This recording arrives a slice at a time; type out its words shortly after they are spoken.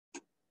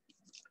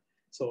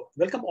So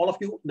welcome all of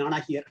you, Nana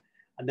here.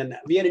 And then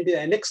we are into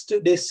the next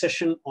day's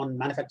session on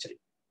manufacturing.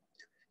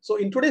 So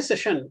in today's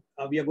session,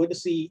 we are going to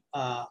see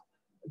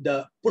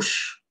the push,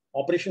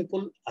 operation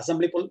pull,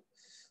 assembly pull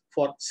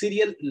for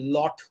serial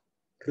lot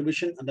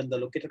revision and then the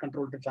locator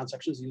control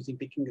transactions using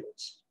picking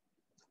rules.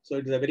 So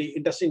it is a very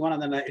interesting one,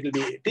 and then it will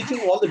be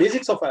teaching all the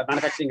basics of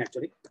manufacturing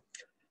actually.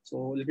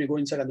 So let me go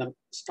inside and then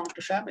start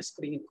to share my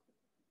screen.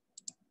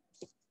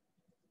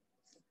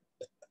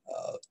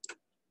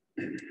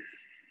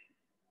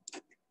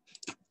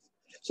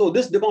 So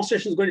this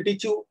demonstration is going to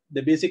teach you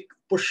the basic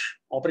push,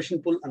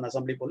 operation pull, and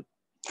assembly pull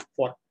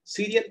for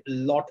serial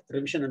lot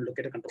revision and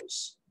locator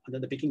controls. And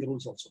then the picking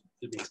rules also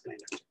will be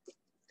explained.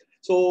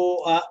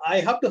 So I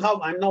have to have,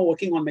 I'm now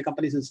working on my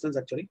company's instance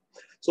actually.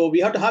 So we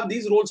have to have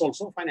these roles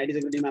also, find IT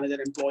security manager,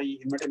 employee,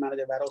 inventory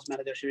manager, warehouse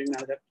manager, shipping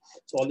manager.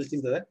 So all these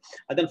things are there.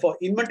 And then for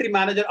inventory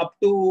manager up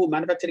to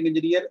manufacturing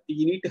engineer,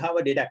 you need to have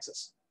a data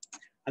access.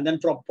 And then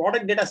from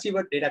product data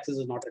steward, data access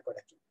is not required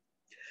actually.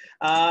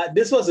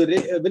 This was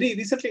very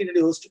recently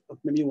introduced,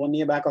 maybe 1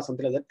 year back or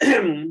something like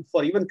that,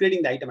 for even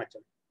creating the item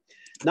actually.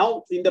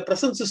 Now in the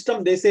present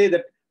system, they say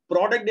that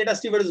product data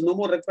steward is no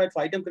more required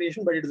for item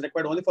creation, but it is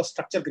required only for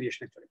structure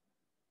creation actually.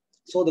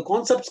 So the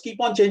concepts keep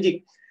on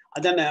changing.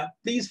 And then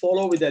please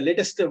follow with the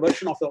latest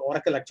version of the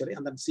Oracle actually,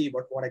 and then see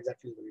what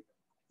exactly is going on.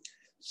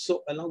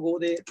 So I'll now go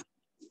there.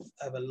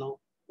 I will now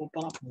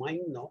open up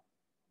mine now.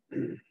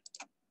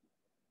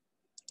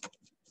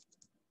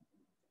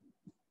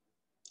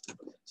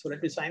 So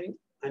let me sign in.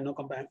 I'm now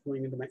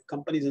going into my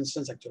company's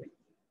instance actually.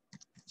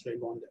 So I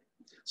go on there.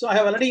 So I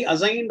have already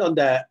assigned on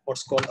the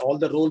what's called all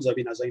the roles have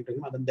been assigned to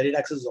him, and then the data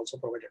access is also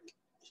provided.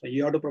 So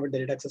you have to provide the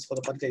data access for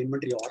the particular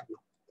inventory org now.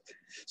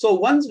 So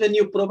once when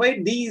you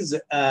provide these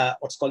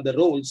what's called the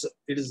roles,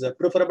 it is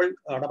preferable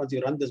once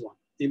you run this one,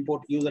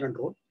 import user and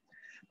role.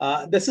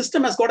 The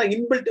system has got an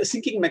inbuilt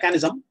syncing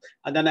mechanism,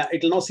 and then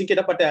it will now sync it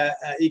up, but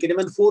you can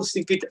even force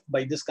sync it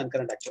by this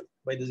concurrent actually.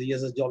 By this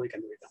ESS job, you can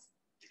do it now.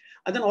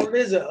 And then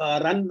always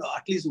run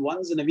at least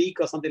once in a week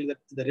or something like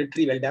that, the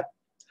retrieve LDAP.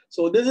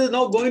 So this is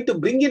now going to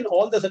bring in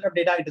all the setup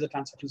data into the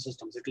transaction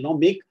systems. It will now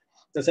make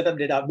the setup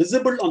data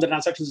visible on the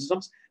transaction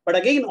systems. But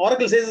again,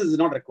 Oracle says it is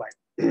not required.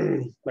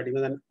 But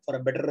even then, for a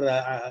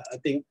better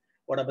thing,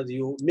 what happens?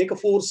 You make a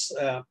force,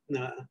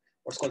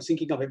 what's called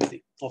syncing of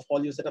everything, of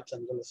all your setups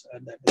and well as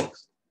that.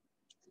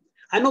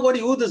 I'm not going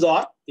to use this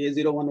org,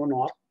 A011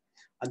 org.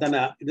 And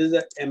then this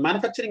is a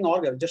manufacturing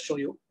org. I'll just show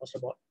you, first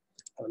of all.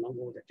 I will now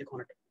go there, click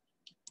on it.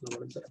 Now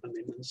what is the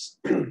amendments?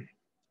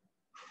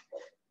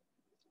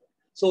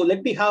 So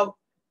let me have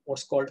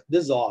what's called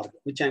this org,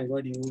 which I'm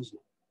going to use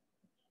now.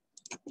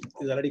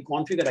 It's already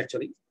configured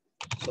actually.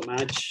 So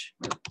manage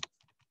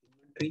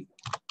inventory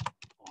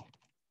org.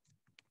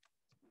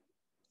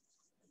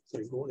 So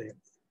we go there,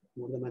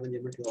 go to the manage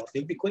inventory org.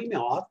 Take the query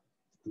org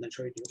and then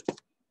show it to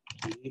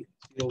you.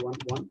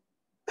 011.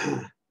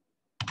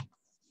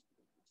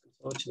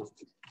 Search now.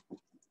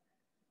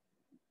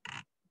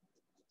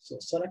 So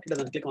select it and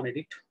then click on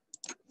edit.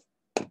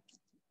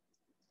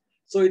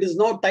 So it is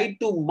now tied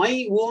to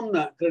my own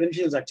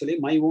credentials actually,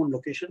 my own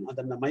location, and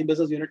then my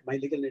business unit, my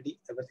legal entity,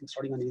 everything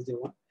starting on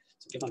A01.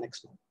 So click on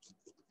next now.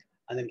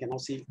 And then you can now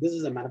see this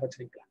is a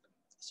manufacturing plant.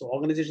 So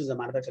organization is a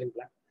manufacturing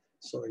plant.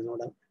 So it's now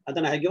done. And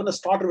then I have given a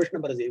start revision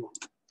number as A1.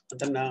 And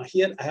then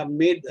here I have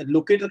made a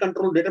locator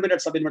control determined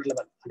at sub-inventory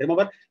level. And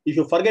remember, if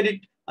you forget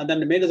it and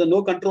then made as a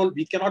no control,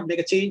 we cannot make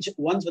a change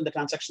once when the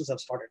transactions have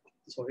started.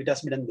 So it has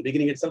to be done in the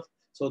beginning itself.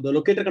 So the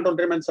locator control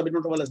determined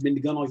sub-inventory level has been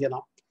given over here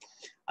now.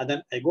 And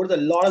then I go to the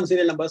lot and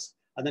serial numbers.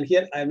 And then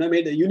here I have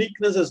made the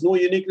uniqueness as no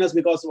uniqueness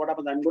because what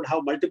happens, I'm going to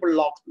have multiple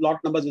lot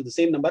numbers with the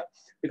same number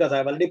because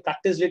I've already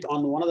practiced it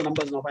on one of the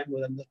numbers now. Fine,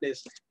 in this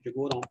place, if you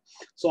go down.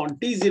 So on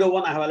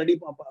T01, I have already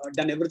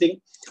done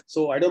everything.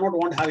 So I do not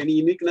want to have any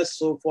uniqueness.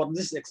 So for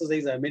this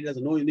exercise, I made it as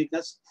no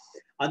uniqueness.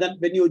 And then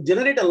when you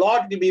generate a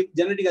lot, it will be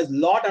generating as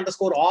lot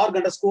underscore org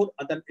underscore.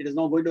 And then it is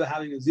now going to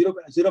have a zero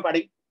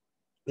padding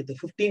with the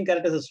 15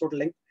 characters as total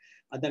length.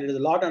 And then it is a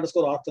lot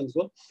underscore org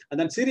underscore. And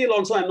then serial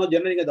also, I'm not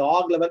generating at the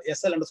org level,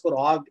 SL underscore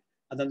org.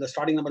 And then the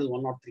starting number is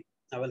 103.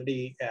 I've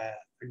already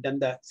done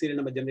the serial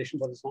number generation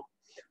for this one.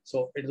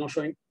 So it is not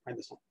showing by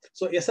this one.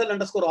 So SL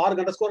underscore org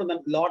underscore and then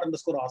lot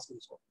underscore org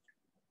underscore.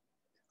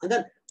 And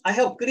then I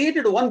have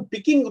created one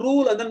picking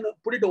rule and then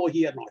put it over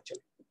here now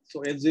actually.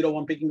 So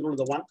F01 picking rule is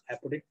the one I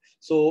put it.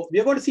 So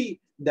we are going to see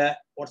the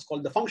what's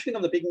called the functioning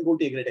of the picking rule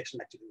to a great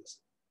extent actually.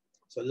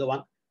 So this is the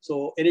one.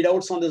 So any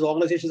doubts on this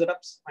organization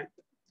setups? Fine.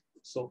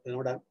 So you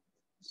know that.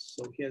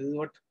 So here is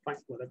what fine.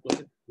 Well,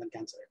 close it, then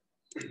cancel it.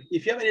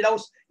 If you have any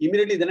doubts,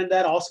 immediately then and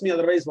there ask me.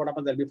 Otherwise, what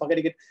happens? I'll be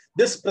forgetting it.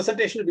 This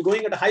presentation will be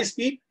going at a high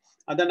speed,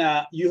 and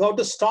then you have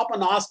to stop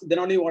and ask. Then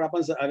only what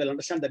happens, I will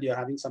understand that you are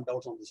having some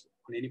doubts on this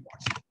on any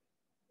parts.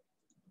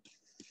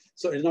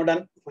 So it's not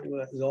done.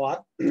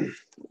 Fine.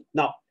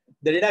 Now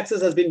the data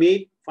access has been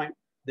made. Fine.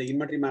 The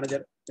inventory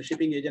manager, the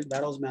shipping agent,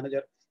 warehouse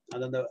manager,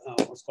 and then the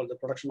what's called the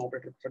production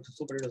operator, production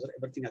supervisor.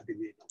 Everything has been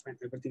made now. Fine.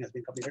 Everything has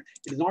been completed.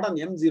 It is not on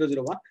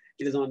M001.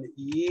 It is on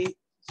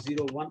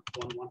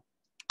A0111.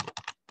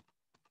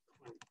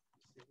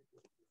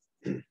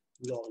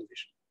 below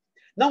organization.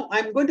 Now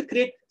I'm going to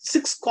create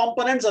 6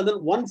 components and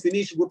then 1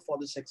 finished good for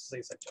this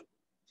exercise actually.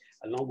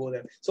 I'll now go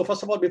there. So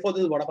first of all, before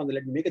this, what happens?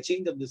 Let me make a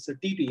change of this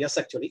T to S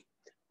actually.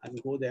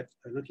 And go there.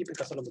 I will now keep a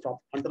cursor on the top.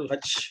 Control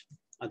H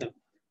and then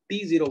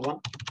T01.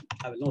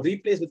 I will now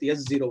replace with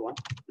S01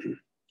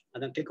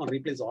 and then click on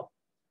replace all.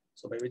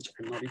 So by which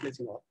I'm now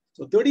replacing all.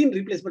 So 13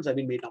 replacements have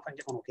been made now. I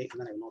click on OK and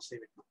then I will now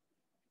save it now.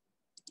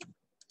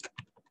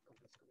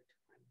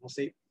 Now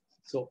save.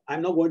 So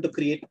I'm now going to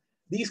create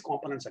these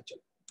components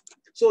actually.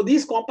 So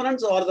these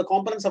components are the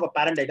components of a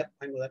parent item.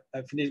 I know that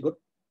I finished good.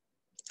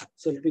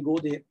 So let me go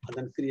there and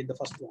then create the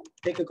first one.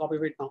 Take a copy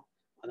of it now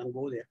and then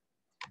go there.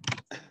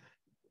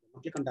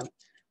 Click on done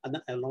and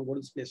then I will now go to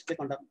this place. Click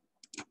on done.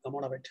 Come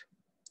out of it.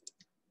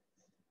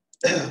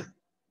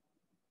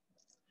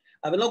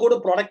 I will now go to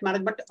product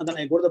management and then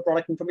I go to the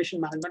product information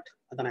management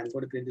and then I'm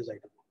going to create this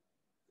item.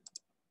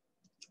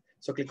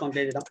 So click on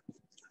create it up.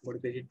 I'm going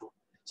to create it now.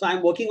 So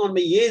I'm working on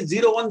my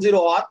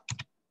A010R.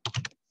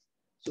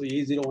 So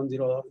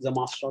A010 is a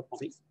master for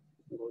me.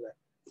 Go there.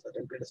 The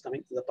template is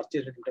coming. The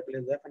purchase template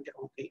is there. And click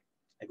on OK.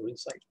 I go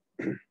inside.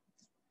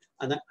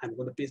 And then I'm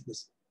going to paste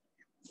this.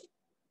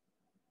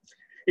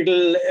 It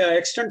will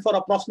extend for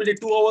approximately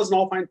 2 hours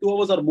now. Find 2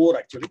 hours or more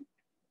actually.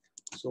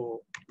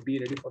 So be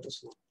ready for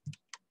this now.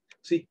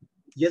 See,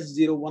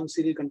 S01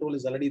 serial control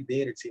is already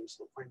there, it seems.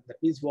 So fine.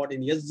 That means what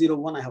in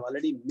S01 I have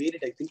already made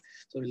it, I think.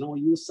 So we'll now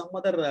use some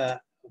other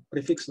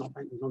prefix now.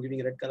 Fine. We're now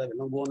giving a red color.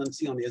 We'll now go on and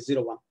see on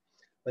S01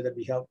 whether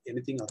we have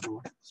anything or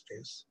not.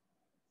 Space.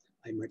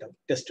 I might have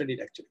tested it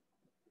actually.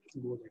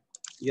 Go there.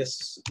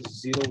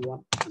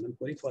 S01 and then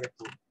query for it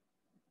now.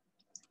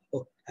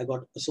 Oh, I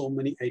got so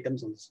many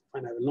items on this.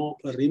 Fine. I will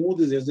now remove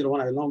this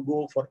S01. I will now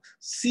go for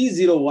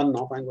C01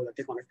 now. Fine. Go there.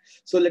 Click on it.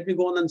 So let me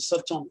go on and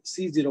search on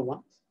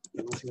C01.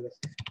 You know, see whether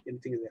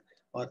anything is there.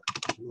 Or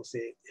you know,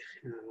 say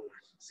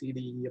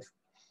CDEF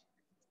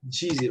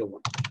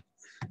G01.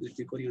 Let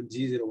me query on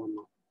G01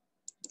 now.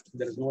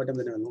 There is no item,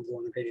 then I will not go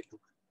on and create it now.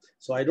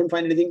 So I don't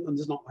find anything on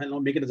this now. I'll now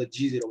make it as a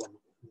G01 now.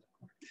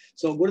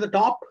 So go to the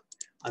top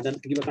and then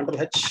give a Control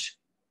H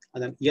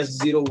and then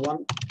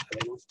S01.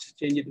 I will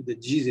change it to the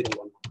G01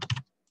 now.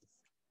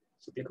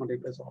 So click on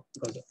replace all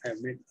because I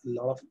have made a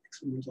lot of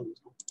experiments on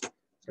this now.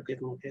 So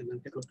click on OK and then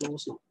click on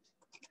close now.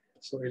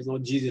 So it is now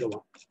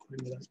G01.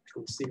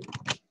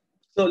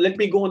 So let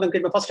me go and then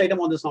create my first item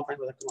on this now. Find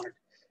whether I want it.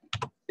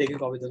 Take a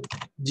copy of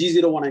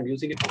G01. I'm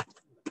using it now.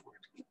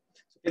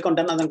 So click on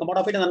done and then come out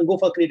of it and then go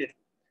for create it.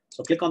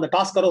 So click on the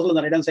task carousel on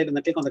the right hand side and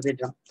then click on the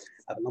create item.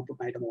 I will now put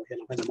my item over here.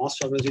 Now find the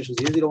master organization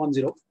is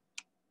A010.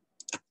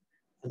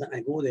 And then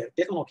I go there.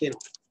 Click on OK now.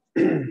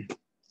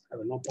 I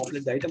will now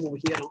populate the item over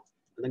here now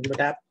and then give a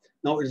tab.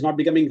 Now it is not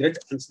becoming red.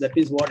 And so that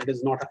means what? It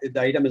is not,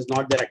 the item is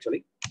not there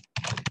actually.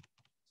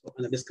 So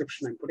in the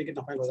description, I'm putting it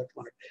now.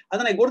 And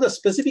then I go to the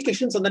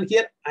specifications and then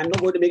here I'm not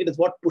going to make it as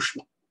what push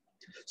now.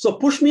 So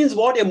push means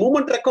what? A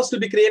movement request will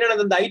be created and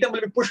then the item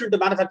will be pushed into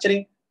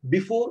manufacturing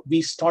before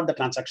we start the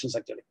transactions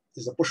actually.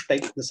 This is a push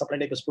type. The supply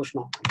type is push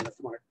now.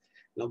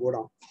 Now go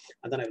down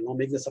and then I will now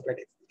make the supply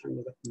type. I'm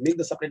going to make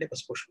the supply type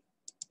as push.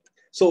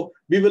 So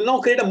we will now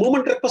create a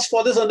movement request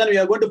for this and then we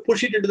are going to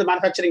push it into the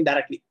manufacturing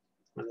directly.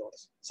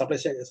 Supply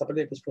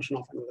type is push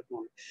now.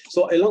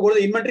 So I will now go to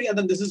the inventory and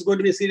then this is going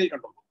to be a serial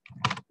control.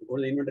 Go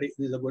to the inventory.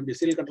 This is going to be a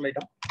serial control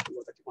item.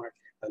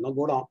 I will now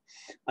go down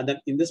and then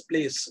in this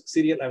place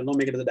serial I will now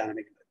make it as a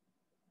dynamic.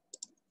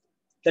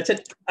 That's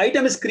it.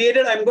 Item is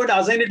created. I'm going to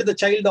assign it to the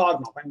child or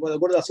now. I'm going to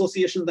go to the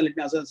associations and let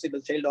me assign it to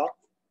the child or.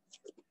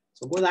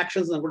 So go to the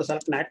actions and go to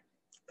select NAT.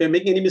 If you're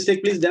making any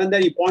mistake, please then and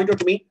there you point out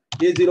to me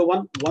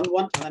A0111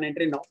 and then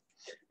enter it now.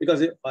 Because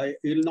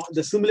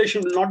the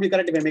simulation will not be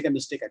correct if I make a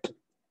mistake actually.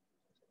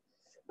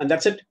 And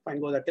that's it. Fine,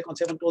 go there. Click on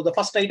save and close. The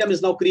first item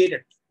is now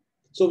created.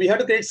 So we have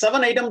to create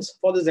 7 items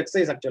for this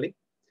exercise actually.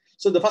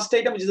 So the first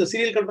item, which is a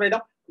serial control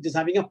item, which is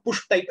having a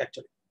push type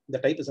actually. The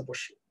type is a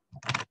push.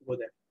 Go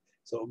there.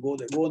 So go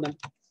there. Go and then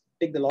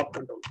take the lot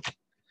control.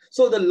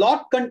 So the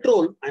lot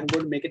control, I'm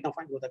going to make it now.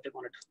 Fine, go there. Click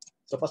on it.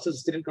 So first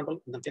is serial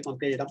control, and then click on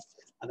create item,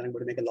 and then I'm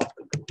going to make a lot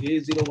control.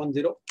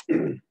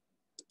 A010.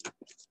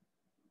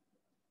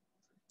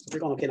 So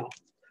click on OK now.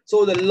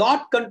 So the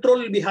lot control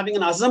will be having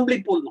an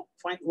assembly pull now.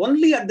 Fine.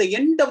 Only at the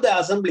end of the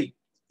assembly,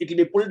 it will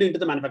be pulled into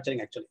the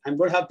manufacturing actually. I'm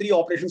going to have 3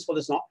 operations for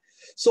this now.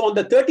 So on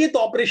the 30th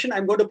operation,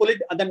 I'm going to pull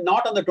it and then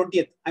not on the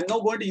 20th. I'm now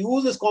going to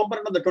use this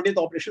component on the 20th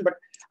operation, but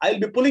I'll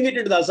be pulling it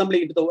into the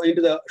assembly, into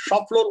the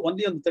shop floor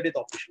only on the 30th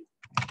operation.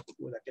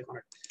 Click on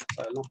it.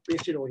 So I'll now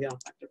paste it over here.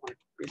 Click on it.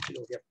 Paste it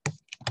over here.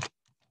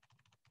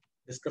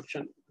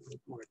 Description.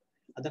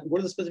 And then go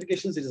to the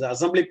specifications. It is an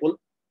assembly pull.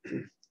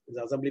 It's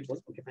an assembly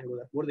pull. Okay, fine.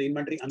 Go to the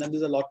inventory and then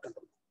there's a lot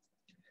control.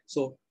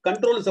 So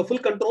control is a full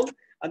control.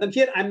 And then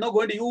here I'm now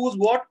going to use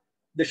what?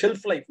 The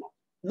shelf life now.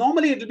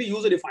 Normally it will be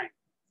user defined,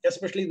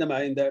 especially in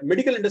the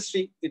medical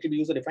industry, it will be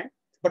user defined.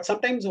 But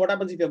sometimes what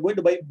happens if you're going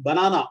to buy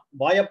banana,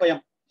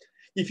 vayapayam,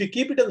 if you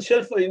keep it on the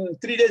shelf in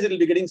 3 days, it will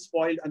be getting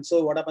spoiled. And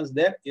so what happens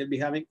there? You'll be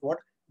having what?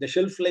 The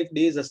shelf life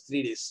days as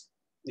 3 days.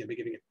 You'll be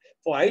giving it.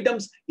 For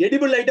items,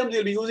 edible items,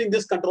 you'll be using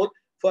this control.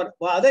 For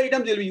other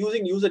items, you'll be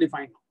using user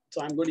defined now.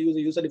 So I'm going to use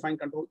a user-defined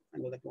control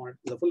and go that on it.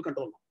 It's a full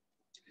control now.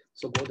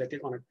 So go there,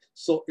 click on it.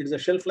 So it is a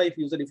shelf life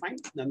user-defined.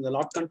 Then the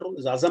lot control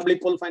is assembly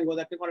pull, fine, go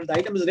there, click on it. The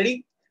item is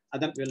ready.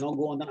 And then we'll now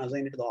go and then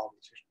assign it to the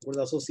organization. Go to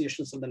the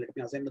associations and then let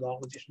me assign it to the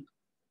organization.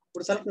 Go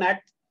to select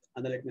NAT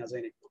and then let me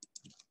assign it.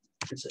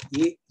 It's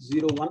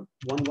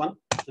A0111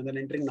 and then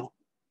entering now.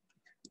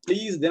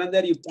 Please, then and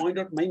there you point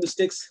out my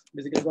mistakes,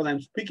 basically because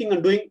I'm speaking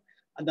and doing,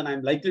 and then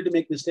I'm likely to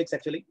make mistakes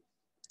actually.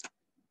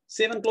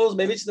 Save and close,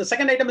 by which the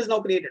second item is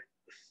now created.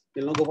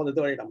 We'll now go for the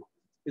third item.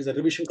 Is the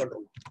revision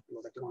control.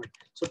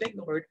 So take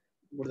note of it,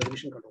 go to the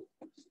revision control.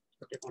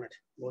 So click on it,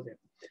 go there,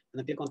 and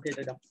then click on create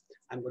item.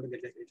 I'm going to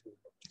get it.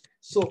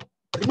 So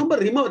remember,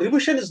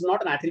 revision is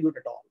not an attribute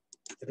at all.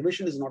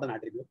 Revision is not an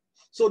attribute.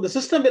 So the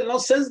system will now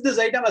sense this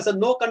item as a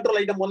no control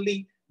item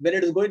only when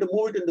it is going to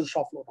move it into the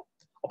shop floor.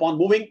 Upon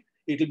moving,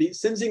 it will be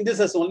sensing this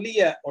as only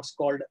a what's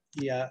called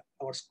a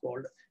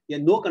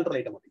no control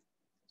item only.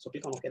 So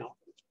click on OK now.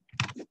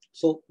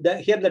 So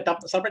here the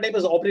supply type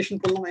is operation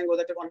pool now. And go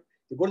that one.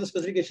 You go to the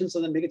specifications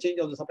and then make a change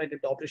of the supply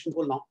type to operation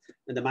pool now.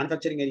 In the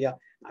manufacturing area,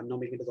 I'm now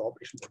making it as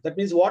operation pool. That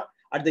means what?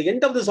 At the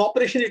end of this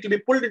operation, it will be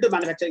pulled into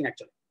manufacturing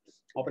actually.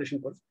 Operation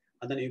pool.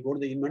 And then you go to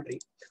the inventory.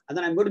 And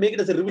then I'm going to make it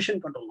as a revision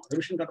control now.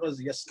 Revision control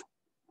is yes now.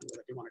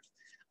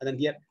 And then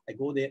here I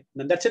go there.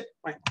 Then that's it.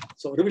 Fine.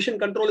 So revision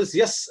control is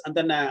yes. And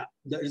then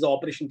there is the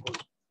operation pool.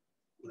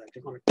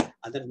 Click on it.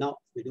 And then now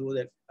we do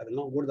that. I will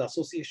now go to the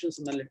associations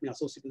and then let me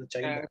associate with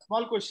the child.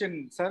 Small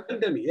question, sir.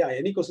 Tell me. Yeah,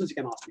 any questions you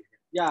can ask me.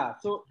 Yeah.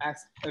 So as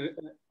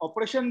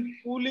operation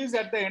pool is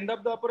at the end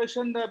of the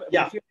operation, the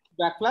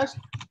backflash,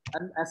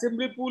 and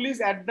assembly pool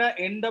is at the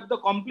end of the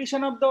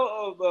completion of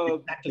the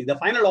exactly the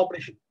final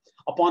operation.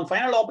 Upon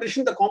final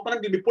operation, the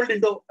component will be pulled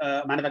into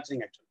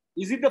manufacturing actually.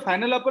 Is it the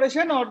final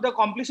operation or the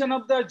completion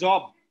of the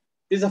job?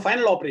 It's the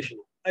final operation.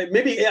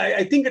 Maybe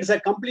I think it's a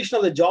completion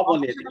of the job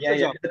only.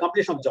 The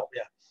completion of job.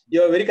 Yeah,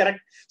 you're very correct.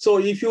 So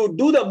if you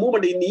do the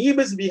movement in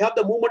EBIS, we have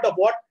the movement of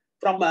what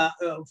from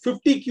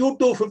 50Q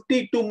to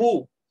 50 to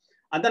move,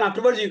 and then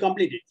afterwards you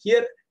complete it.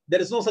 Here there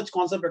is no such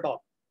concept at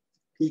all.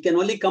 You can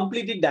only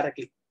complete it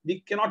directly. We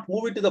cannot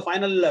move it to the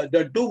final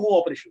the do move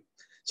operation.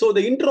 So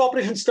the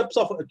inter-operation steps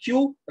of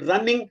queue,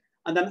 running,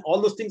 and then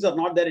all those things are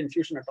not there in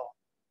Fusion at all.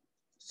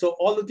 So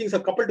all the things are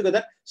coupled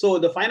together. So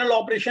the final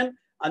operation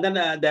and then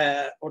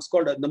the what's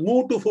called the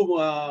move to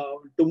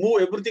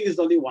move everything is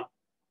only one.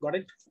 Got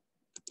it?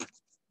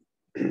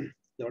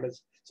 That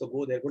is. So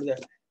go there, go to there.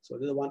 So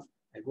this is the one.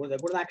 I go there,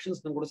 go to the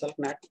actions, then go to select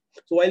NAT.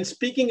 So while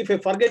speaking, if I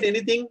forget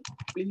anything,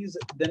 please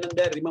then and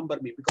there remember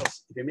me,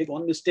 because if I make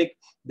one mistake,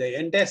 the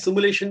entire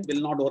simulation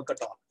will not work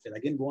at all. Then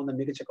again go on and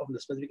make a check of the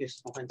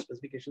specifications, now find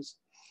specifications.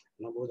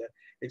 Now go there.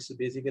 It's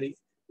basically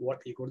what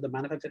you go to the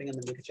manufacturing and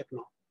then make a check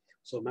now.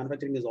 So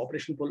manufacturing is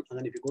operation pull, and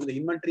then if you go to the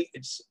inventory,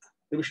 its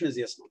revision is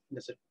yes now.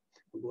 That's it.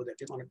 Go there,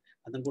 click on it,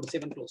 and then go to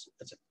save and close.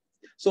 That's it.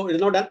 So it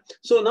is now done.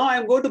 So now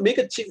I'm going to make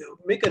a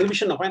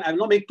revision now. Fine. I will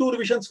now make 2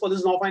 revisions for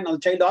this now. Fine. Now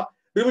child or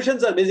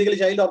revisions are basically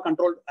child or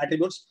controlled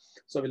attributes.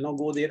 So we'll now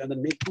go there and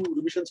then make 2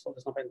 revisions for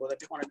this now. Fine. Go there,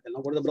 click on it. I'll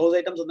now go to the browse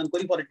items and then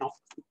query for it now.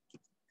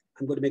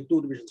 I'm going to make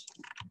 2 revisions.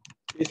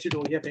 Paste it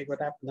over here. Take a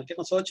tap and then click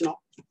on search now.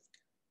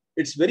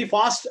 It's very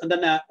fast, and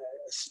then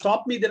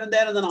stop me there and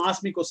there and then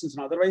ask me questions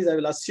now. Otherwise, I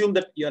will assume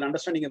that you are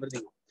understanding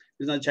everything now.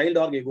 This is a child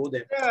org. You go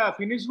there.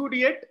 Finish good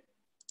yet?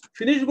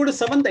 Finish good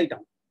is 7th item.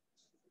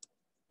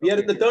 We are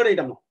in the 3rd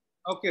item now.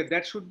 Okay,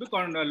 that should be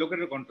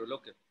locator control.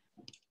 Okay.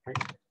 Right.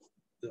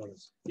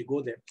 You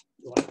go there.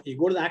 You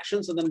go to the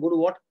actions and then go to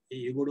what?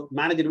 You go to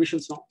manage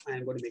revisions now. I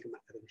am going to make a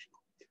revision now.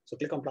 So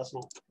click on plus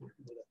now.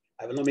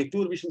 I will now make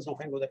 2 revisions now.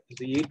 Fine, go there.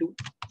 The A2.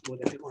 Go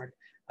there. Click on it.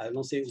 I will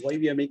now say why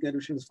we are making the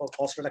revisions for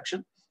cost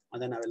reduction.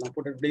 And then I will now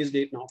put a today's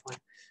date now. Fine.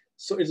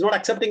 So it's not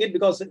accepting it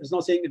because it's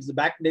not saying it's the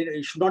back date.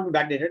 It should not be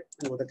backdated.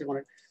 And go there, click on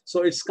it.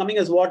 So it's coming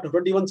as what?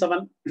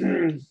 21/7,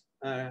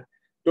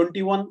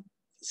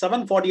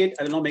 21/7/48.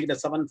 I will now make it a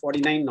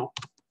 7/49 now.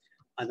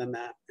 And then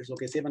it's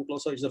okay. Save and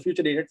close. So it's the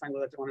future dated. Fine. Go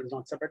there, click on it. It's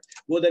not separate.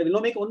 Go there. We'll now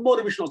make one more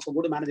revision also.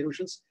 Go to manage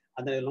revisions.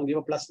 And then I will now give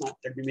a plus now.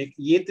 Let me make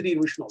A3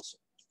 revision also.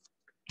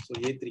 So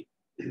A3.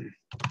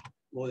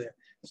 Go there.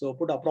 So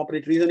put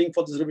appropriate reasoning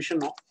for this revision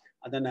now.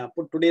 And then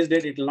put today's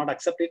date. It will not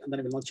accept it. And then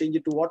we will now change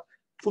it to what?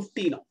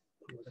 50 now.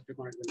 Click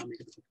on it. We'll now make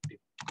it 50.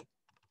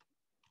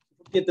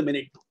 50th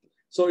minute.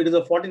 So it is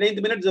the 49th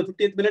minute. It's the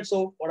 50th minute.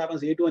 So what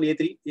happens? A2 and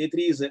A3.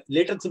 A3 is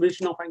latest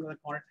revision now. Fine. Go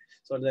on it.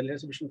 So the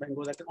latest revision. Fine.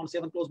 Go there. Click on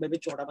save and close. By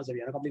which what happens? We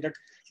have completed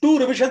 2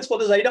 revisions for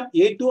this item.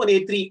 A2 and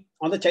A3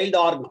 on the child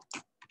org now.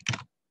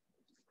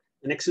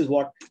 The next is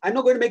what? I'm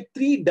now going to make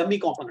 3 dummy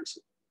components.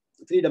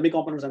 3 dummy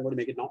components I'm going to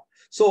make it now.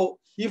 So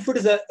if it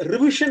is a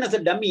revision as a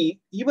dummy,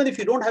 even if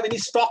you don't have any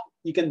stock,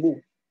 you can move.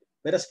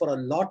 Whereas for a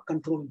lot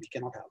control, we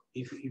cannot have.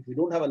 If we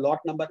don't have a lot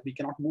number, we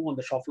cannot move on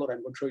the shop floor.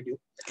 I'm going to show it you.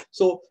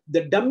 So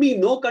the dummy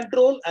no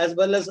control as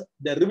well as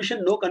the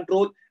revision no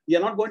control, we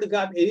are not going to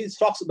have any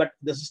stocks, but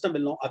the system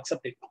will not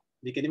accept it now.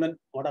 We can even,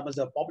 what happens,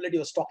 the populate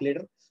your stock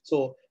later.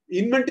 So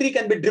inventory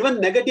can be driven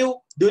negative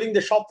during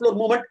the shop floor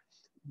movement.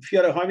 if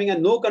you are having a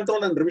no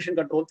control and revision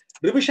control,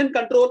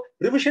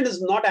 revision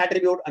is not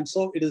attribute, and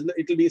so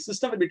it will be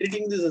system will be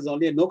treating this as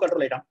only a no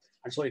control item,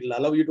 and so it will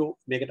allow you to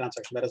make a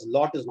transaction, whereas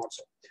lot is not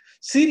so.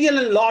 Serial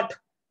and lot,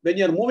 when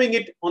you're moving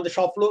it on the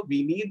shop floor,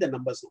 we need the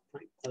numbers now,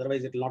 right?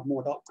 Otherwise it will not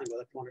move at all.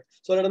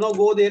 So let us now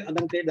go there and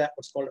then create that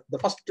what's called the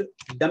first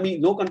dummy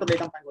no control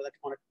item.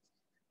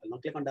 I'll now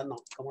click on done now.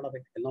 Come out of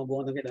it. I'll now go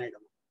on and get an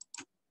item.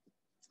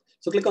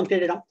 So click on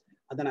create item,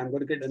 and then I'm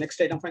going to create the next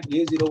item, fine,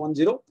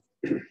 A010.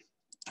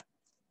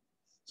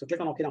 So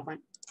click on OK now, fine.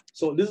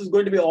 So this is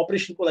going to be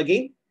operation pool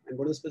again, and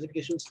go to the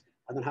specifications,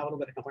 and then have a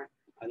look at it now, fine.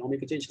 I'll now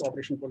make a change to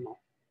operation pool now.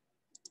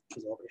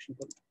 This is operation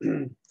pool.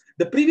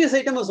 The previous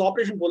item was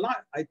operation pool. Now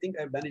I think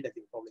I've done it. I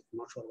think probably. I'm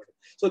not sure about it.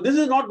 So this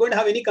is not going to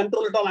have any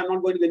control at all. I'm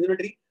not going to the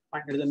inventory.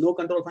 Fine. There is a no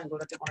control. Fine. Go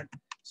ahead, click on it.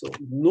 So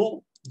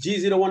no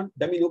G01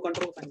 dummy no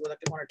control. Fine. Go ahead,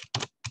 click on it.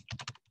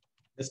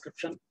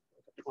 Description.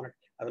 Click on it.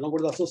 I will now go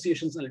to the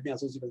associations and let me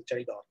associate with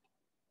child dog.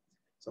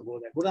 So go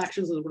there. Go to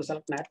actions and go to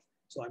select NAT.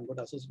 So I'm going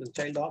to associate with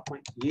child dog.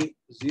 Fine.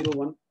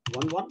 A0111.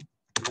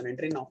 And then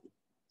enter in now.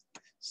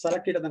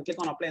 Select it and then click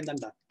on apply and then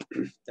done.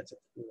 That's it.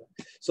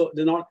 So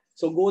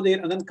go there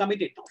and then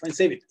commit it now. Fine,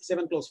 save it. Save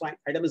and close. Fine.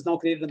 Item is now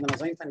created and then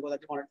assigned. Fine, go there,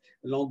 click on it.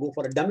 We'll now go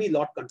for a dummy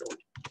lot control.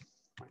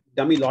 Fine.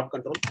 Dummy lot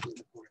control.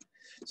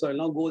 So I'll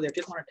now go there,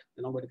 click on it.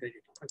 I'll now go to create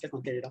it. Fine, click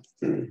on create it.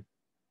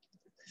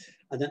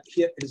 And then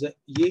here it is a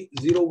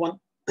A010.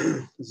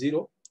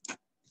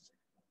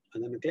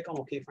 And then we click on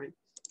OK. Fine.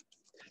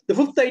 The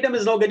fifth item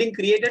is now getting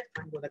created.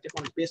 Fine, go there, click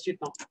on it, paste it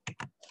now.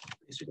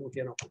 Paste it over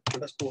here now.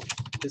 Underscore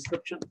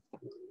description.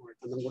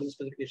 And then go to the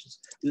specifications.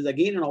 This is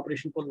again an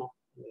operation pool now.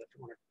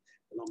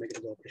 Now make it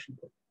as an operation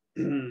pool.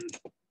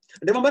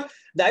 Remember,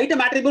 the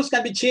item attributes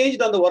can be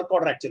changed on the work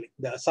order actually.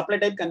 The supply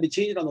type can be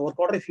changed on the work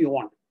order if you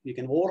want. You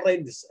can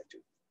override this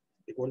actually.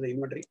 You go to the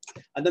inventory.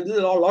 And then this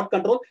is all lot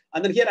control.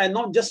 And then here I'm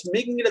not just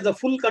making it as a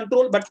full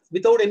control, but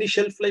without any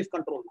shelf life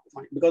control.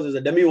 Because it's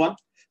a dummy one.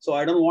 So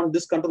I don't want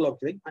this control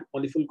actually.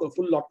 Only full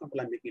lot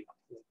control I'm making it.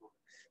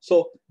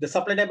 So the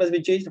supply type has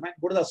been changed.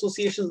 Go to the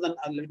associations, then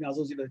let me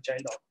associate with the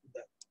child dog.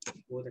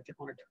 Go there, click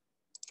on it.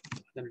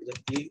 Then it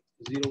is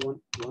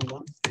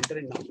A0111. Enter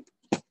it now.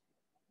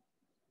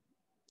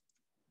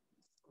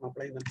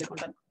 Apply, then click on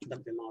that.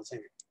 Then we'll now assign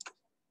it.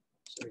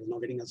 So it is now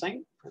getting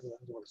assigned.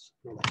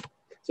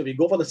 So we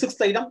go for the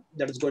sixth item.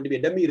 That is going to be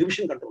a dummy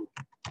revision control.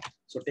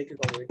 So take it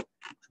all away.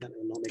 Then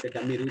we'll now make a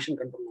dummy revision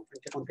control.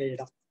 Click on create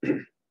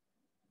it.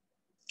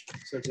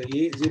 So it's a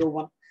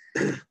A0110.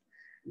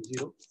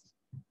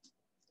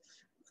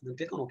 Then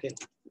click on OK.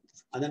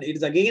 And then it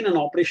is again an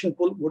operation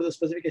pull. Go to the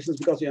specifications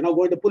because we are now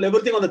going to pull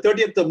everything on the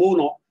 30th move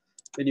now.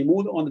 When you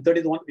move on the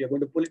 30th one, we are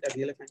going to pull it at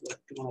the LF and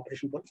click on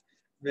operation pull.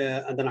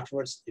 And then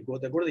afterwards, you go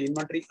there, go to the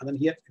inventory, and then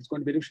here it's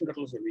going to be revision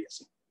controls will be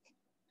yes.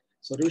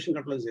 So revision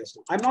control is yes.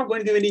 I'm not going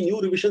to give any new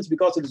revisions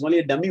because it is only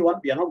a dummy one.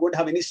 We are not going to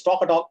have any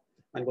stock at all.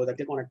 And go there,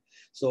 click on it.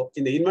 So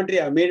in the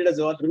inventory, I've made it as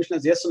well. Revision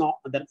as yes now.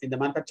 And then in the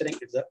manufacturing,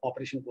 it's the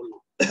operation pull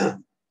now.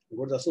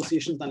 Go to the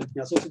associations, then let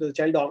me associate with the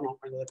child dog now.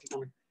 And go there, click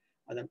on it.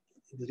 And then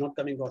it is not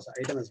coming because the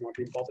item has not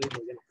been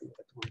populated.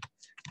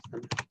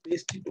 And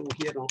paste it over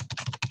here now.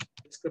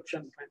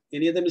 Description.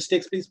 Any other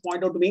mistakes, please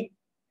point out to me.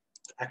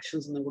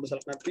 Actions and then go to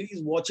select map.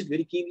 Please watch it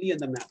very keenly and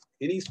then map.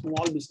 Any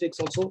small mistakes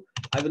also,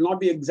 I will not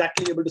be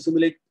exactly able to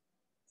simulate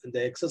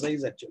the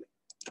exercise actually.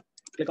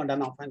 Click on done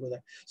now. Fine, go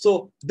there.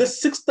 So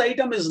this sixth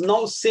item is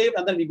now saved,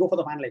 and then we go for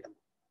the final item.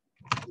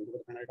 We go for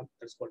the final item.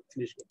 That's called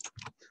finish good.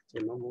 So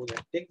we'll now go there,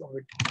 take of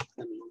it,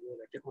 and we'll go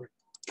there, click on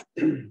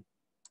it.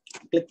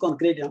 Click on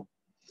create.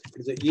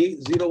 It's a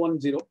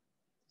A010.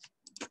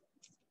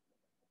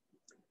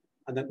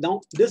 And then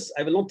now this,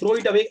 I will now throw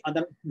it away and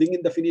then bring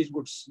in the finished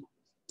goods.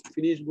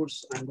 Finished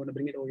goods, I'm going to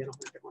bring it over here now.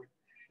 Click on it.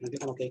 And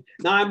click on OK.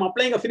 Now I'm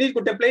applying a finished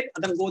good template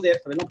and then go there.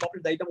 I will now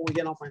populate the item over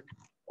here now. Fine.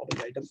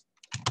 Populate the item.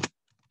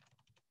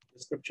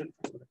 Description.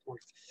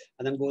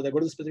 And then go there, go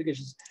to the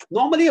specifications.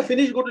 Normally a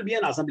finished good will be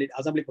an assembly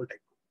pull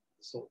type.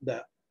 So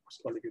the what's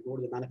called, if you go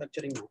to the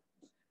manufacturing now,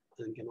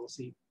 and you can now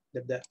see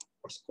that the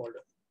what's called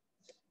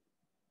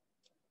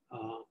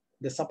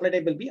the supply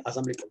type will be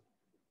assembly pull.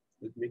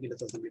 We'll make it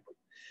as assembly pull.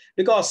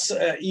 Because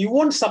you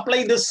won't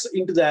supply this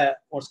into the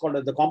what's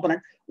called the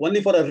component.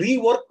 Only for a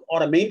rework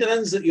or a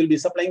maintenance, you'll be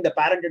supplying the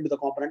parent into the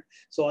component.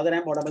 So other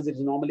time, what happens is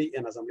normally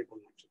an assembly pull.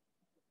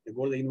 You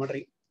go to the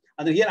inventory.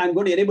 And then here I'm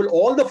going to enable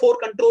all the 4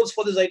 controls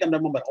for this item.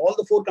 Remember, all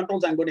the 4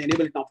 controls I'm going to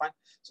enable it now. Fine.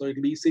 So it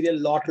will be serial,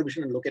 lot,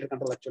 revision, and locator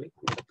control actually.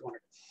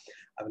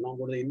 I will now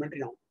go to the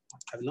inventory now.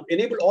 I will now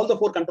enable all the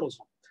 4 controls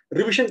now.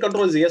 Revision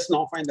control is yes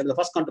now. Fine. That is the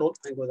first control.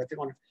 And go there, click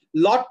on it.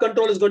 Lot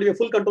control is going to be a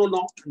full control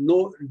now.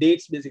 No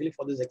dates basically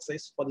for this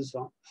exercise for this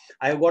one.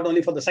 I have got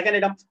only for the second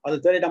item or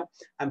the third item.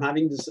 I'm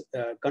having this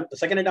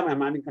second item.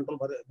 I'm having control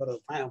for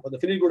the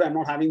finished good. I'm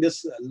not having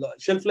this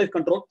shelf life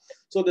control.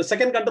 So the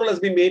second control has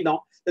been made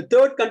now. The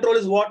third control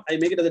is what I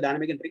make it as a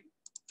dynamic entry.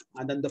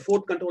 And then the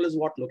fourth control is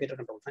what? Locator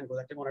control. Fine, go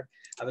that click on it.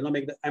 I will now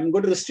make the, I'm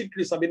going to restrict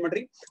to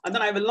sub-inventory, and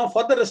then I will now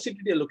further restrict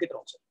it to a locator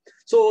also.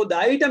 So the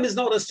item is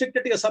now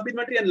restricted to a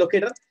sub-inventory and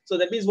locator. So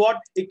that means what?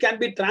 It can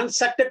be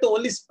transacted to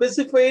only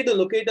specified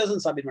locators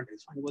and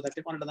sub-inventories. Fine, go that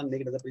click on it and then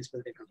make it as a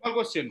pre-specified control. One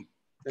question.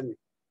 Tell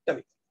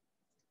me.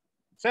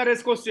 Sir,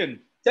 this question.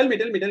 Tell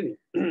me.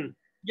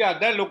 Yeah,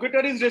 the locator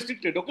is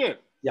restricted, okay?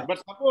 Yeah. But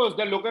suppose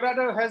the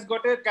locator has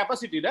got a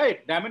capacity,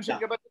 right? Dimension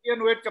capacity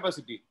and weight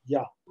capacity.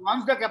 Yeah.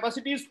 Once the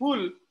capacity is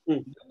full,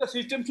 then the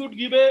system should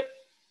give a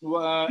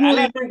pure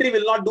inventory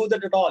will not do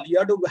that at all. You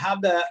have to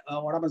have the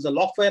what happens, the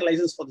Locator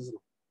license for this.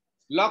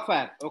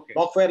 Lockfire, okay.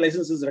 Locator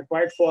license is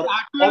required for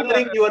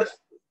honoring your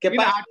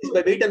capacities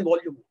by weight and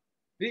volume.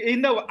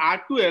 In the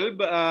R12,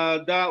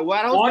 the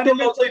warehouse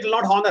management also it will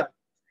not honor.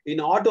 In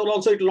R12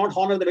 also it will not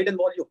honor the weight and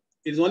volume.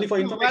 It is only for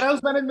information.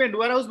 Warehouse management,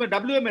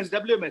 WMS.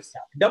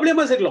 Yeah.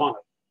 WMS it will honor.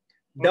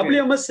 Okay.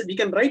 WMS, we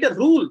can write a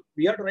rule.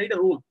 We have to write a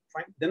rule.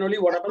 Fine. Then only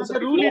what happens. The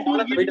rule it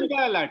will give you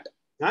the alert.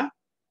 Huh?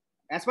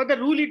 As per the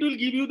rule, it will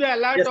give you the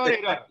alert or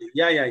exactly.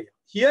 Error. Yeah.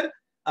 Here,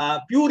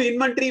 pure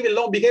inventory will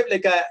now behave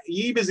like a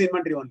EBIS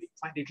inventory only.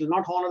 Fine. It will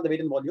not honor the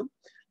weight and volume.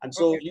 And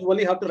so you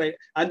only have to write.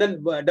 And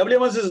then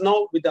WMS is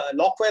now with the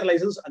Locator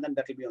license, and then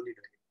that will be only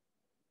doing.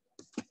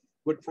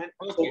 Good, fine.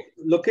 Okay. So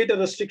locator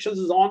restrictions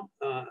is on,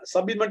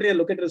 sub-inventory and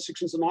locator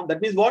restrictions is on. That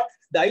means what?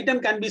 The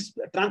item can be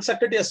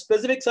transacted to a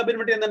specific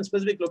sub-inventory and then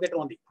specific locator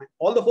only. Fine.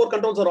 All the four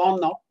controls are on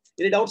now.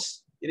 Any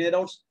doubts?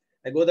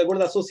 I go to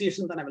the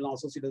association, then I will now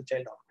associate with the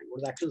child. I go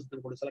to the actions,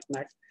 then go to select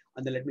match,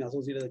 and then let me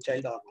associate with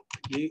the child.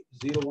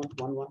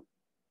 A0111.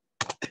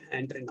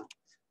 Enter now.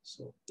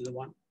 So this is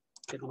 1.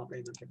 Click on apply,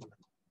 then click on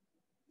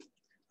that.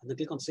 And then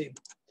click on save.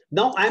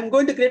 Now I am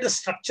going to create a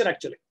structure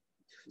actually.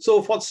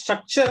 So for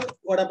structure,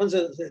 what happens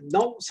is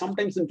now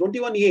sometimes in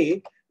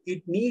 21A,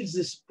 it needs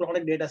this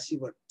product data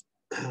steward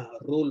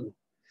role.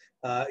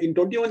 In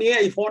 21A,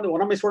 I found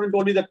one of my students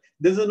told me that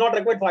this is not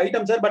required for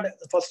items, sir, but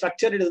for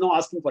structure, it is now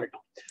asking for it now.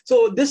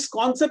 So this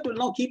concept will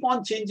now keep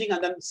on changing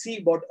and then see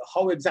about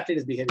how exactly it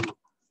is behaving now.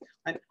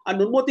 And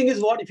one more thing is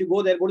what, if you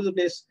go there, go to the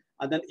place,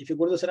 and then if you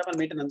go to the setup and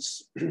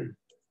maintenance,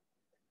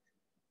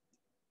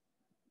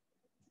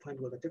 fine,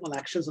 go there, click on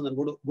actions and then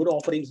go to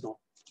offerings now,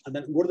 and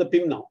then go to the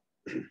PIM now.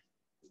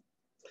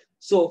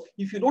 So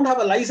if you don't have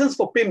a license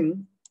for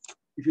PIM,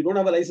 you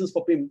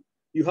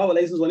have a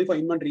license only for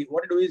inventory.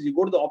 What you do is you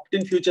go to the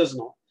opt-in futures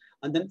now,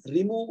 and then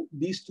remove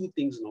these two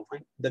things now.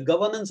 Fine. The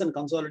governance and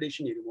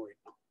consolidation, you remove it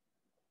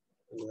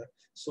now.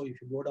 So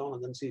if you go down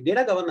and then see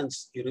data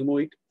governance, you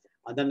remove it,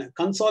 and then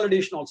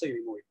consolidation also you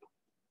remove it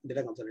now.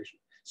 Data consolidation.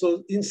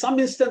 So in some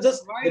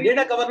instances, the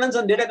data governance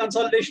and data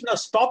consolidation are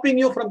stopping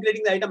you from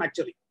creating the item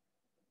actually.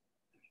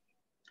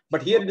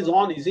 But here it is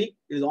on. You see,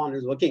 it is on. It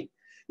is working.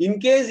 In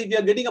case if you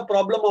are getting a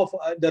problem of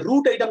the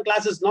root item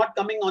class is not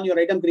coming on your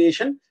item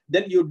creation,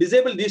 then you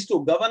disable these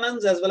two,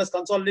 governance as well as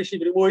consolidation.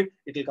 If you remove it,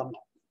 it will come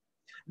now.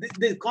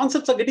 The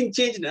concepts are getting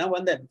changed now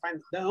and then.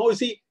 Fine. Now you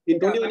see in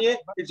 21A,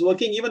 it's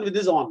working even with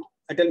this on.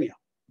 Tell me.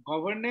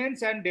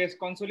 Governance and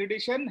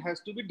consolidation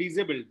has to be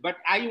disabled. But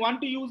I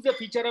want to use the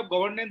feature of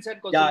governance and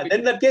consolidation. Yeah, then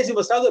in that case, you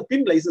must have the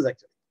PIM license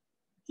actually.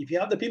 If you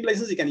have the PIM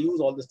license, you can use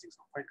all these things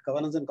now. Fine.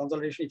 Governance and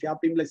consolidation. If you have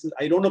PIM license,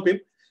 I don't know PIM.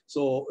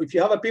 So if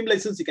you have a PIM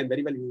license, you can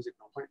very well use it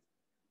now. Fine.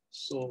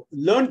 So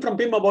learn from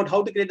PIM about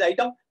how to create the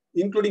item,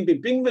 including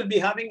PIM. PIM will be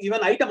having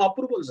even item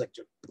approvals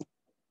actually.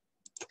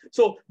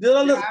 So these are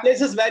all the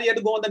places where you have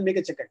to go and then make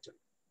a check actually.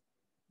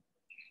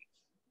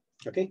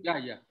 Okay.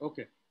 Yeah.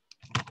 Okay.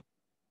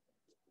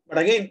 But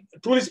again,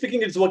 truly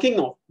speaking, it's working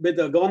now with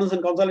the governance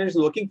and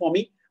consolidation working for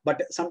me.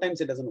 But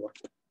sometimes it doesn't work.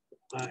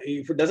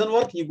 If it doesn't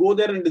work, you go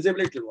there and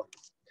disable it. It will work.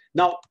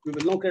 Now, we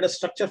will now create a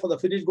structure for the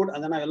finished good,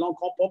 and then I will now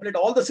populate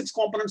all the 6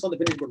 components on the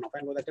finished good. Now, if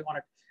I go there, click on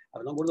it, I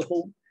will now go to the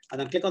home, and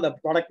then click on the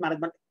product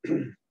management,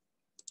 and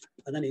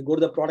then you go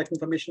to the product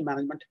information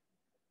management,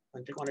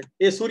 and click on it.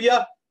 Hey,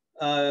 Surya,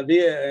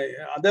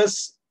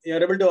 others, you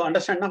are able to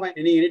understand now?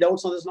 Any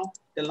doubts on this now,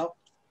 till now?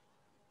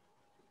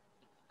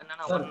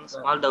 Nana, one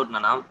small doubt,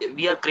 Nana.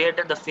 We have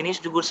created the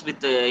finished goods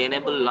with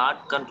enable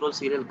lot control,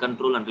 serial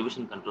control, and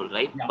revision control,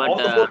 right? Yeah, but all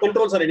the 4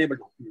 controls are enabled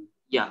now.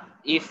 Yeah,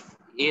 if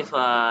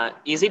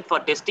is it for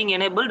testing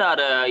enabled or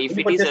if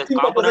it is a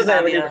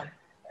component?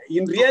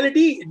 In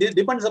reality, it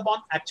depends upon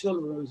actual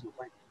rules.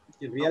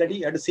 In reality,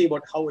 you have to see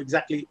about how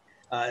exactly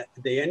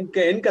the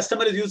end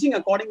customer is using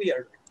accordingly.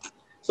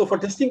 So for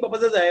testing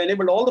purposes, I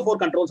enabled all the 4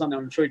 controls, and I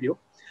will show it you.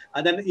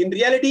 And then in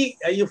reality,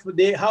 if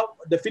they have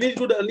the finished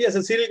good only as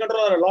a serial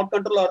control or a lot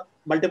control or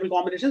multiple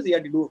combinations, you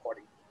have to do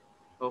accordingly.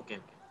 Okay.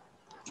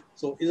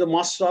 So is a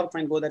master arc,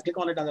 fine, go there, click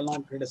on it, and I will now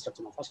create a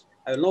structure now. First,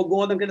 I will now go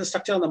on and create a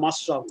structure on the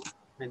master arc.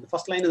 And the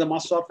first line is a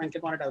master arc, fine,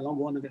 click on it, I will now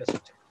go on and create a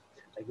structure.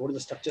 I go to the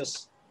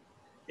structures.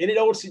 Any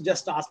doubts, you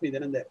just ask me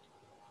then and there.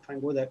 Fine,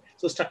 go there.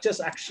 So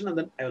structures action, and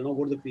then I will now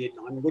go to the create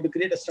now. I'm going to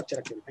create a structure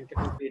actually. Fine, click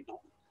on create now.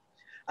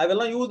 I will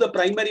now use the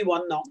primary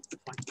one now.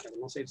 Fine, I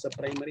will now say it's a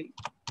primary.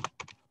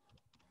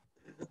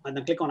 And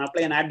then click on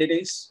apply and add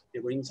details.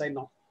 You're going inside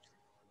now.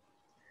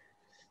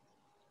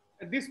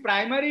 This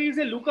primary is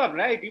a lookup,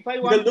 right? If I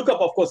It's want a lookup,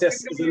 of course,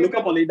 yes. It's a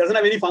lookup only. It doesn't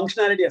have any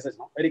functionality as such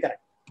now. Very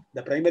correct.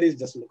 The primary is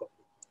just lookup.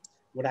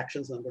 What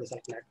actions I'm going to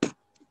select that.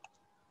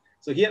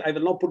 So here I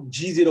will now put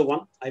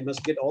G01. I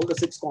must get all the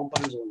 6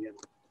 components over here.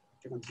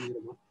 Click on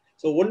G01.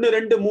 So 1,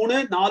 2, 3, 4,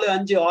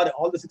 5, 6,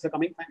 all the 6 are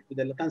coming. Fine. With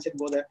the left hand side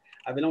go there.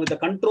 I will now with the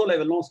control, I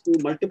will now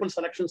do multiple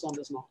selections on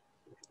this now.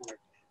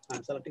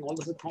 I'm selecting all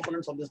the 6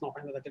 components of this now.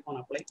 Fine. I click on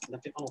apply. Then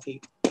click on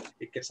OK.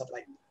 It gets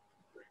applied.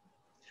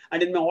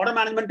 And in my order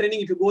management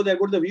training, if you go there,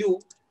 go to the view,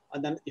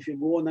 and then if you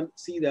go and then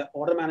see the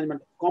order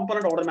management,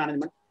 component order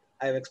management,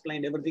 I have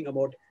explained everything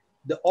about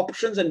the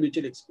options and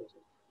mutually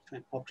exclusive.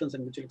 And options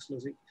and mutually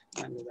exclusive.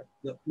 And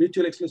the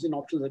mutually exclusive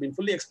options have been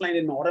fully explained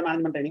in my order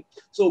management training.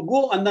 So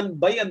go and then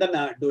buy and then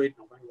do it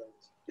now.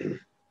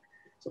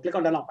 So click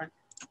on done now.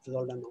 It's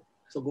all done now.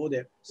 So go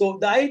there. So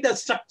the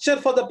structure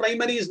for the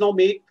primary is now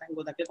made.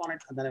 Go there, click on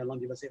it, and then I will now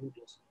give a save and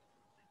close.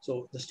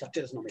 So the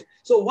structure is now made.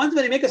 So once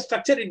when you make a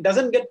structure, it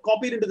doesn't get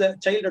copied into the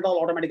child at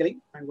all automatically.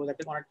 And go there,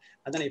 click on it.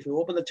 And then if you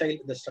open the child,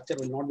 the structure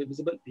will not be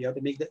visible. You have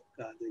to make the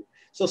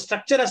so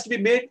structure has to be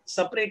made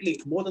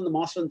separately, more than the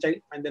master and child.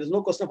 And there is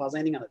no question of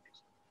assigning other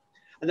things.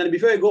 And then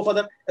before I go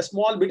further, a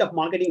small bit of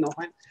marketing now.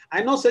 Fine.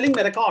 I'm now selling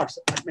my records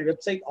at my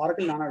website,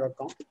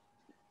 oraclenana.com.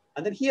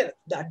 And then here,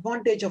 the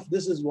advantage of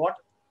this is what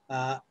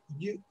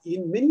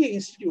in many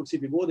institutes,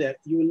 if you go there,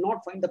 you will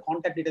not find the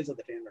contact details of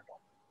the trainer at all.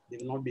 They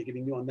will not be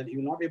giving you, and then you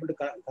will not be able to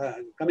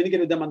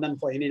communicate with them and then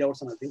for any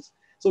doubts and other things.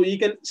 So you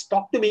can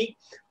talk to me,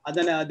 and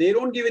then they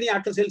don't give any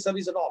after sales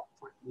service at all.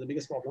 Fine. The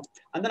biggest problem.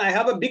 And then I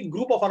have a big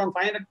group of around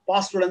 500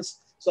 past students.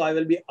 So I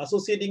will be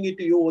associating it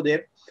to you over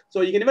there.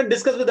 So you can even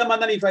discuss with them,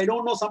 and then if I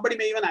don't know, somebody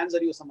may even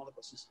answer you some other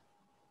questions.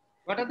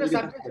 What are the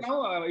subjects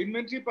now?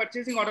 Inventory,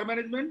 purchasing, order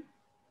management?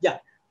 Yeah.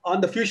 On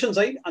the Fusion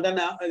side, and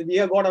then we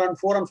have got around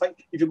 4 and 5.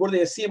 If you go to the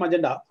SCM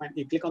agenda, and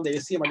you click on the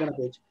SCM agenda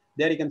page,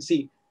 there you can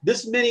see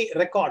this many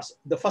records.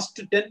 The first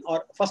 10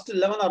 or first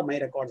 11 are my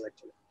records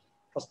actually.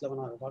 First 11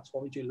 are records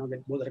for which you will now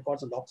get both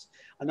records and docs.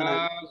 And then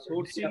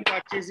sourcing,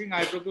 purchasing,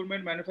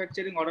 procurement,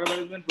 manufacturing, order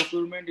management,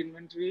 procurement,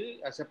 inventory,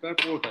 a separate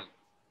portal.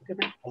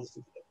 Okay.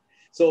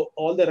 So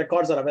all the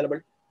records are available.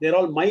 They're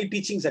all my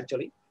teachings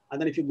actually. And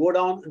then if you go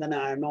down, and then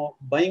I'm now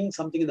buying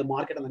something in the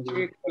market and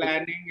then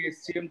planning,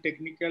 SCM,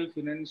 technical,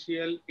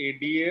 financial,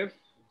 ADF,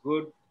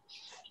 good,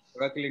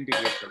 Oracle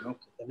integration.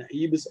 Okay. Then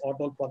EBIS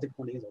auto project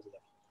funding is also there.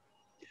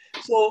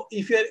 So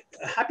if you're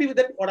happy with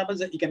that, what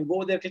happens is you can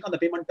go there, click on the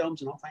payment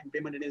terms, find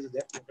payment details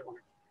there, click on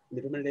it.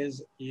 The payment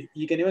details,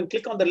 you can even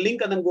click on the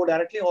link and then go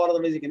directly, or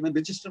otherwise you can even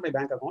register my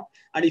bank account.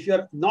 And if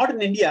you're not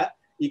in India,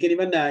 you can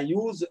even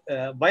use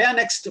via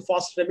Next,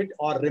 Fast Remit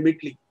or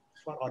Remitly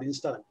or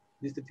Instagram.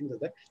 These things are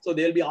there. So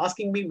they'll be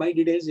asking me my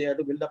details. You have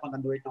to build up and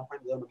then do it now.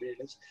 Find the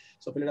details.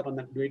 So fill it up and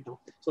then do it now.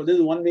 So this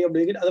is one way of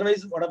doing it.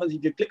 Otherwise, what happens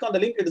if you click on the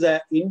link? It is an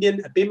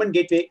Indian payment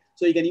gateway.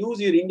 So you can use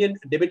your Indian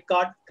debit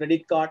card,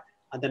 credit card,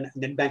 and then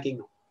net banking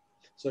now.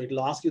 So it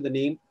will ask you the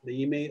name,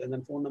 the email, and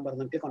then phone number, and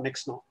then click on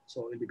next now.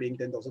 So you'll be paying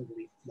 10,000 to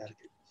me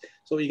directly.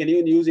 So you can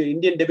even use your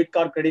Indian debit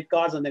card, credit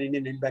cards, and then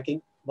Indian net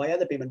banking via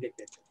the payment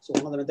gateway. So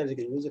one of the methods you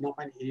can use it now.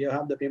 Fine. You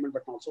have the payment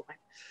button also fine.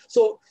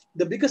 So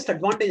the biggest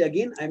advantage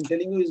again, I'm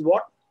telling you is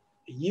what?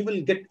 You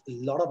will get a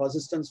lot of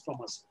assistance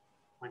from us.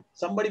 Fine.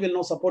 Somebody will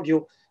now support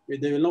you.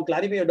 They will now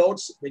clarify your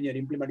doubts when you're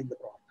implementing the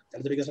product.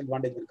 That's the biggest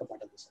advantage when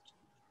compared to this.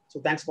 So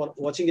thanks for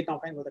watching it now.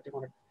 Fine. Go click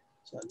on it.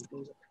 So I will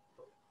close it.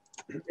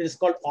 It is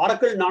called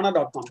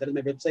oraclenana.com. That is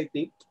my website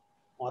name.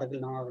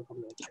 oraclenana.com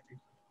website.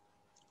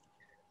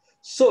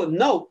 So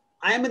now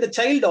I am in the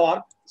child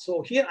org.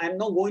 So here I am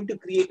now going to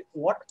create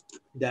what?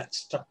 The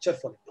structure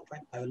for it. Now,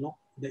 fine. I will know.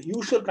 The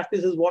usual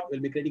practice is what? We'll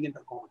be creating it in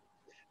common.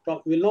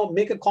 We will now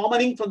make a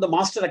commoning from the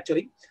master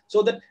actually,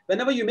 so that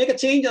whenever you make a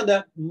change on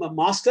the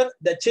master,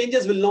 the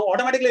changes will now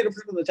automatically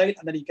reflect on the child,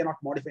 and then you cannot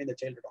modify the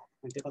child at all.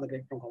 I click on the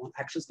create from common,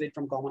 actions create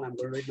from common. I'm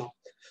going to do it now.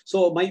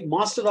 So my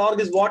master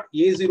org is what?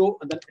 A0,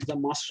 and then it's a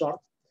master org,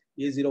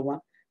 A01.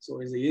 So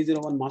it's a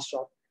A01 master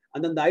org.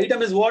 And then the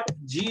item is what?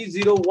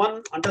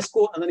 G01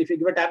 underscore. And then if you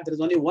give a tab, there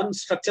is only one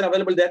structure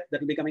available there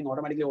that will be coming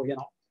automatically over here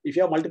now. If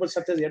you have multiple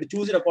structures, you have to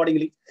choose it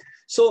accordingly.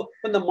 So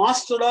when the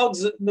master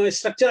org's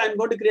structure, I'm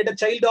going to create a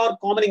child org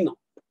commoning now.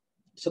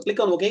 So click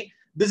on OK.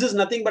 This is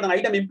nothing but an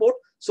item import.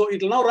 So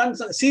it will now run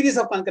a series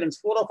of concurrents.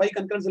 4 or 5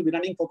 concurrents will be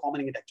running for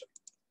commoning it actually.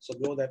 So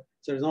go there.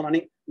 So it's not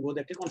running. Go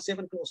there. Click on save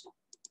and close now.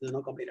 This is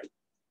now completed.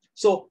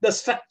 So the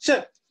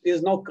structure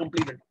is now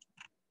completed.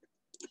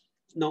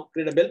 Now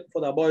create a bill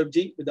for the above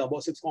FG with the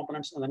above 6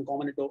 components and then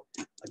common it to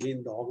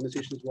again the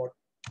organization is what?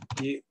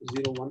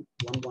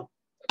 A0111.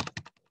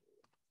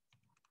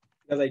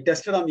 Because I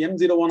tested on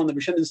M01 on the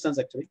Vision instance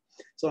actually.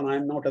 So I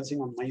am now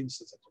testing on my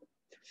instance actually.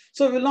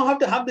 So we will now have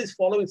to have this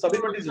following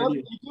subinventories ready.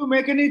 If you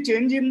make any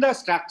change in the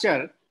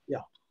structure,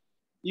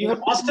 you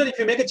have master, if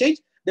you make a change,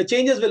 the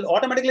changes will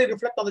automatically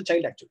reflect on the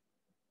child actually.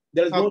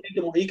 There is no need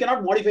to, you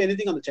cannot modify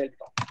anything on the child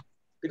at all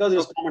because it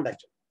is common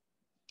actually.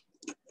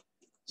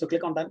 So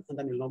click on that and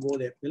then you'll now go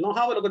there. We'll now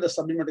have a look at the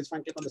subinventories.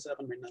 Fine, click on the setup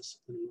and maintenance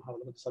and you'll have a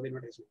look at the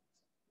subinventories. So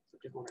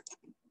click on it.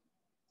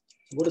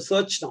 So go to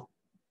search now.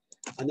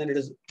 And then it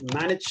is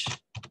manage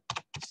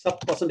sub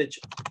percentage,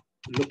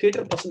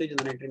 locator percentage, and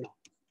then enter now.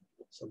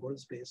 So go to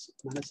this place,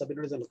 manage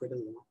sub-inventories and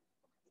locators now.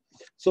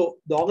 So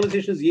the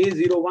organization is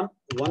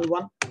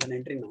A0111, and then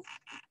entering now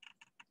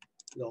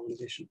the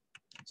organization.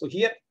 So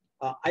here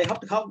I have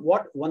to have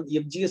what? One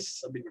FGS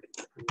sub-inventory.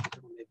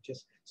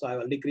 So I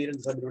already created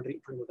the sub-inventory.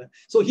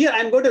 So here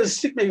I'm going to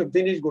restrict my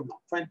finished good now.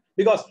 Fine.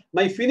 Because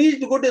my finished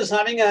good is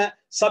having a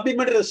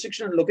sub-inventory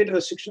restriction and locator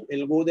restriction.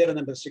 It'll go there and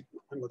then restrict.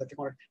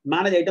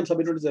 Manage item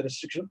sub-inventory is a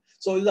restriction.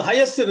 So the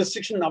highest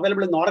restriction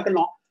available in Oracle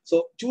now.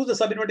 So choose the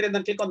sub-inventory and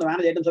then click on the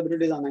manage item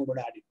sub-inventories and I'm going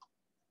to add it.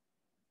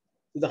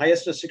 The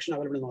highest restriction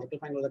available in Oracle.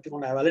 Fine.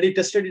 I've already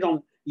tested it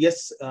on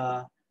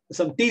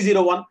some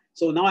T01.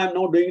 So now I'm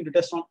now doing it to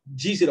test on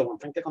G01.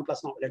 Fine. Click on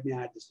plus now. Let me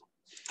add this now.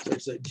 So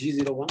it's a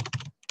G01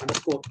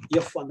 underscore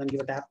F and then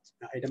give a tab.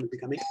 Item will be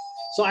coming.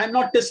 So I'm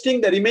not testing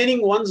the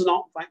remaining ones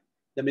now. Fine.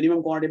 The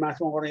minimum quantity,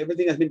 maximum quantity,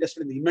 everything has been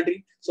tested in the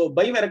inventory. So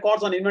buy my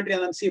records on inventory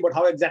and then see about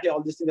how exactly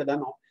all these things are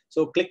done now.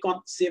 So click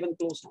on save and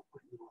close now.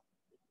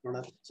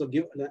 So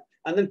give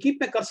and then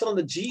keep my cursor on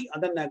the G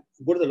and then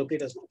go to the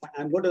locators now.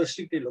 I'm going to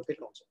restrict the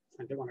locator also.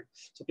 And click on it.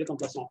 So click on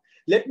plus now.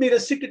 Let me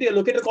restrict it to a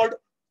locator called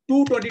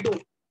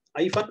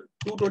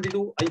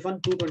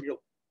 222-222-222.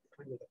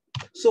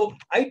 So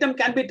item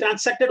can be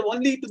transacted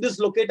only to this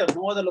locator,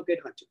 no other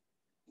locator actually.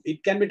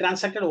 It can be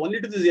transacted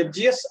only to this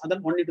FGS and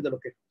then only to the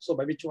locator. So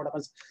by which what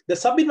happens? The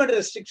sub-inventory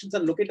restrictions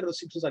and locator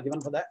restrictions are given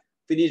for the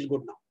finished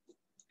good now.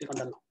 Click on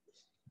done now.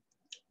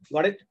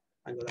 Got it?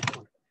 And go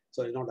that.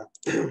 So it's not done.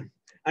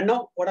 And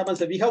now what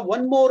happens? We have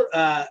one more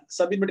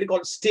sub-inventory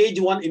called stage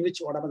 1, in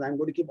which what happens? I'm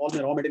going to keep all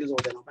my raw materials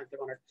over there now. Click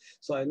on it.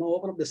 So I now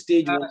open up the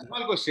stage 1.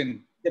 Small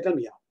question. Yeah, tell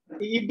me, yeah.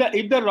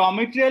 If the raw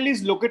material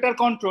is locator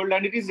controlled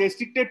and it is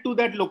restricted to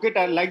that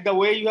locator, like the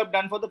way you have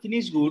done for the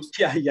finished goods,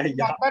 yeah. At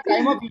the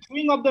time of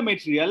issuing of the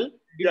material,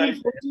 it will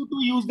force you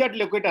to use that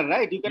locator,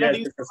 right? You cannot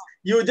use.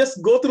 You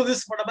just go through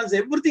this. What happens?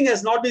 Everything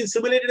has not been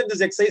simulated in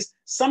this exercise.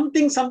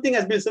 Something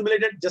has been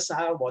simulated. Just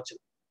have watch it.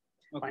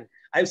 Okay. Fine.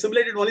 I've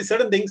simulated only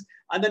certain things,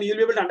 and then you'll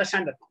be able to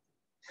understand that.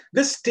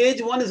 This stage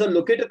 1 is a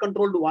locator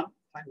controlled one.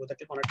 Fine, go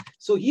click on it.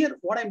 So here,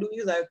 what I'm doing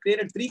is I've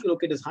created 3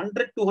 locators: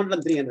 100, 200,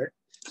 and 300.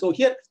 So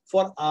here,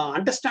 for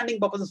understanding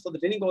purposes, for the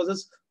training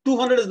purposes,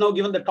 200 is now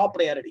given the top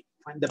priority.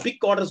 Fine. The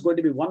pick order is going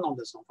to be 1 on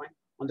this now. Fine.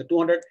 On the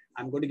 200,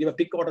 I'm going to give a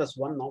pick order as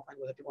 1 now. Fine.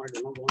 Go click on it.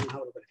 Go and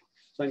have a look at it.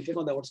 So I click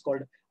on the what's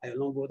called. I will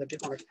now go the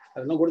click on it. I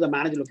will now go to the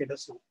manage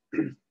locators now.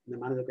 The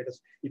manage locators.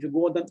 If you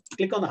go then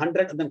click on the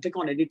 100 and then click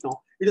on edit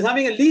now. It is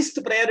having a least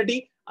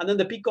priority and then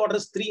the peak order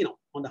is 3 now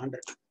on the 100.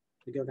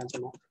 You can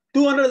cancel now.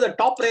 200 is the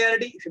top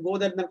priority. If you go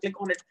there and then click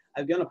on it,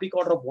 I've given a peak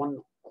order of 1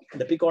 now.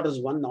 The peak order is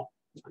 1 now.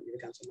 And you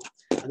cancel now.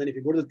 And then if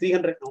you go to the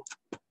 300 now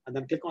and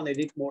then click on the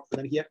edit mode, and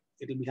then here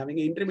it will be having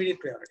an intermediate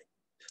priority.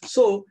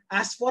 So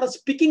as far as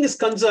picking is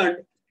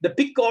concerned, the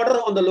pick order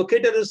on the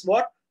locator is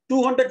what?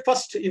 200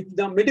 first. If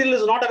the material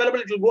is not available,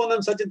 it will go on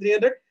and search in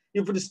 300.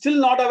 If it is still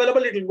not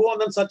available, it will go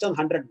on and search on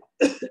 100 now.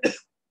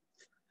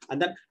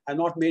 And then I've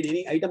not made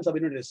any items of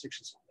inventory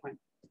restrictions. Fine.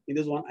 In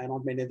this one, I have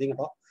not made anything at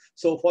all.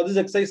 So for this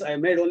exercise, I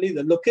made only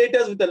the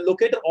locators with the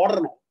locator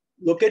order now.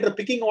 Locator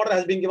picking order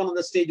has been given on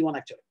the stage 1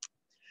 actually.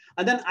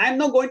 And then I'm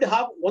now going to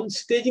have one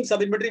staging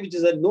sub-inventory, which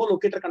is a no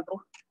locator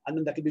control. And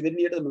then that will be very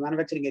near to the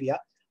manufacturing area.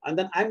 And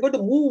then I'm going to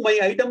move my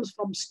items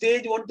from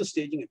stage 1 to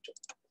staging actually.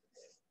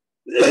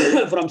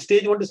 From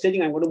stage 1 to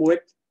staging, I'm going to move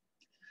it.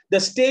 The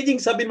staging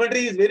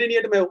sub-inventory is very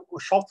near to my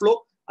shop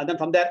floor. And then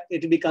from there,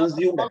 it will be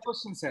consumed. Small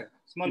question, sir.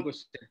 Small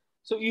question.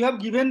 So you have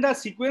given the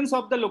sequence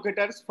of the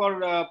locators for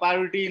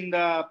priority in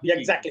the picking. Yeah,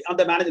 exactly. On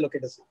the manage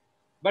locators.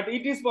 But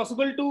it is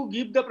possible to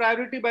give the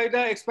priority by the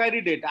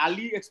expiry date,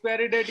 early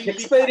expiry date.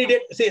 Expiry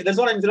date. See, that's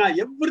what I'm saying.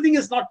 Everything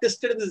is not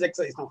tested in this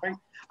exercise now. Fine.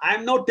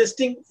 I'm now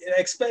testing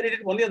expiry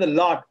date only on the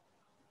lot.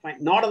 Fine.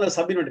 Not on the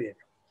sub-inventory.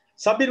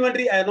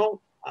 Sub-inventory, I know.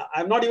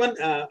 I'm not even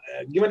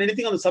given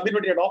anything on the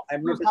sub-inventory at all.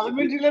 I'm not.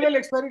 Sub-inventory level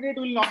expiry date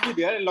will not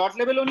be there. Lot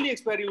level only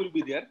expiry will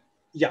be there.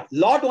 Yeah,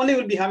 lot only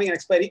will be having an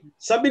expiry.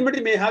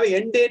 Sub-inventory may have an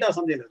end date or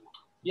something like that.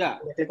 Yeah.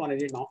 Click on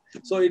edit now.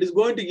 So it is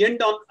going to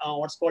end on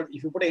what's called,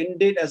 if you put an end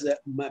date as a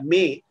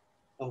May,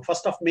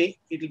 1st of May,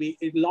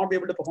 it will not be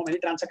able to perform any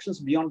transactions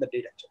beyond the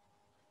date actually.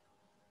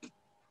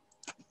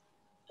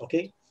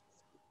 Okay,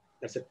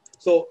 that's it.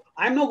 So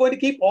I'm now going to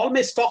keep all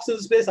my stocks in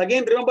this place.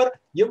 Again, remember,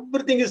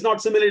 everything is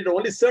not simulated.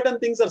 Only certain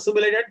things are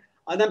simulated.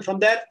 And then from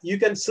there, you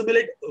can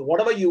simulate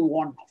whatever you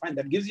want. Fine.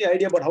 That gives you an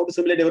idea about how to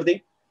simulate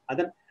everything. And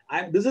then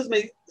this is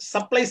my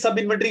supply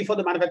sub-inventory for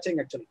the manufacturing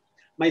actually.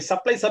 My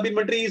supply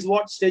sub-inventory is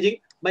what? Staging.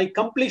 My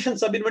completion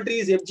sub-inventory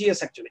is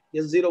FGS actually.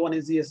 S01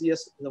 is SGS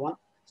is the one.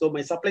 So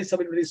my supply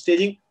sub-inventory is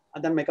staging.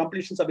 And then my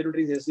completion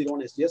sub-inventory is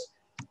S01 SGS.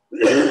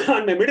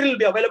 And my material will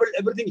be available,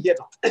 everything here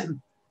now.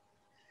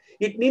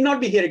 It need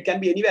not be here. It can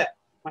be anywhere.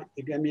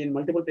 It can be in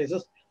multiple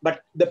places.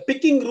 But the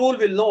picking rule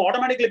will now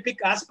automatically pick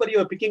as per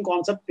your picking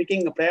concept,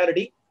 picking a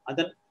priority, and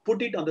then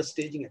put it on the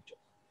staging actually.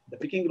 The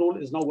picking rule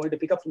is now going to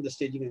pick up from the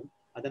staging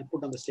and then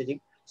put on the staging.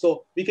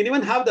 So we can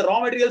even have the raw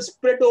material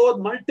spread over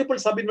multiple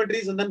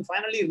sub-inventories and then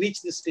finally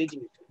reach this staging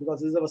actually, because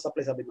this is our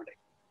supply sub-inventory.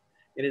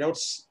 Any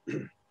doubts?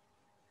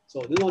 So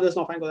this is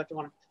now fine. Go back to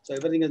one. So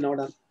everything is now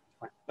done.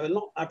 Fine. I will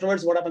know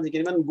afterwards what happens. You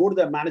can even go to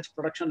the manage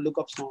production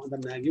lookups now, and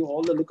then give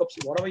all the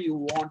lookups, whatever you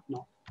want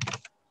now. So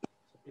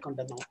click on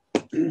that now.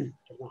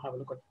 Now have a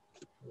look at.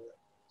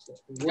 So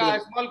yeah, a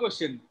small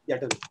question. Yeah,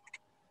 tell me.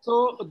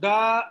 So the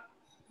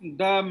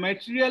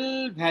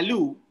material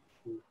value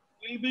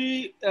will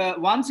be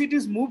once it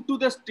is moved to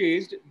the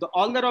stage,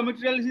 all the raw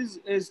material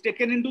is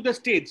taken into the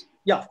stage.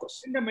 Yeah, of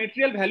course. And the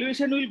material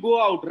valuation will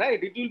go out,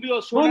 right? It will be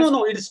also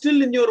no. It's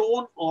still in your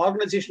own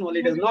organization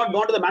only. It has not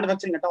gone to the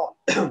manufacturing at all.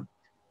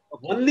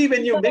 Okay. Only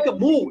when you make a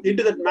move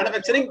into the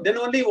manufacturing, then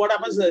only what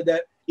happens,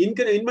 the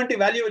inventory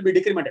value will be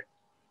decremented.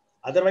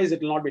 Otherwise, it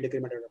will not be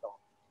decremented at all.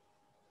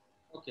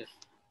 Okay.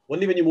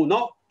 Only when you move.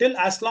 Now,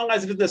 as long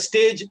as it is the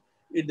stage,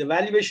 the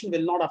valuation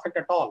will not affect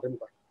at all.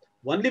 Remember,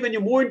 only when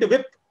you move into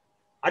WIP,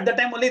 at the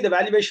time only the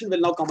valuation will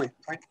now come in.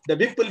 Right? The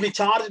WIP will be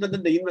charged, and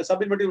then the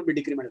sub-inventory will be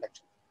decremented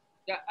actually.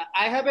 Yeah,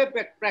 I have a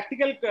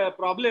practical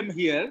problem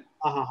here.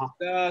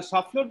 The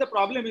soft floor, the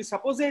problem is,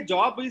 suppose a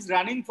job is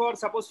running for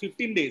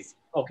 15 days.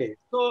 Okay.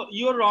 So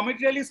your raw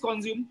material is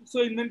consumed,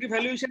 so inventory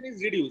valuation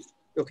is reduced.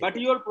 Okay. But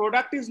your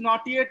product is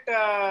not yet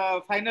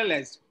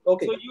finalized.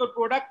 Okay. So your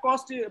product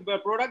cost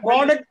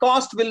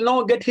will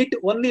now get hit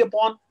only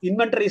upon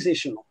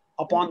inventorization.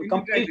 Upon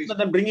completion and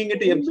then bringing it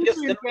to MCS,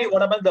 then only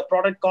what happens, the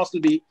product cost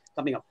will be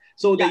coming up.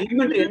 So the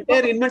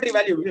entire inventory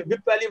value,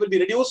 WIP value will be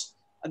reduced.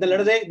 And then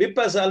let us say WIP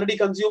has already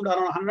consumed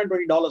around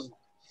 $120 now.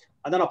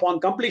 And then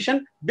upon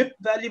completion, WIP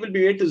value will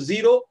be made to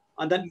 0.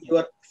 And then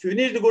your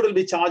finished good will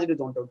be charged with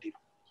 120.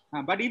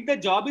 But if the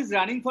job is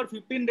running for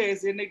 15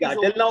 days, then it is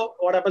till now,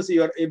 what happens,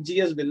 your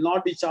FGS will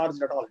not be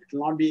charged at all. It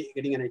will not be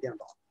getting an idea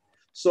at all.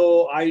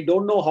 So I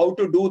don't know how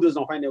to do this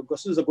now. Fine, your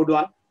question is a good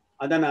one.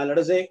 And then let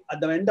us say at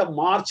the end of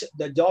March,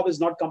 the job is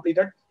not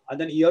completed. And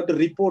then you have to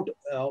report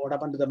what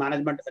happened to the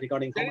management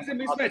regarding. There is a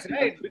mismatch,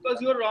 right?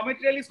 Because your raw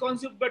material is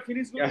consumed, but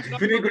finished good is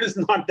not. Finished good is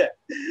not there.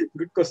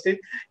 Good question.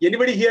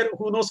 Anybody here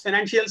who knows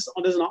financials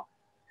on this now?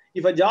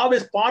 If a job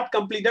is part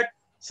completed,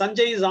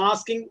 Sanjay is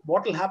asking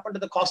what will happen to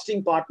the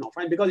costing part now.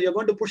 Fine, because you're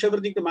going to push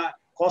everything to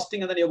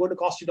costing, and then you're going to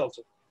cost it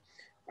also.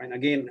 And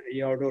again,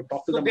 you have to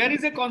talk to them. There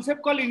is a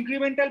concept called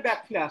incremental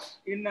backflash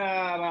in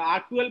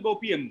R12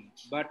 OPM,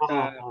 but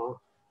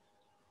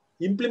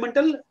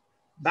implemental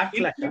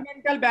backflash.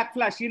 Incremental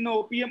backflash in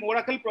OPM,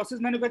 Oracle Process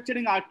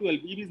Manufacturing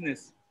R12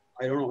 e-business.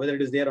 I don't know whether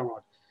it is there or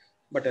not.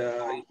 But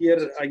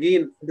here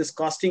again, this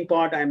costing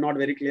part, I am not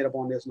very clear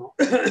upon this now.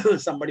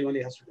 Somebody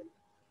only has to tell me.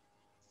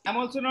 I'm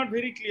also not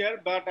very clear,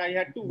 but I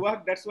had to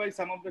work. That's why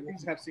some of the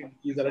things have seen.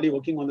 He's already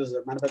working on this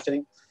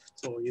manufacturing.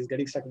 So he's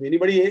getting stuck. If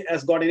anybody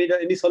has got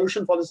any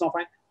solution for this now,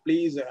 fine,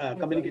 please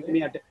communicate to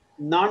me at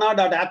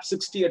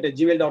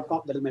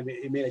nana.app60@gmail.com. That is my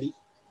email ID.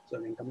 So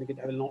I can communicate.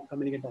 I will not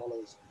communicate all of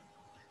this.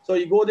 So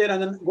you go there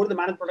and then go to the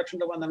manage production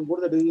tab and then go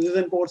to the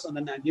reason codes and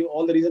then give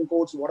all the reason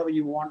codes, whatever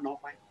you want now,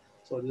 fine.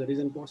 So the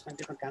reason codes, fine,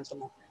 you can cancel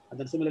now. And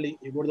then similarly,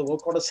 you go to the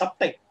work order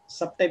subtype.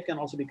 Subtype can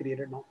also be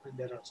created now. And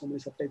there are so many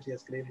subtypes he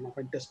has created now,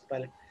 fine, test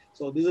pilot.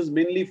 So this is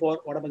mainly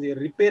for what happens here,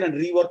 repair and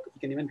rework. You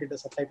can even create a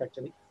subtype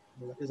actually.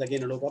 That is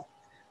again a lookup.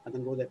 And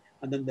then go there.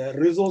 And then the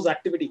resource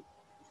activity,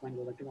 fine,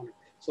 go back on it.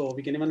 So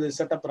we can even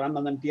set up, run,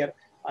 and then tier.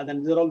 And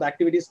then these are all the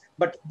activities.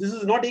 But this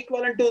is not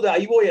equivalent to the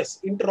IOS,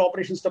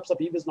 interoperation steps of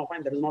EBIS now,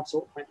 fine. That is not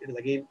so. Fine. It is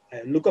again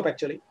a lookup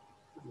actually.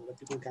 That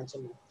you can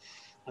cancel now.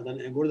 And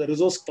then go to the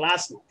resource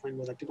class now. Fine,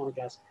 go back on a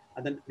class.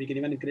 And then we can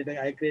even create,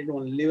 I created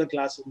one labor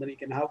class. And then you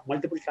can have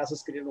multiple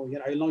classes created over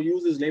here. I will now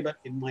use this labor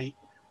in my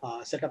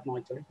setup now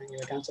actually. Fine, you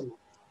can cancel now.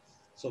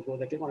 So go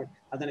there, click on it.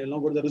 And then I will now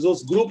go to the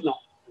resource group now.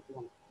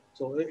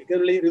 So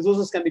currently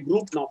resources can be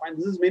grouped now. Fine,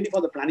 this is mainly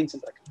for the planning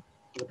center actually.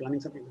 The planning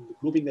center will be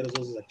grouping the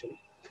resources actually.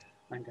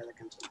 Fine,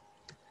 cancel.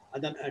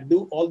 And then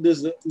do all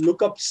these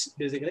lookups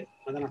basically.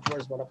 And then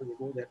afterwards, what happens? You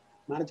go there.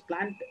 Manage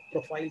plant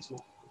profiles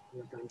now.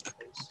 Plant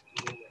profiles.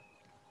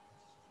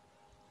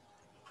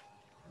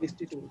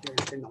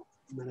 Now.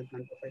 Manage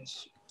plant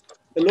profiles.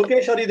 The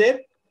Lokesh, are you there?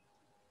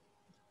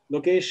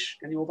 Lokesh,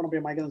 can you open up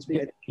your mic and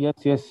speak?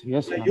 Yes.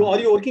 Are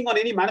you working on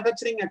any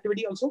manufacturing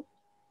activity also?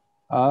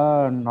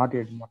 Not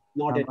yet.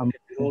 Not yet.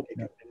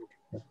 Okay.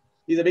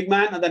 He's a big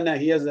man, and then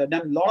he has done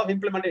a lot of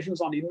implementations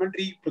on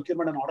inventory,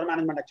 procurement, and order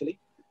management. Actually,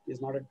 he's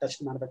not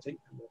touched manufacturing.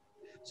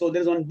 So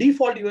there's one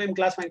default UAM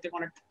class. Fine, click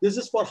on it. This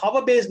is for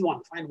hover-based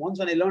one. Fine. Once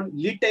when I learn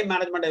lead time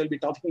management, I will be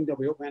talking to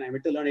you. Fine, I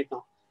went to learn it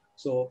now.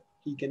 So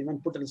he can even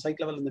put it in site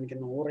level, and then he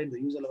can override the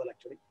user level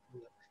actually.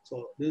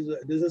 So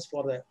this is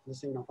for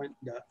this thing now. Fine.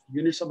 The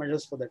units of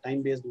measures for the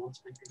time-based ones.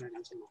 Fine, click on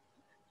answer now.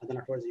 And then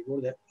afterwards you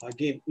go there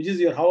again, which is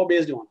your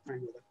hover-based one.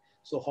 Fine.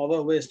 So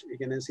hover-based, you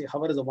can see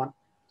hover is a one.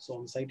 So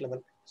on site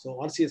level. So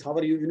RC is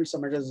hover units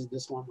of measures is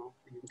this one now.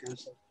 You can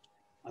cancel.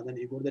 And then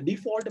you go to the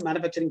default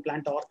manufacturing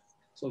plant org.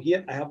 So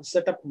here I have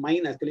set up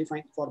mine actually.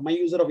 Fine. For my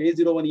user of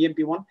A01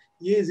 EMP1,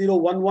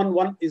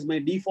 A0111 is my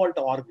default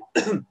org now.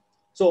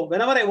 So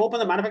whenever I open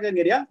the manufacturing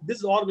area,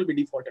 this org will be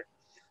defaulted.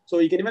 So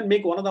you can even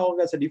make one of the org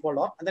as a default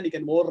org, and then you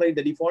can override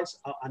the defaults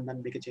and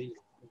then make a change.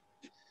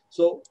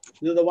 So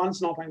these are the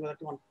ones now. Fine with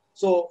that one.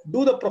 So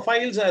do the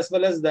profiles as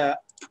well as the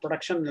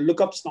production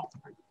lookups now.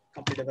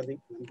 complete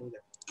everything, and then go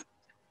there.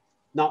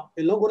 Now,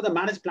 you'll now go to the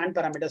manage plant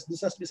parameters.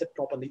 This has to be set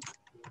properly.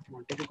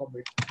 Take a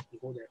copy,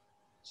 go there.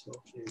 So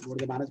you go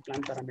to the manage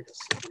plant parameters.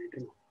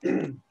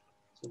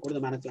 So go to the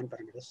manage plant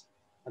parameters.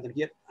 And then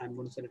here, I'm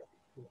going to set it up.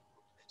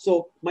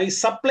 So my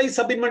supply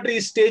sub-inventory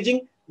is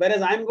staging,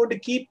 whereas I'm going to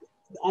keep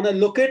on a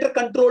locator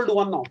controlled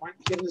one now.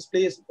 Here in this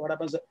place, what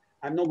happens?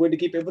 I'm now going to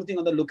keep everything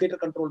on the locator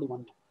controlled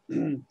one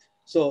now.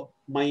 So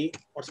my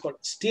what's called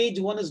stage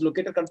one is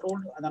locator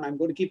controlled, and then I'm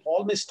going to keep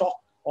all my stock,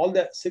 all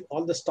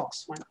the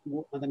stocks,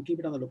 and then keep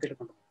it on the locator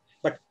control.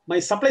 But my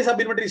supply sub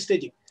inventory is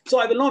staging. So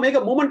I will now make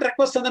a movement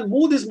request and then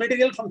move this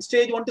material from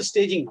stage one to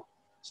staging now.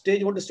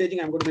 Stage one to staging,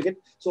 I'm going to make it.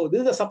 So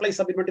this is the supply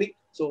sub inventory.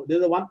 So this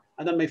is the one,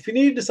 and then my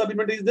finished sub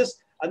inventory is this,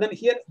 and then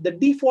here the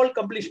default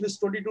completion is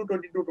 22,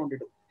 22,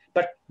 22.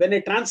 But when I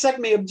transact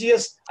my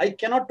FGS, I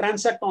cannot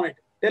transact on it.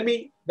 Tell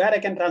me where I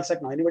can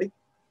transact now. Anybody?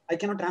 I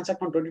cannot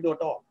transact on 22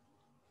 at all.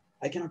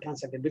 I cannot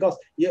transact it because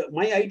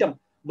my item,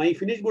 my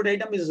finished good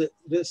item is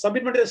the sub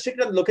inventory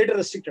restricted and locator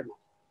restricted now.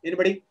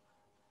 Anybody?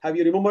 Have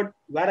you remembered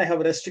where I have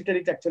restricted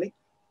it actually?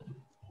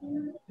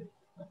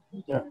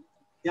 Yeah.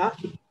 Yeah.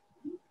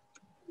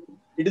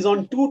 It is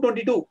on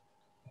 222.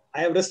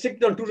 I have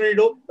restricted on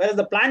 222, whereas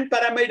the plant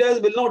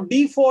parameters will now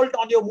default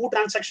on your move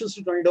transactions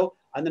to 22,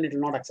 and then it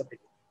will not accept it.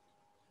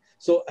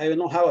 So I will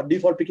now have a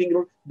default picking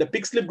rule, the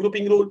pick slip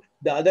grouping rule,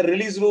 the other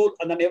release rule,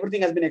 and then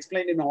everything has been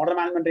explained in the order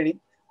management training.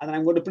 And then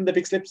I'm going to print the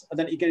pick slips, and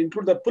then you can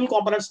include the pull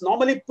components.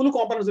 Normally, pull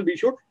components will be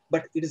issued,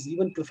 but it is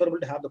even preferable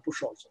to have the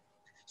push also.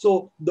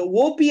 So the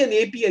OP and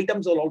AP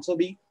items will also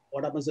be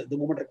what happens. The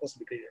movement request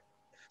will be created.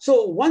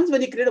 So once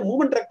when you create a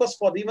movement request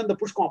for even the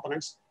push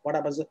components, what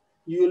happens?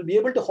 You will be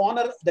able to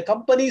honor the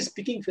company's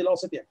picking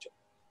philosophy actually.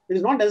 It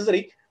is not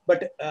necessary,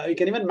 but you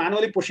can even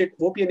manually push it.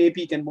 OP and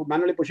AP can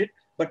manually push it,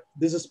 but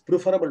this is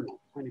preferable now.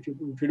 And if you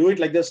do it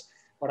like this,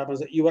 what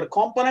happens? Your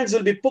components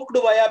will be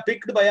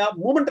picked via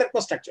movement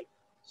request actually.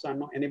 So I'm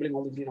now enabling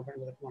all the green.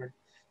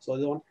 So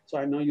this one. So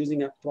I'm now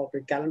using a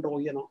proper calendar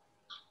over here now.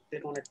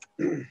 Click on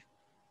it.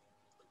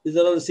 These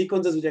are all the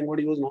sequences which I'm going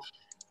to use now.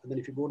 And then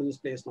if you go to this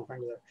place now,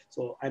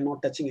 so I'm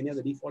not touching any of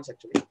the defaults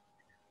actually.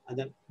 And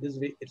then this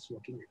way it's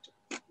working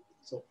actually.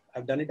 So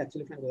I've done it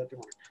actually.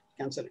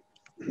 Cancel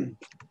it.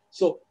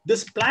 So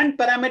this plant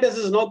parameters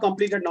is now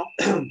completed now.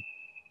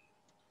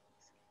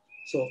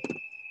 So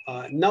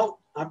now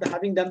after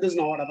having done this,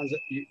 now what happens?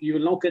 You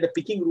will now create a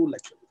picking rule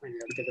actually. You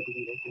have to get a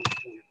picking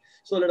rule.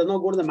 So let us now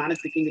go to the manage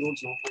picking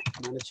rules now.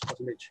 Manage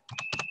percentage,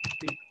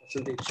 pick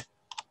percentage,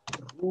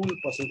 rule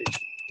percentage.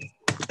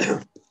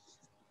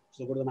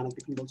 So go to the manage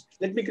picking rules.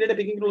 Let me create a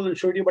picking rule and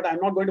show you, but I'm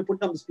not going to put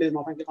it on this place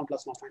now. Click on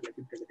plus now. Let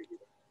me create a picking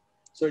rule.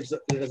 So it's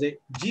let us say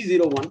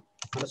G01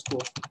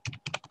 underscore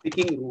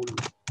picking rule.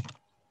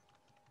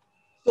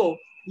 So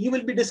you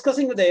will be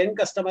discussing with the end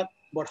customer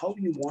about how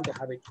you want to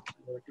have it.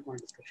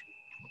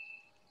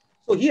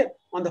 So here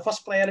on the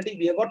first priority,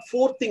 we have got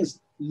 4 things: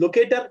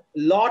 locator,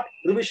 lot,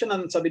 revision,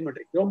 and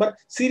sub-inventory. Remember,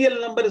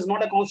 serial number is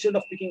not a constant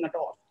of picking at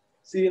all.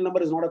 Serial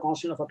number is not a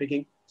constant of a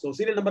picking. So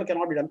serial number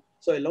cannot be done.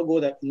 So I'll go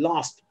there.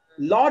 Last.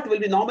 Lot will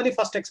be normally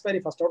first expiry,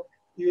 first out.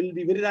 You will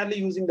be very rarely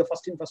using the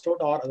first in, first out,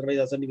 or otherwise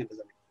ascending and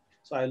descending.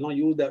 So I will now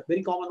use the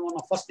very common one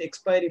of first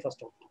expiry,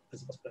 first out.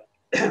 That's the first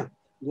priority.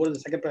 Go to the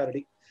second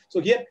priority.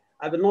 So here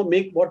I will now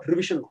make what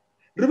revision now.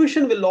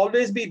 Revision will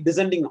always be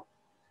descending now.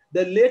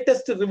 The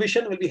latest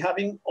revision will be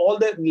having all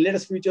the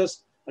latest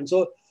features, and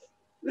so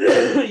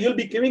you'll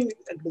be giving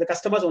the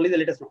customers only the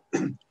latest now.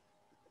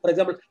 For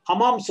example,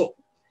 Hammam soap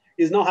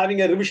is now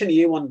having a revision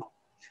A1 now.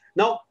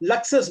 Now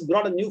Lux has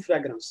brought a new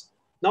fragrance.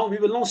 Now we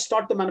will now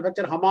start to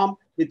manufacture Hammam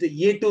with the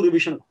A2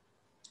 revision.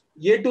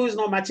 A2 is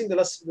now matching the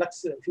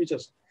Lux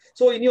features.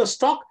 So in your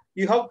stock,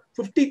 you have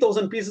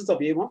 50,000 pieces of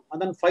A1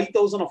 and then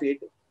 5,000 of A2.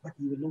 But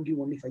you will not give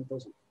only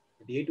 5,000.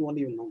 The A2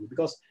 only will not give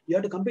because you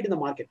have to compete in the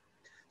market.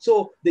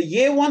 So the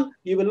A1,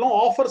 you will now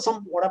offer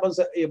some, what happens,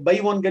 a buy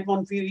one, get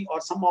one free or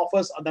some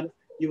offers, and then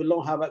you will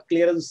now have a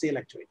clearance sale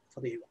actually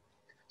for the A1.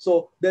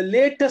 So the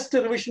latest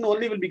revision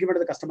only will be given to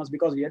the customers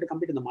because we have to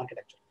compete in the market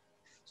actually.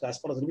 So as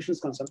far as revision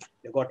is concerned,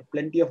 you've got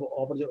plenty of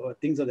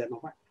things are there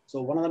now.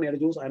 So one of them I have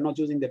to use, I'm not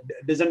using the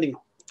descending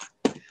now.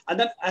 And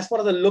then as far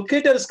as the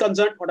locator is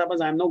concerned, what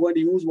happens, I'm now going to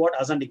use what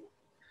ascending.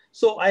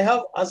 So I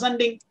have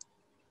ascending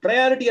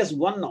priority as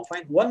 1 now.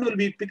 Fine. 1 will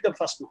be picked up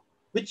first now.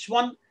 Which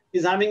one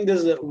is having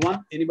this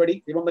 1?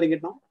 Anybody remembering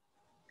it now?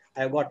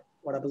 I have got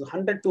what happens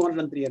 100, 200,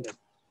 and 300.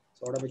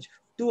 So out of which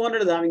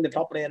 200 is having the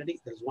top priority.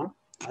 There's 1.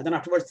 And then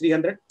afterwards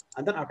 300.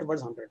 And then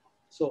afterwards 100.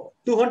 So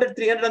 200,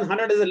 300, and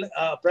 100 is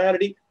a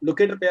priority.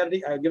 Locator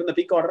priority. I have given the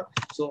peak order.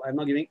 So I'm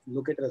now giving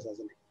locator as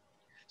ascending.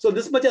 So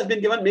this much has been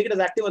given. Make it as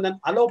active and then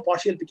allow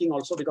partial picking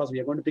also because we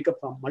are going to pick up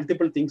from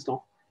multiple things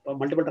now.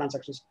 Multiple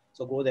transactions.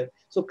 So go there.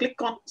 So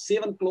click on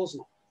save and close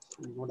now.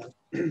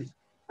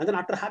 And then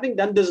after having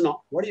done this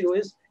now, what you do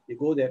is you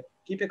go there,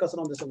 keep your cursor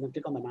on this and then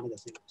click on the manage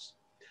assignments.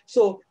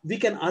 So we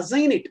can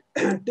assign it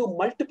to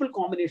multiple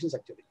combinations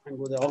actually. And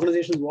go the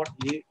organization is what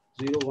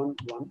A011.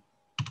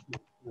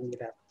 And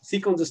give it a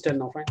sequence is 10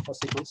 now. Fine.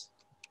 First sequence.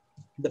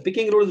 The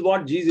picking rule is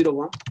what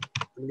G01.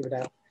 And give it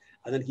a.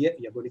 And then here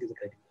you are going to give the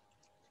criteria.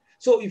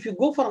 So if you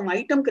go for an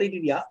item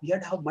criteria, we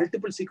had to have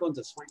multiple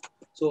sequences. Fine.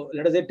 So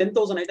let us say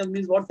 10,000 items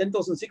means what?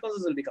 10,000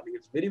 sequences will be coming.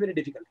 It's very, very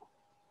difficult.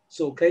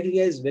 So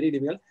criteria is very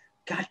difficult.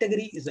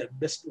 Category is the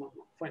best one.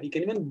 Fine. You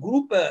can even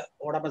group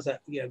what happens a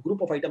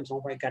group of items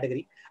by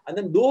category, and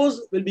then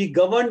those will be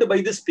governed by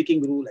this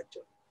picking rule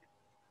actually.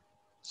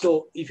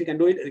 So if you can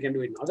do it, you can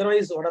do it.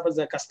 Otherwise, what happens,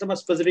 the customer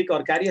specific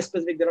or carrier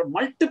specific, there are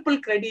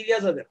multiple criteria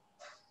are there.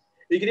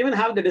 We can even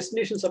have the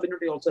destination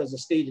subunit also as a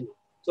staging.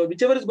 So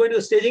whichever is going to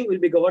the staging will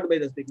be governed by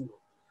this picking rule.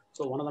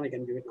 So one of them I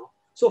can give it now.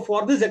 So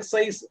for this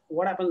exercise,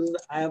 what happens is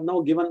I have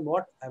now given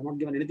what? I have not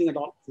given anything at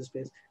all this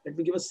place. Let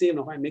me give a save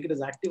now. I make it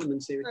as active and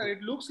then save it.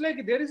 It looks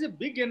like there is a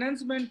big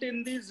enhancement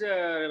in this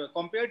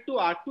compared to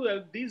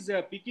R2. This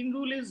picking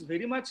rule is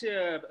very much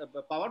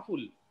powerful.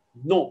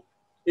 No,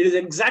 it is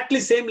exactly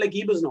same like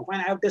eBiz now. Fine,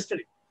 I have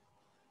tested it.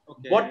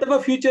 Okay. Whatever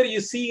feature you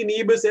see in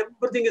eBiz,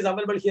 everything is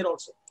available here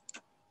also.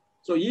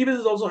 So eBiz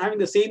is also having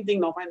the same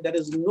thing now. Fine, there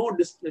is no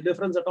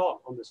difference at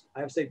all on this. I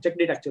have checked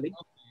it actually.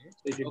 Okay.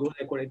 So if you go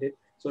there, coded it.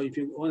 So if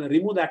you want to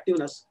remove the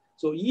activeness,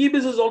 so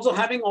eBiz is also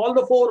having all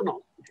the 4 now.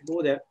 If you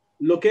go there,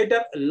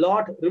 locator,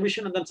 lot,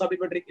 revision, and then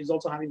sub-inventory is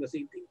also having the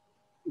same thing.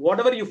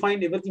 Whatever you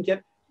find, everything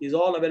here is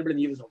all available in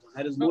eBiz also.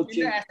 There is no change.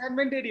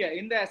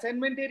 In the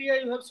assignment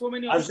area, you have so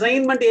many options.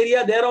 Assignment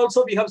area, there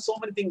also we have so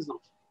many things now.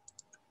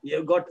 You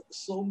have got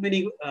so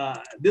many,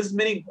 these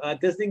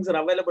things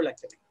are available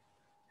actually.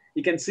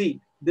 You can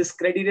see these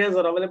criteria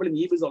are available in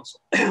eBiz also.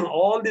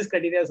 All these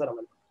criteria are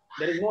available.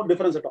 There is no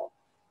difference at all.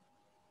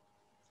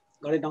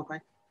 Got it now,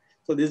 fine?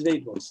 So this way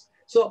it works.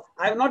 So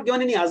I have not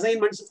given any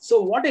assignments.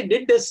 So what I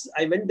did is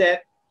I went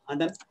there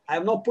and then I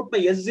have now put my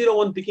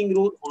S01 picking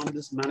rule on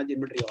this manage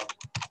inventory order.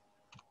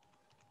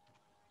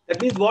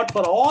 That means what?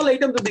 For all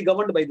items will be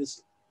governed by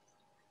this.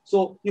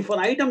 So if an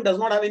item does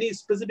not have any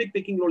specific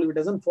picking rule, if it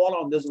doesn't fall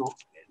on this now,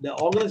 the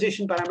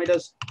organization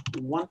parameters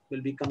 1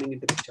 will be coming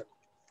into picture.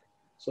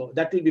 So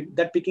that will be,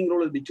 that picking rule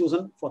will be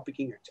chosen for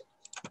picking actually.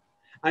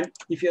 And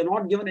if you are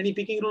not given any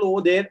picking rule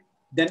over there,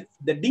 then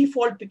the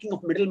default picking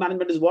of middle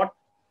management is what?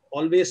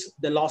 Always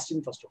the last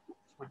in first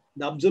out.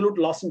 The absolute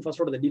last in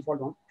first out is the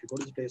default one. If you go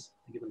to this place,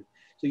 given it.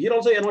 So here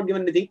also you are not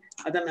given anything.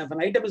 And then if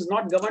an item is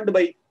not governed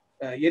by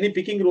any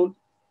picking rule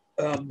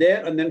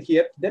there and then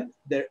here, then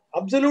the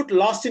absolute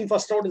last in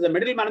first out is the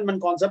middle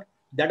management concept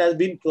that has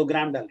been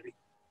programmed already.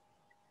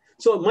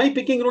 So my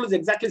picking rule is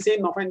exactly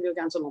same. No fine, we'll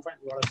cancel. No fine.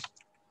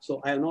 So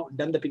I have not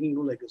done the picking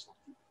rule like this one.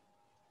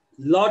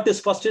 Lot is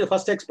first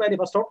expiry,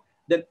 first out.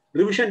 Then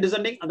revision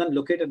descending and then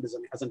locator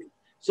ascending.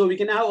 So we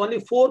can have only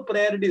 4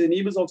 priorities in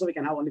eBiz also we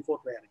can have only 4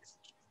 priorities.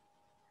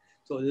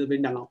 So this has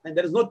been done now. And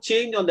there is no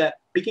change on the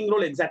picking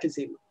rule exactly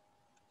same.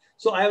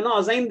 So I have now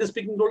assigned this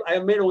picking rule. I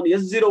have made only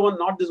S01,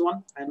 not this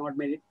one. I have not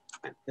made it.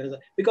 There is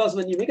because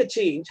when you make a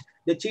change,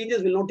 the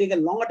changes will not take a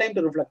longer time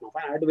to reflect now.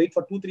 I had to wait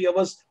for 2-3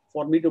 hours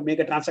for me to make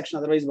a transaction.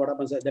 Otherwise, what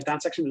happens? The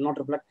transaction will not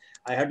reflect.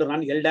 I had to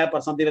run LDAP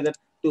or something like that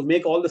to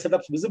make all the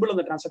setups visible on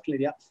the transaction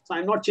area. So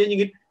I'm not changing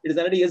it. It is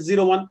already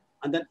S01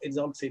 and then it's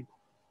all same.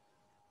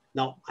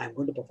 Now I'm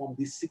going to perform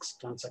these 6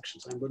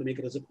 transactions. I'm going to make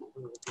a receipt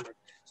now.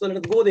 So let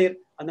us go there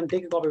and then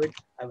take a copy of it.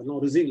 I will now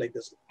receive like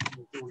this.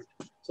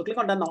 So click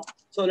on done now.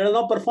 So let us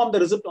now perform the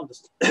receipt on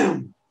this.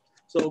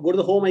 So go to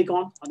the home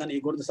icon and then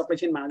you go to the supply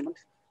chain management.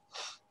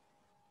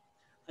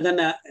 And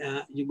then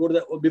you go to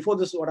the, before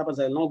this, what happens?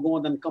 I will now go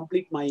and then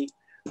complete my, if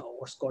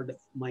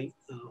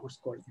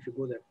you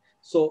go there.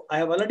 So I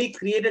have already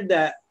created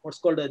the,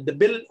 the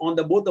bill on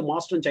the both the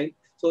master and child.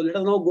 So let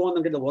us now go on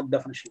and get the work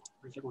definition.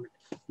 Click on it.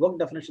 Work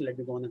definition, let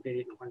me go on and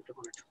create it now. Click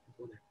on it.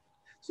 Go there.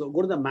 So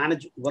go to the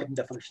manage work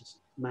definitions.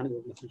 Manage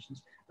work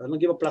definitions. I will now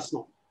give a plus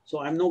now. So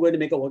I'm now going to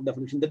make a work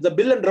definition. That's the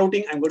bill and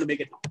routing. I'm going to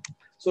make it now.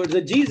 So it's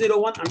a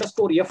G01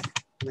 underscore F.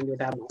 And then you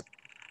tab now.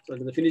 So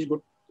it is a finish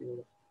good.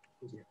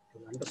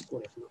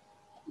 Underscore F now.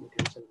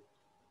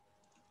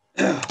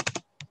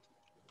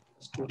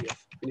 Underscore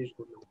F. Finish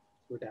good now.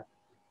 So tab.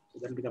 So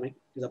that will be coming.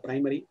 It is a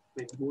primary.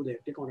 I go there.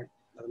 Click on it.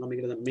 I will now make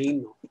it as a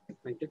main now.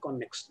 I click on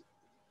next.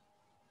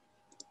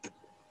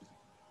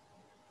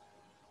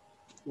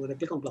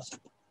 Click on plus.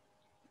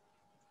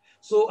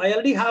 So I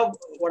already have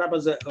what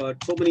happens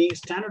so many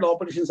standard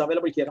operations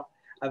available here.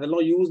 I will now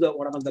use the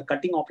what happens the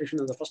cutting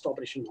operation as the first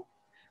operation now,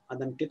 and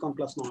then click on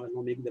plus now. I will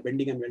now make the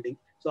bending and welding.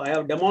 So I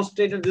have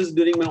demonstrated this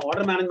during my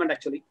order management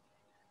actually.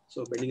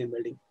 So bending and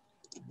welding,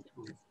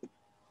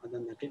 and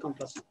then I click on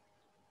plus.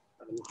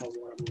 I will know how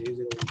what I'm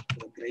using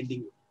the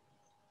grinding.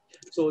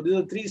 So these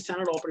are 3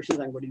 standard operations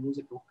I'm going to use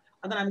it now,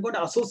 and then I'm going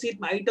to associate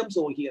my items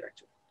over here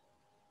actually.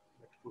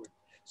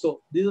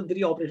 So these are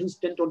 3 operations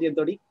 10, 20, and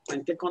 30,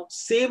 and click on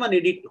save and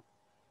edit now.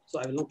 So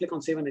I will now click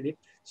on save and edit.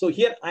 So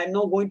here I am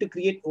now going to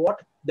create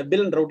what? The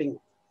bill and routing.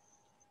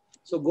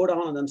 So go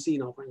down and then see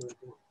now.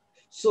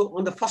 So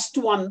on the first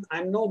one,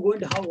 I'm now going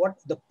to have what?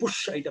 The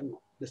push item now.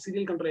 The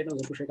serial control item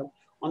is the push item.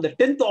 On the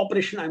 10th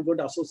operation, I'm going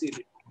to associate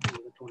it.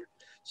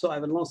 So I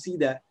will now see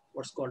that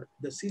what's called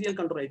the serial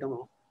control item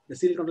now. The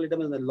serial control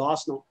item is the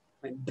last now.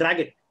 And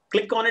drag it.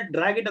 Click on it,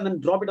 drag it, and then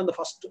drop it on the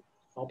first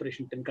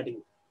operation 10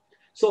 cutting.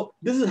 So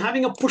this is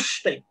having a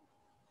push type.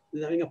 This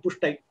is having a push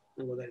type.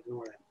 And go there.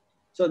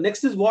 So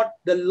next is what?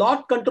 The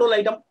lot control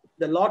item.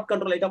 The lot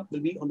control item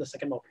will be on the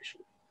second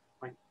operation.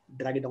 Fine.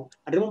 Drag it down.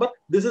 And remember,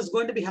 this is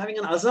going to be having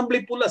an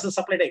assembly pool as a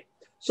supply type.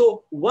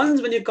 So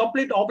once when you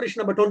complete operation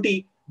number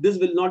 20, this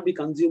will not be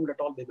consumed at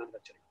all by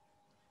manufacturing.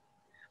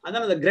 And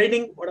then the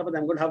grading, what happens?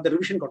 I'm going to have the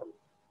revision control.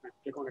 Right.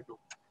 Click on it now.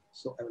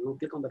 So I will now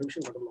click on the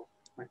revision control now.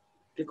 Right.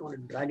 Click on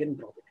it, drag and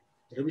drop it.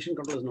 The revision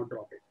control is not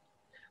dropped it.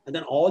 And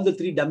then all the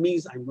 3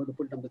 dummies, I'm going to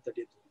put them the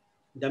 30th.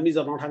 Dummies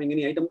are not having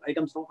any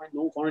items now,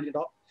 no quantity at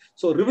all.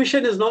 So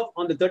revision is now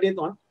on the 30th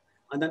one.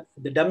 And then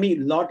the dummy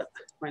lot,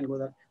 fine, go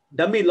there.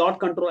 Dummy lot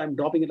control, I'm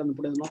dropping it and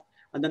putting it now.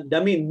 And then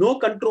dummy no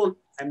control,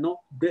 I'm now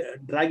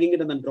dragging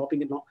it and then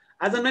dropping it now.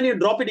 As and when you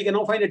drop it, you can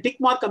now find a tick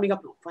mark coming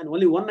up now. Fine,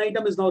 only one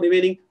item is now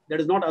remaining that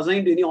is not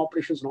assigned to any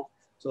operations now.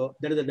 So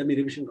that is the dummy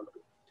revision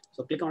control.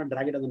 So click on it,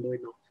 drag it and then do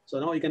it now. So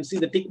now you can see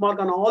the tick mark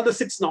on all the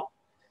 6 now.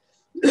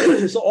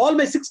 So all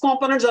my 6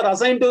 components are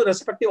assigned to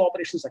respective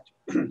operations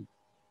actually.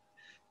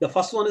 The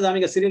first one is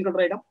having a serial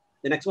control item.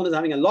 The next one is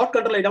having a lot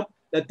control item.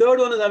 The third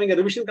one is having a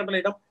revision control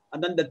item.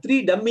 And then the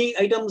 3 dummy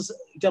items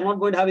which are not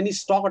going to have any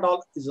stock at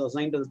all is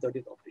assigned to the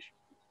 30th operation.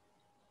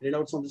 Read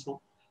out on this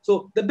now.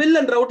 So the bill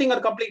and routing are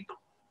complete now.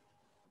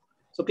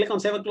 So click on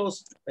save and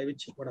close, by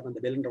which what happened,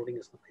 the bill and routing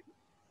is complete.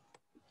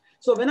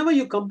 So whenever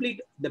you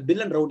complete the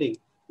bill and routing,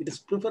 it is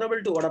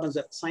preferable to what happens,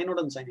 sign out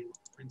and sign in.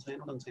 And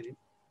sign out and sign in.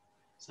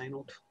 Sign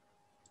out.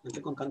 And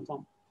click on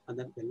confirm. And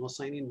then we'll now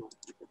sign in now.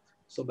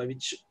 So by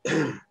which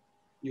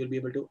you will be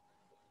able to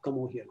come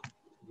over here now.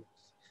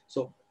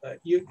 So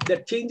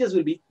the changes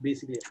will be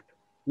basically affected.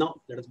 Now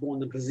let us go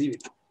on and receive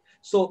it.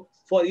 So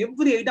for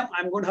every item,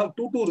 I'm going to have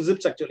two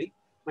receipts actually.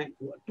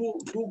 Two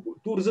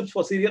receipts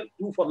for serial,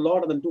 2 for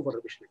lot, and then 2 for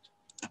revision.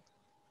 So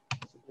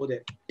go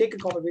there, take a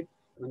copy of it,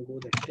 and then go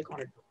there, click on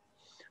it.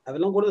 I will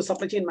now go to the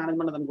supply chain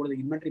management and then go to the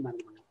inventory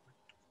management.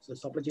 So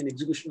supply chain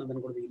execution and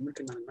then go to the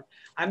inventory management.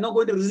 I'm now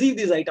going to receive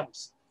these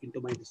items into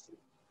my system.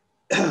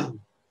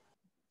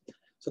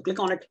 So click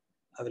on it.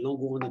 I will now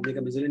go on and make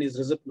a miscellaneous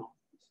receipt now.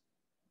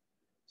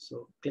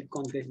 So click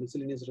on create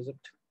miscellaneous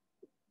receipt.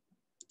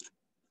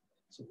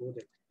 So go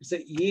there. It's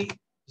a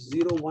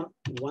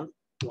A0111.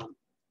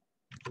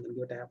 And then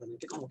give a tab and then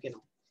click on OK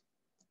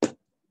now.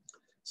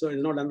 So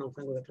it's not done now.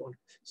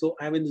 So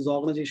I'm in this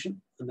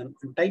organization and then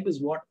type is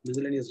what?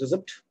 Miscellaneous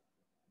receipt.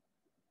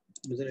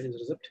 Miscellaneous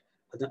receipt.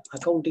 And then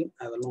accounting,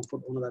 I will now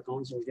put one of the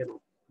accounts over here now.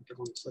 Click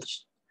on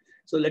search.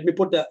 So let me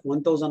put the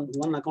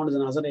 1001 account as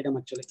an asset item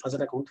actually,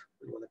 asset account.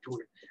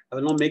 I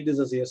will now make this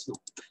as yes now.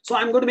 So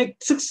I'm going to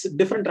make 6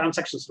 different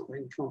transactions now.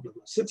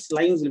 6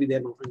 lines will be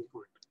there now.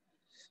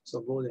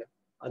 So go there.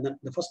 And then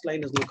the first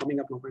line is now coming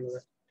up now.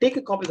 Take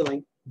a copy of the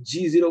line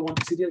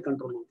G01 serial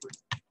control now.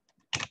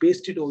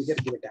 Paste it over here,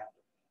 give a tab.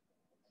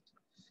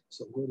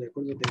 So go there,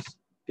 put this,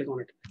 click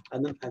on it.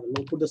 And then I will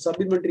now put the sub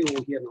inventory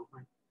over here now.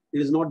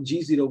 It is not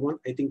G01.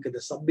 I think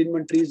the sub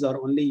inventories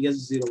are only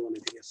S01. I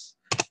think yes.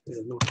 It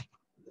is not.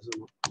 So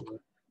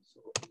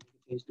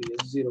change to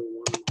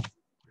S01.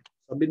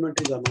 Sub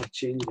inventories are not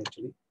changed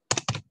actually.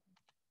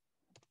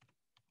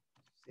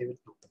 Save it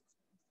now.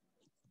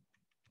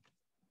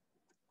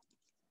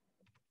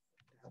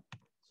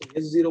 So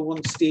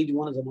S01 stage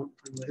 1 is a one.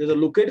 There's a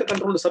locator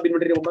control the sub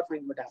inventory number.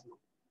 Find the tab now.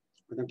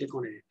 And then click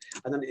on it.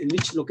 And then in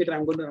which locator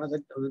I'm going to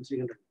transact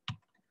 1300.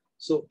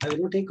 So I will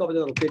not take over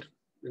the locator.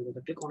 I'm going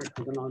to click on it.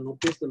 And then I'll now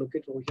paste the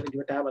locator over here,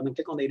 give a tab, and then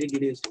click on the edit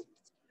details.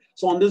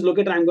 So on this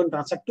locator, I'm going to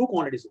transact 2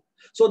 quantities.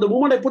 So the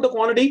moment I put the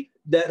quantity,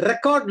 the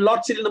record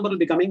lot serial number will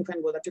be coming.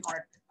 Fine, go there, click on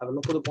it. I will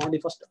look for the quantity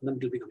first, and then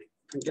it will be coming.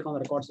 And click on the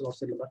records lot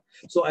serial number.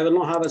 So I will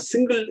now have a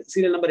single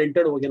serial number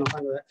entered over here.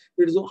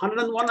 It is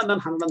 101 and then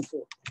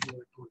 104.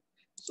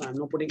 So I'm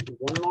now putting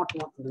 101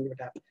 and then give a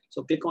tab.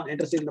 So click on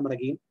enter serial number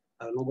again.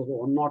 I will now go for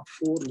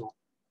 104 now.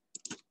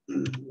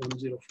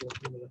 104.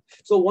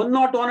 So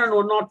 101 and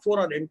 104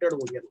 are entered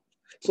over here.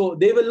 So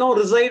they will now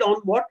reside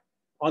on what?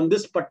 On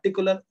this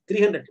particular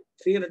 300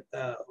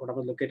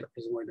 whatever locator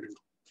is going to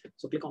now.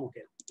 So click on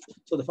OK.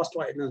 So the first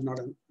one is not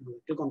done.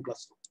 Click on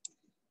plus.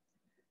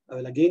 I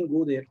will again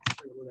go there and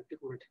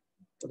click on it.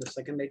 So the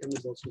second item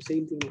is also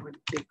same thing.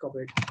 Take of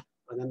it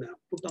and then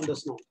put on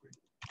this now.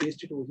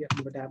 Paste it over here.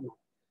 Give a tab now.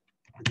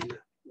 And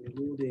then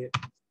go there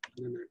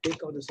and then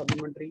take out the sub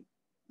inventory.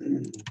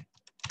 And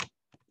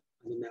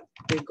then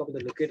take up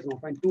the locator now.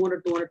 Find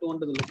 200, 200, 200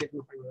 the locator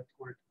now.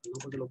 Find now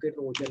put the locator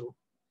over here now.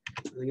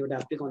 And then you would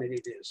have to click on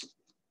edit details.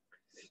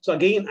 So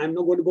again, I'm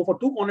now going to go for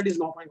 2 quantities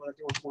now. Find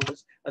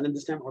quantities. And then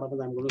this time, I'm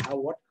going to have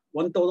what?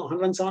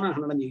 1,107 and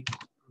 108.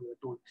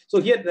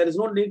 So here, there is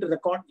no need to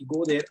record. You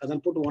go there and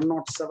then put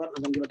 107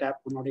 and then give a tab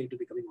 108 to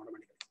be coming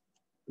automatically.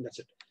 And that's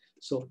it.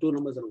 So 2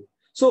 numbers are over.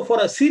 So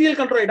for a serial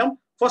control item,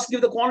 first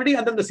give the quantity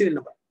and then the serial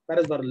number.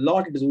 Whereas for a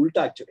lot, it is ulta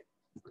actually.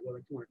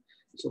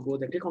 So go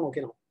there, click on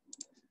OK now.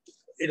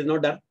 It is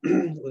not done.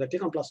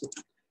 Click on plus now.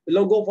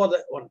 We'll now go for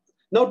the one.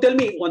 Now tell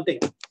me one thing.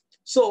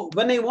 So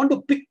when I want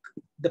to pick,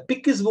 the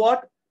pick is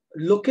what?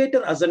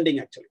 Locator ascending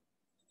actually.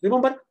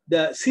 Remember,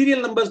 the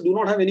serial numbers do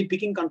not have any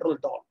picking control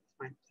at all.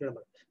 Fine.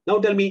 Remember. Now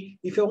tell me,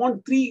 if I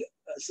want 3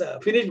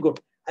 finished good,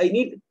 I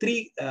need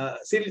 3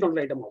 serial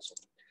control item also.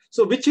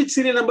 So which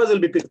serial numbers will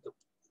be picked?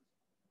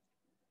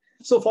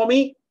 So for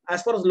me,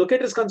 as far as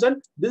locator is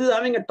concerned, this is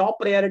having a top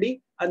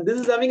priority and this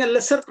is having a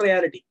lesser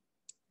priority.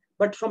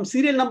 But from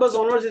serial numbers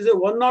onwards, is a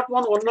 101,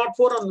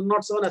 104, and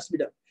 107 has to be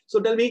done. So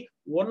tell me,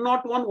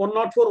 101,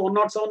 104,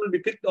 107 will be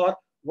picked, or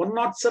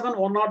 107,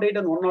 108,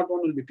 and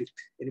 101 will be picked.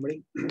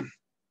 Anybody?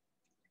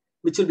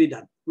 Which will be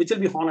done? Which will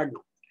be honored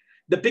now?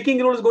 The picking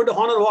rule is going to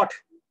honor what?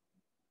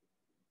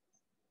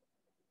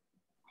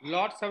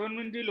 Lot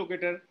 720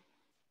 locator.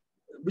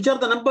 Which are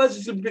the numbers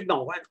which will be picked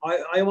now?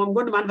 I am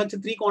going to manufacture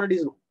 3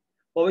 quantities now,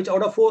 for which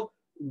out of 4,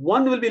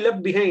 1 will be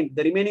left behind.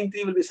 The remaining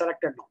 3 will be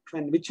selected now.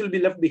 And which will be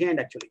left behind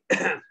actually?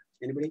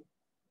 Anybody?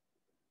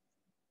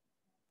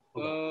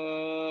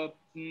 I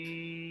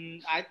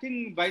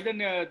think by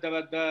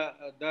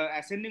the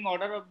ascending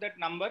order of that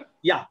number.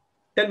 Yeah,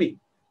 tell me.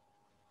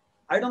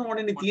 I don't want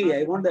any theory.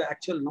 I want the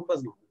actual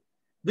numbers now.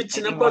 Which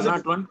numbers?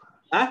 101.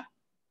 Huh?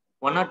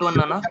 101,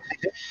 Nana.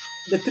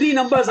 The 3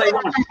 numbers I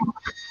want.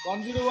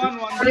 101,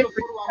 104,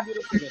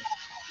 107.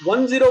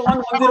 101,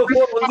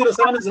 104,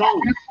 107 is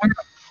wrong.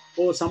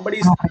 Oh, somebody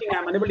is speaking.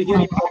 I'm unable to hear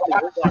you properly.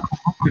 Oh God.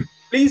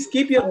 Please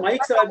keep your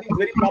mics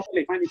very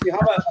properly. Fine. If you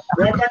have a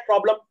broadband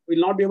problem,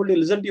 we'll not be able to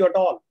listen to you at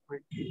all.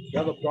 Fine. You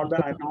have a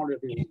broadband. I'm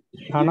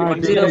not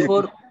able to hear you.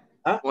 104,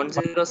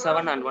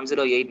 107, and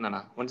 108,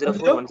 Nana.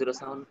 104,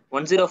 107,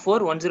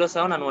 104,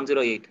 107, and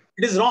 108.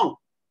 It is wrong.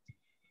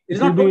 It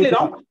is not totally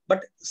wrong,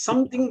 but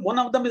one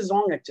of them is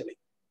wrong actually.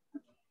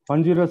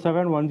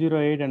 107,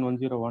 108, and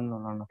 101.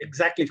 Nana.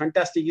 Exactly.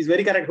 Fantastic. He's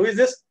very correct. Who is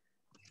this?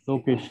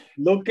 Lokesh.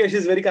 Lokesh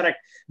is very correct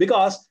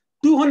because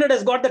 200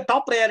 has got the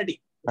top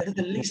priority. That is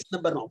the least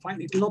number now. Fine.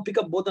 It will now pick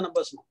up both the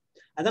numbers now.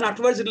 And then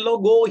afterwards it will now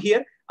go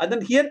here. And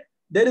then here,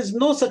 there is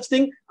no such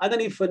thing. And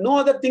then if no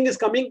other thing is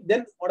coming,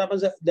 then what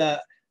happens? The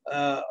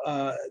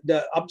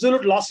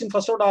absolute loss in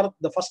first out are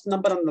the first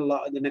number and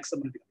the next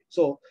number will be coming.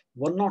 So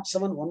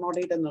 107,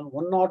 108, and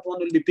 101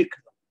 will be picked.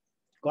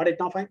 Got it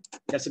now? Fine.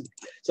 That's it.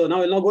 So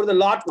now we'll now go to the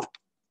lot now.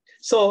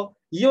 So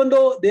even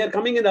though they are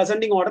coming in the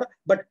ascending order,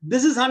 but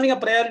this is having a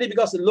priority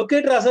because the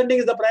locator ascending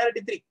is the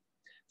priority 3.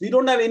 We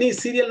don't have any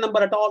serial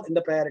number at all in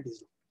the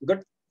priorities.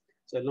 Good.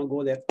 So we'll now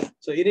go there.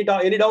 So any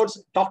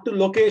doubts, talk to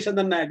Lokesh and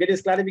then get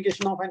his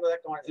clarification now. Fine. We'll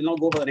now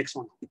go for the next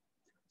one.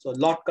 So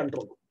lot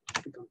control.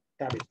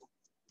 Tab it.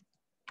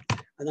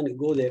 And then you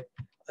go there.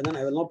 And then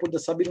I will now put the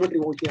sub-inventory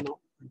over here now.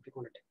 And click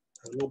on it.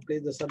 I will now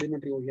place the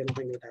sub-inventory over here now.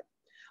 Tab.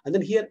 And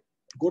then here,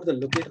 go to the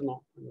locator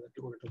now.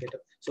 Click on it, locator.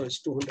 So it's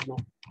 200 now.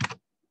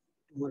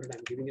 200,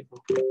 I'm giving it now.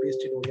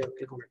 Paste it over here,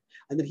 click on it.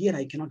 And then here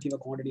I cannot give a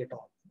quantity at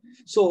all.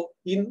 So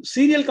in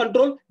serial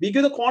control, we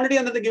give the quantity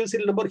and then they give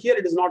serial number. Here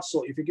it is not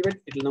so. If you give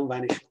it, it will now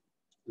vanish.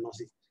 Now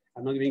see,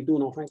 I'm now giving 2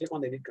 now. Fine, click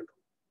on the edit control.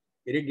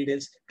 Edit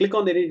details. Click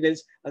on the edit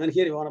details. And then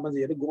here you want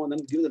to go and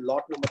then give the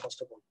lot number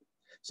first of all.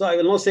 So I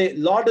will now say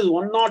lot is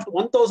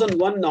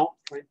 1001 now.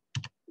 Fine.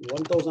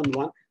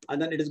 1001.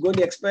 And then it is going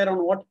to expire on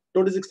what?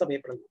 26th of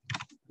April.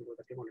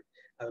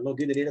 I will now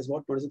give the date as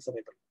what? 26th of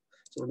April.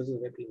 So this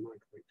is April.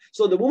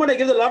 So the moment I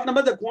give the lot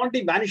number, the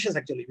quantity vanishes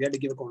actually. We have to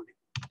give a quantity.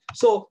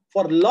 So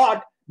for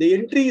lot, the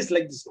entry is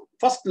like this now.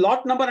 First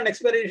lot number and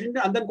expiration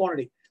and then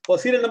quantity. For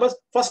serial numbers,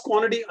 first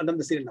quantity and then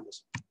the serial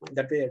numbers.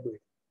 That way I do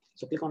it.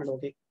 So click on it,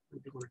 okay.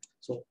 Click on it.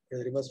 So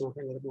reverse now,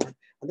 fine.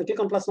 And then click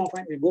on plus now,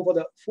 fine. We go for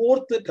the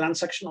 4th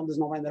transaction of this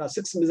now, fine. There are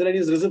 6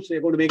 miscellaneous receipts we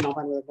are going to make now,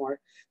 fine.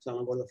 So I'm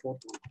going to go to the 4th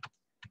one.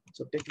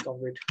 So take a copy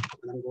of it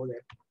and then go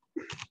there.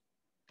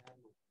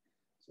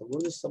 So go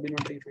to this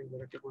sub-inventory, fine.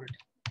 Click on it.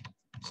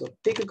 So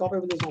take a copy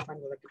of this now, find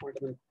the point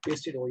and then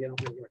paste it over here.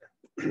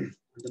 And then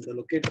the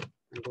locator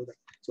and go there.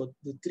 So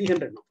the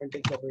 300 now, and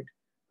take a copy of it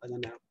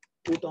and then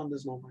put on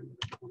this now, find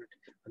click on it.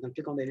 And then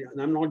click on the area.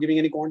 And I'm not giving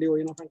any quantity over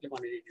here now, click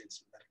on the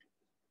details.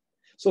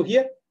 So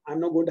here I'm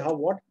now going to have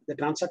what? The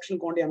transactional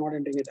quantity, I'm not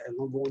entering it. I'll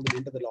not go on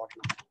into the lot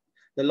number.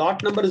 The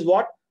lot number is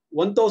what?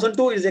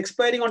 1002 is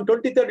expiring on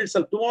 23rd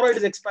itself. Tomorrow it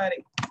is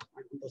expiring.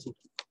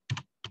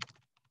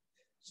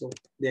 So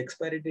the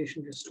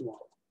expiration is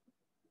tomorrow.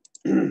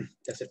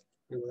 That's it.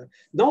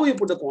 Now you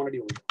put the quantity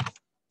over here.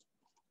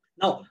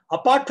 Now,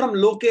 apart from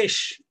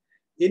Lokesh,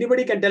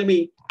 anybody can tell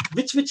me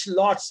which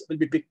lots will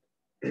be picked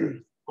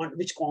on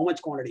how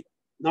much quantity?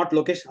 Not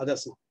Lokesh,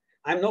 others now.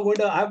 I'm now going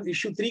to have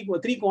issue three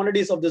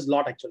quantities of this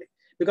lot actually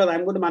because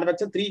I'm going to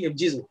manufacture 3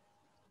 FGs now.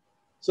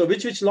 So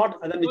which lot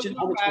and then which is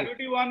how much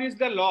priority one is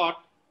the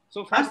lot.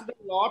 So first the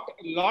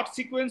lot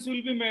sequence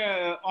will be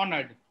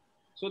honored.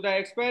 So the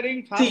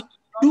expiring first. See,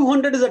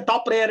 200 is a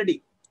top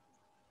priority.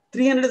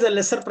 300 is a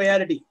lesser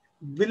priority.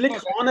 Will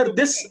it honor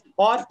this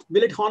or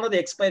will it honor the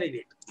expiry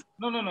date?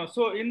 No.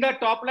 So in the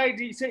top line,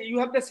 you say you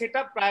have the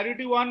setup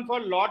priority one for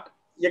lot.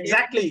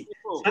 Exactly.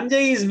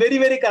 Sanjay is very,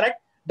 very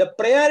correct. The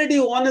priority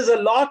one is a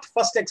lot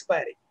first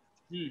expiry.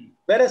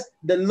 Whereas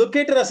the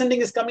locator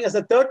ascending is coming as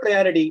a 3rd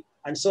priority.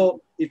 And so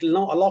it will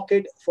now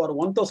allocate for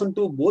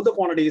 1002 both the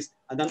quantities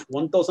and then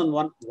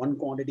 1001 one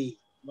quantity.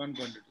 One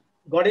quantity.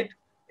 Got it?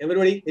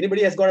 Everybody?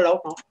 Anybody has got it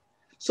out now?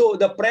 So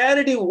the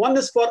priority one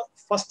is for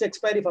first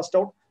expiry, first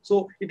out.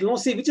 So it will now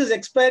see which is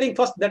expiring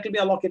first, that will be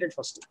allocated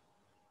first.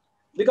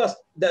 because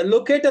the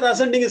locator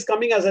ascending is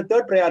coming as a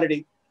third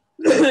priority.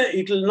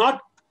 It will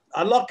not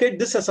allocate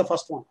this as a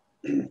first one.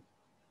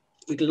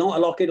 It will now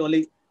allocate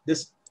only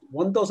this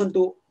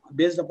 1002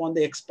 based upon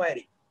the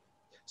expiry.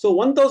 So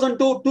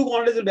 1002, 2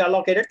 quantities will be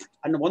allocated,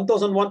 and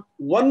 1001,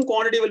 1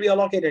 quantity will be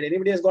allocated.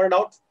 Anybody has got it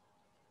out?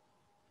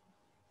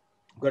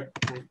 Good.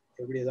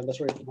 Everybody has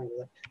understood it.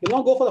 We'll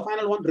now go for the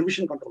final one,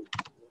 revision control.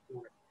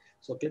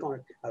 So click on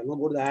it. I will not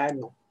go to the add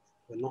now.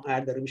 We'll not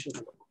add the revision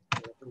control.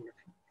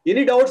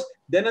 Any doubts?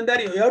 Then and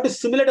there, you have to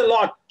simulate a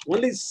lot.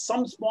 Only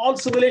some small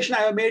simulation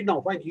I have made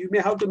now. Fine. You may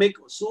have to make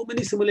so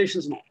many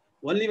simulations now.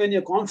 Only when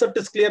your concept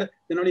is clear,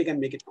 then only you can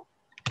make it now.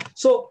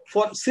 So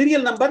for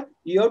serial number,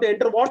 you have to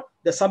enter what?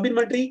 The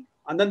sub-inventory,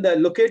 and then the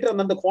locator, and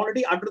then the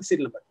quantity under the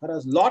serial number.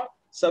 Whereas lot,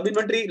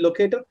 sub-inventory,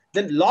 locator,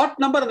 then lot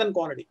number, and then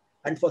quantity.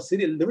 And for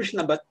serial revision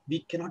number, we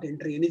cannot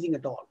enter anything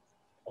at all.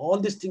 All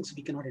these things,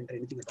 we cannot enter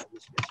anything at all.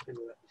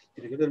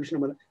 If you give the revision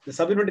number, the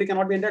sub-inventory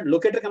cannot be entered,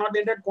 locator cannot be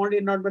entered, quantity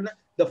cannot be entered.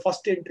 The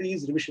first entry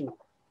is revision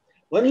number.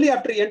 Only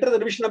after you enter the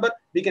revision number,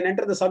 we can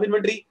enter the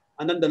sub-inventory,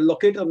 and then the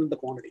locator, and then the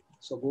quantity.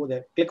 So go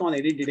there, click on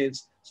edit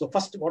details. So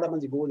first, what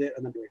happens, you go there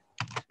and then do it.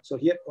 So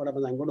here, what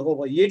happens, I'm going to go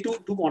for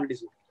A2, 2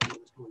 quantities now.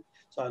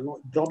 So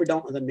I'll drop it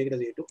down and then make it as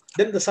A2.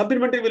 Then the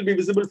sub-inventory will be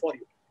visible for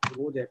you.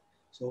 Go there.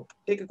 So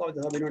take a copy of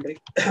the sub-inventory.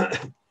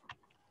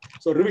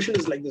 So revision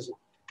is like this one.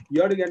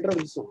 You have to enter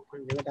this one.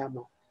 And give a tab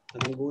now.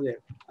 And then go there.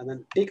 And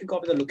then take a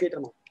copy of the locator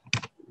now.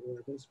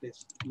 Go to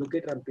space.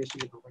 Locator and paste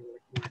it now.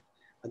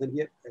 And then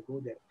here, I go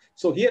there.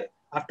 So here,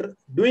 after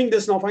doing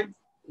this now, fine.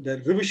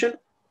 The revision,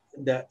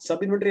 the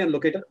sub-inventory and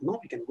locator. Now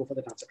we can go for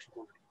the transaction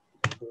quantity.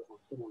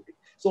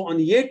 So on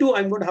A2,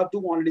 I'm going to have 2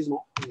 quantities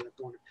now.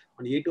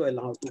 On A2, I'll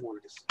now have 2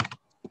 quantities.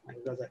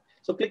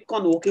 So click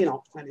on OK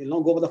now. And you'll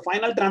now go for the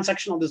final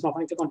transaction of this now.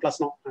 Fine. Click on plus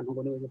now. I'm not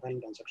going to do the final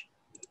transaction.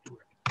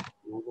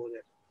 Now go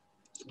there.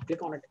 So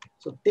click on it.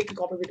 So take a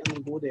copy of it and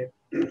then go there.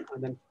 And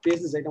then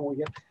paste this item over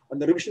here. On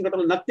the revision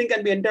control, nothing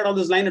can be entered on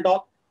this line at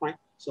all. Fine.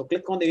 So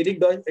click on the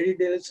edit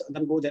details and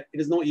then go there. It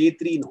is now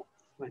A3 now.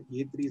 Fine.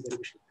 A3 is the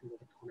revision.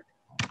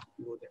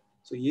 Go there.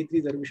 So A3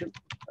 is the revision.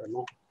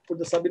 Now put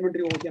the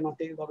sub-inventory over here. Now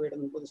take a copy of it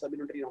and then put the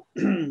sub-inventory now.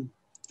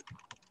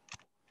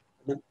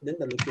 then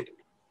the locator.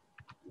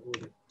 Go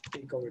there.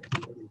 Take a copy of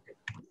it.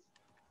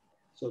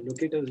 So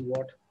locator is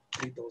what?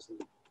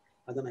 3000.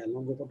 And then I'll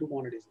now go for 2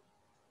 quantities.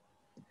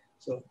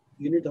 So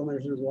unit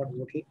termination is what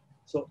is okay.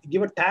 So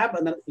give a tab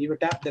and then give a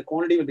tab, the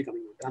quantity will be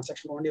coming out.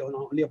 Transaction quantity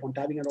only upon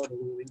tabbing it out.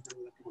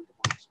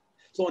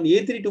 So on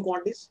A3 2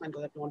 quantities, and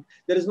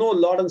there is no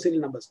lot and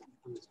serial numbers.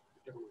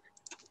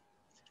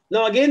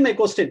 Now again my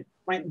question,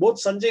 fine, both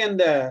Sanjay and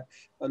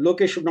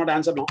Lokesh should not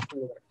answer now.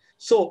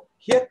 So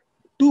here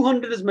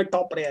 200 is my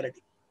top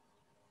priority.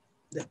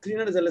 The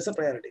 300 is a lesser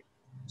priority.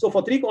 So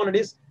for 3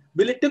 quantities,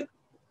 will it take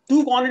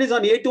 2 quantities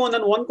on A2 and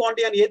then 1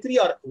 quantity on A3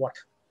 or what?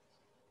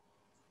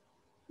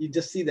 You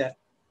just see the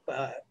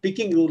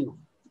picking rule now.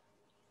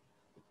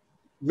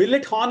 Will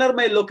it honor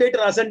my locator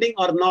ascending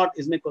or not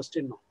is my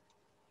question now.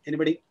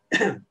 Anybody?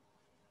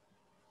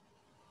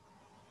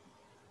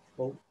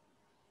 Oh.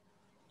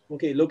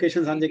 Okay,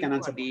 location Sanjay can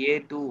answer.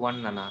 A2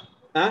 1, Nana.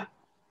 Huh?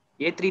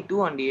 A3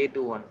 2 and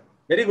A2 1.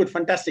 Very good,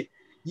 fantastic.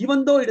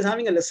 Even though it is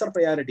having a lesser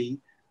priority,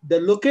 the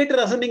locator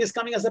ascending is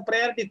coming as a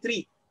priority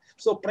 3.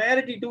 So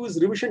priority 2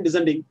 is revision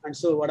descending. And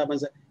so what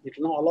happens? It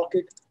will now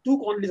allocate 2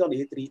 quantities on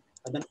A3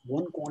 and then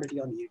 1 quantity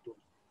on A2.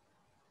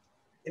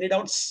 Any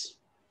doubts?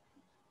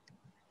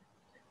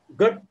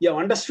 Good. You have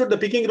understood the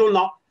picking rule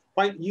now.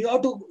 Fine. You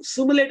have to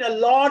simulate a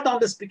lot on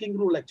this picking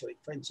rule actually.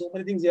 Fine. So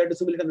many things you have to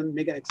simulate and then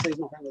make an exercise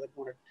now.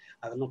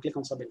 I will now click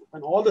on submit.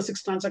 And all the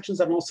 6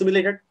 transactions are now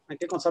simulated. I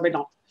click on submit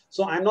now.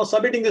 So I'm now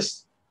submitting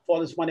this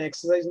for this one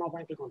exercise now.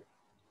 Fine. Click on it.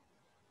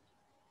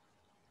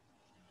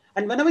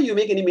 And whenever you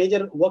make any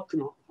major work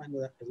now, find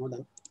that it is not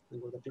done.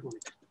 And go to click on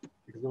it.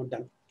 It is not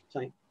done.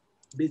 Fine.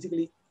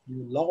 Basically,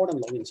 you log out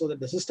and log in so that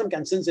the system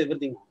can sense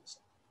everything on this.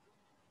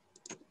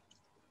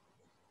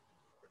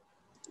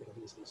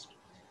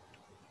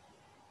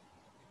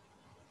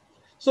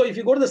 So if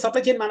you go to the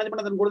supply chain management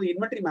and then go to the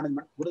inventory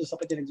management, go to the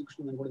supply chain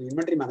execution and then go to the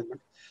inventory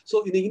management.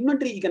 So in the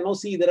inventory, you can now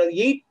see there are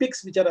 8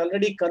 picks which are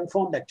already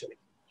confirmed actually.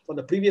 For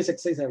the previous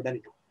exercise, I have done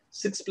it now.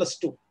 6 plus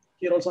 2.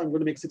 Here also I'm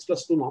going to make 6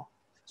 plus 2 now.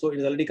 So it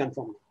is already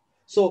confirmed.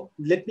 So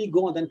let me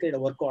go and then create a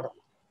work order.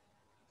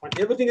 And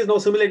everything is now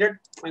simulated.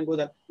 And go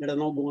there. Let us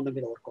now go and then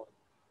get a work order.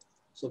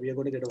 So we are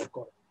going to get a work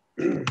order.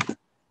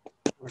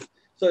 Right.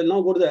 So I'll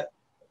now go to the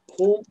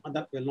home and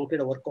then we'll now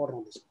create a work order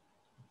on this.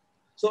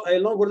 So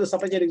I'll now go to the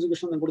supply chain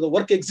execution and go to the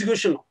work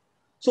execution.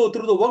 So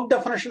through the work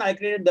definition, I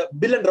created the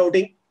bill and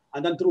routing.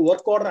 And then through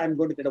work order, I'm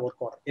going to get a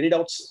work order. Any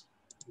doubts?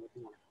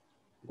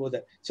 Go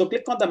there. So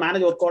click on the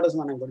manage work orders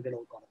and I'm going to get a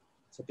work order.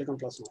 So click on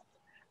plus now.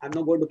 I'm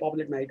now going to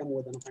populate my item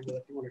over there.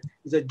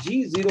 It's a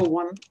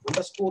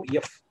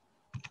G01_F.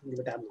 Give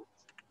a tab now.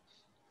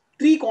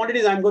 3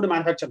 quantities I'm going to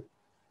manufacture.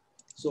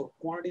 So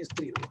quantity is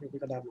 3. Now.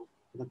 Click a tab now.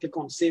 Then click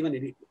on save and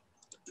edit.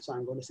 So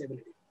I'm going to save and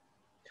edit.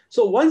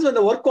 So once when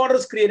the work order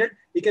is created,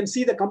 you can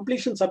see the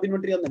completion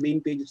sub-inventory on the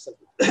main page itself.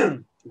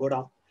 Go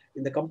down.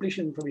 In the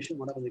completion information,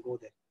 what happens? You go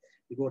there.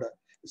 You go to,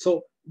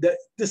 so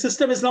the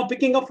system is now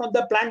picking up from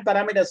the planned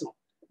parameters now.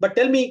 But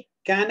tell me,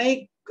 can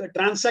I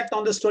transact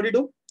on this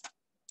 22?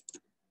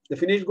 The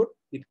finished good?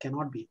 It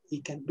cannot be.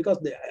 It can, because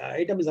the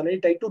item is already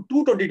tied to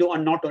 222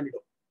 and not 22.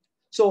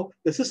 So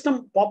the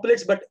system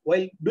populates, but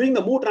while doing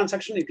the move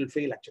transaction, it will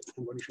fail actually.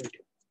 I'm going to show it to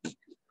you.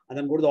 And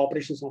then go to the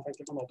operations now. If I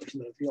click on the operation,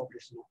 there are 3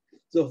 operations now.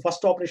 So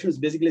first operation is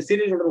basically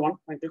serial order 1.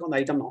 I click on the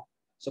item now.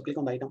 So click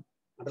on the item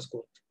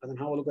underscore and then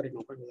have a look at it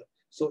now.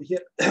 So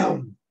here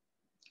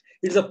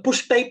it's a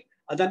push type,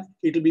 and then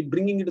it will be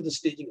bringing it to the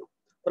staging now.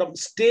 From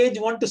stage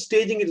 1 to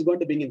staging, it is going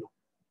to bring in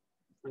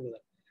now.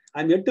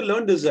 I'm yet to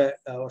learn this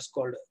what's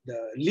called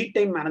the lead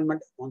time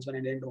management. Once when I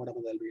didn't know what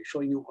I'll be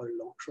showing you,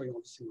 I'll show you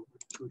all this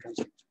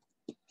thing.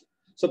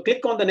 So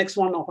click on the next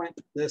one now. Fine.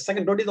 The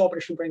second 20 is the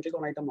operation point. Click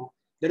on item now.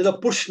 There is a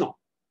push now.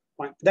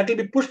 Fine. That will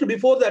be pushed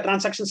before the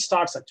transaction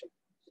starts actually.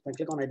 Fine.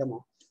 Click on item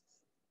now.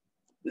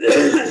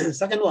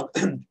 Second one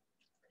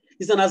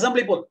is an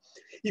assembly pull.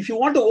 If you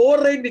want to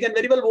override, we can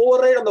very well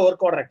override on the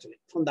work order actually.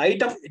 From the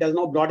item, it has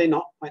now brought in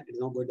now. Fine. It is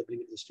now going to bring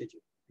it to the staging.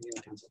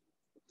 Cancel.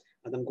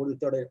 And then go to the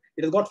third.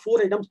 It has got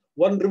 4 items,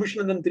 1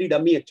 revision and then 3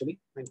 dummy actually.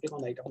 And click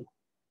on the item.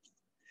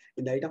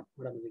 In the item,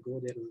 we go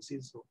there and see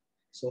this now.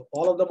 So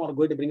all of them are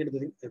going to bring it to the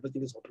thing.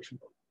 Everything is operation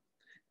point.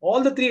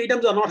 All the 3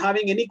 items are not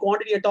having any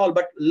quantity at all,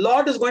 but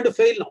lot is going to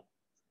fail now.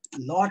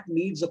 Lot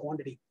needs a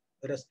quantity.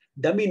 Whereas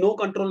dummy no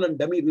control and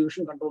dummy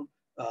revision control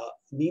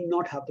need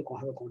not have a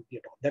quantity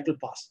at all. That will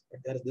pass. But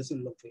there is this will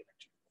not fail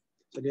actually.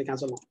 So we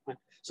cancel now. Fine.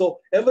 So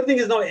everything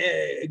is now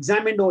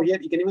examined over here.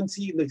 You can even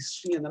see in the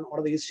history and then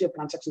order the history of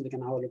transactions. We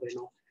can have a look at it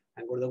now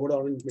and go to the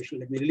order information.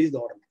 Let me release the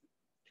order.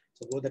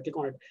 So go there, click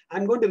on it.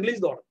 I'm going to release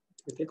the order.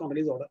 You click on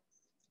release order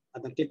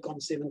and then click on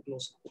save and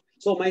close.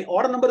 So my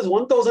order number is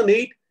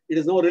 1008. It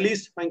is now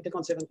released. Fine, click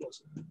on save and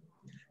close.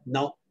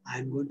 Now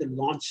I'm going to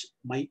launch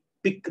my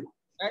pick.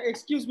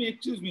 Excuse me.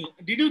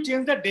 Did you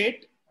change the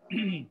date?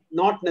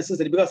 Not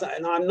necessary because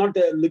I'm not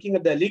looking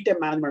at the lead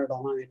time management at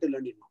all. I need to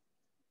learn it now.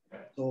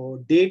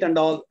 So date and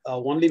all,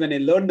 only when I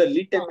learn the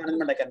lead time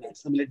management, I can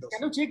simulate those.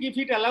 Can you check if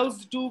it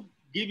allows to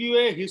give you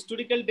a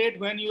historical date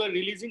when you are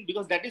releasing?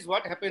 Because that is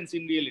what happens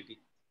in reality.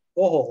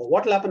 Oh,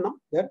 what will happen now?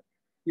 There,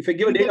 if I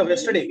give a date of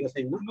yesterday, you're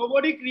saying, no?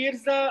 Nobody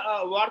creates the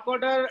work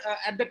order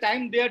at the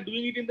time they are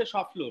doing it in the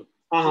shop floor.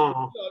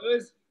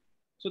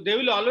 So they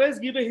will always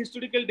give a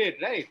historical date,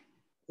 right?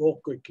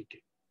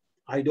 Okay.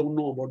 I don't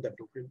know about that.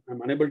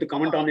 I'm unable to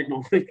comment on it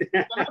now. You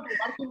cannot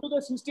work into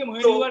the system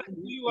when you are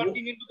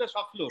working into the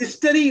shop floor.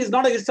 History is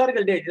not a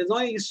historical date. It is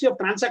not a history of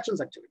transactions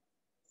actually.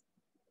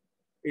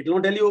 It will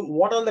not tell you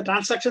what are the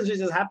transactions which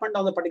has happened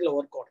on the particular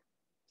work order.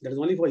 That is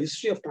only for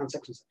history of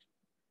transactions.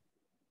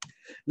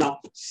 Now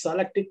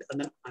select it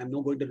and then I'm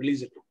now going to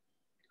release it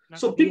now.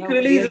 So pick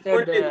release is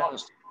going to be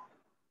launched.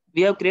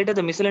 We have created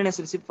the miscellaneous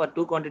receipt for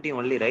 2 quantity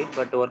only, right?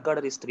 But work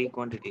order is 3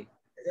 quantity.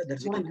 Yeah,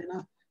 that's what I'm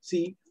saying.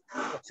 See,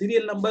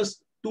 serial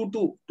numbers 2,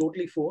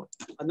 totally 4.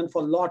 And then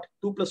for lot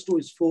 2 plus 2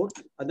 is 4.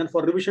 And then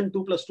for revision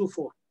 2 plus 2,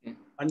 4. Yeah.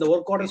 And the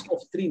work order is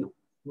of 3 now.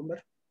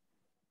 Remember?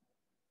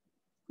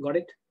 Got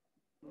it?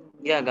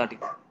 Yeah, got it.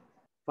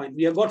 Fine.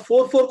 We have got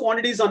 4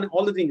 quantities on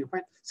all the things.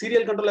 Fine.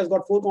 Serial control has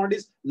got 4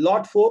 quantities,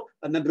 lot 4,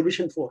 and then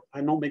revision 4.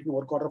 I'm now making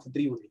work order for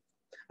 3 only.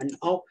 And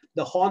now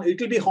the horn, it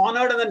will be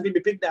honored and then it will be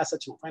picked as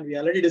such now. Fine. We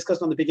already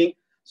discussed on the picking.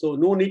 So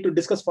no need to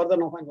discuss further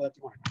now. Fine.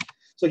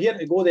 So here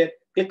I go there,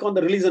 click on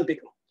the release and pick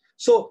now.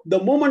 So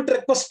the moment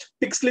request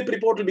pick slip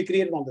report will be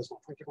created on this now.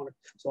 Click on it.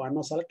 So I'm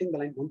now selecting the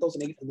line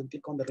 1008 and then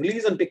click on the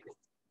release and pick now.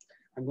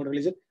 I'm going to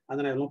release it and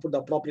then I will put the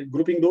appropriate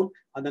grouping rule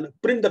and then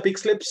print the pick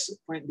slips.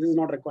 Fine. This is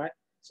not required.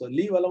 So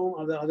leave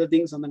alone other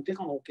things and then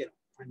click on OK.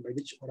 And by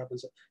which what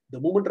happens? The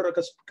moment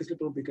request pick slip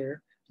will be created.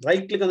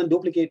 Right click and then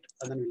duplicate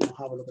and then we'll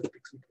have a look at the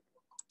pick slip.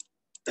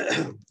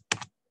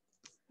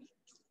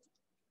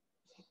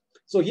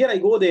 So here I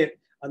go there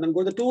and then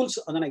go to the tools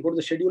and then I go to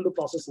the schedule to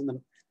process and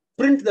then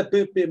print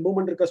the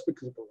movement request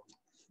pick report.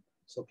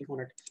 So click on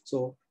it.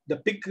 So the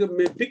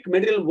pick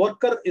material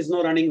worker is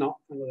now running now.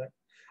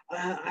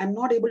 I'm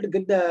not able to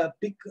get the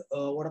pick.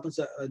 What happens?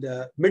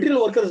 The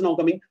material worker is now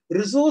coming.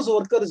 Resource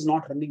worker is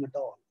not running at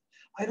all.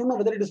 I don't know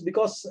whether it is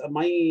because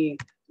my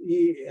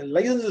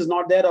license is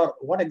not there or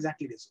what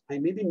exactly it is. I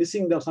may be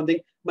missing something.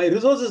 My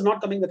resource is not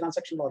coming. The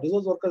transaction or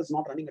resource worker is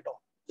not running at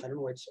all. I don't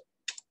know why it's so.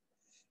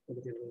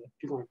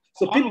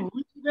 So on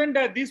which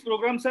event these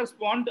programs are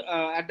spawned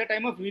at the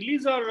time of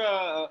release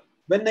or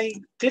when I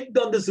clicked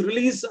on this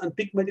release and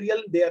pick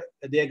material, they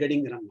are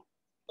getting run.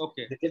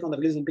 Okay. They click on the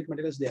release and pick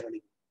materials, they are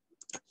running.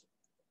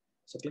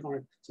 So click on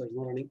it. So it's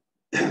not running.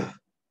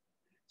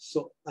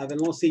 So I will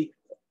now see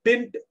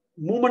print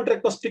movement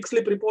request pick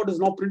slip report is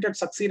now printed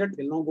succeeded.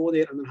 We'll now go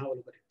there and then have a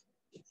look at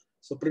it.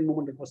 So print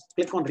movement request.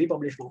 Click on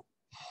republish now.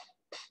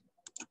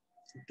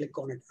 Click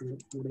on it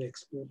and go to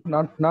export.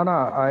 Nana,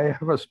 I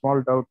have a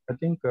small doubt. I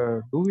think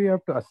do we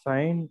have to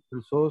assign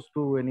resource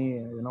to any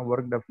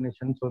work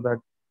definition so that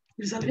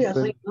it's already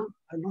assigned? No?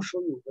 I'll not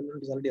show you.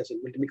 It is already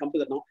assigned. Let me come to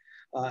that now.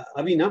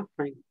 Avi, na?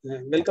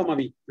 Welcome,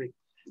 Avi.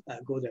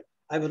 Go there.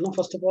 I will not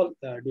first of all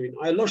do it.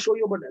 I will not show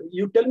you, but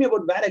you tell me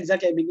about where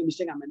exactly I make a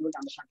mistake. I'm able to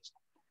understand this.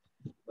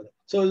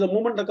 So the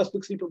movement request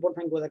pixel report,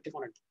 fine, go there, click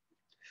on it.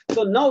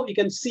 So now you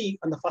can see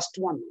on the first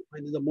one,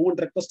 and the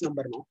movement request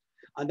number now,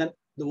 and then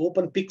the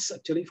open picks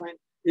actually fine.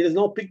 It is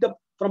now picked up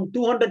from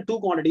 202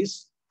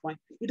 quantities. Fine.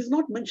 It is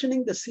not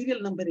mentioning the serial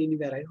number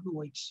anywhere. I don't know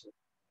why it's so.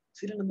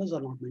 Serial numbers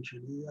are not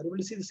mentioned. You are able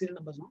to see the serial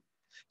numbers now.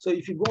 So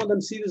if you go on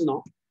and see this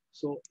now,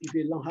 so if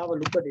you now have a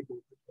look at it now.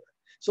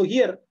 So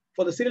here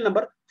for the serial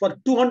number, for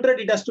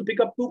 200 it has to pick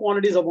up two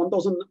quantities of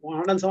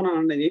 1,107 and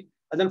 108,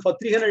 and then for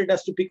 300 it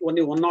has to pick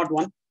only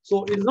 101.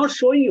 So it is not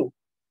showing you.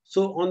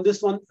 So on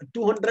this one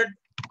 200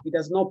 it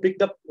has now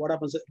picked up what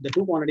happens the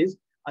two quantities,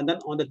 and then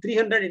on the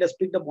 300 it has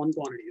picked up one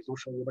quantity. It's not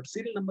showing you, but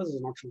serial numbers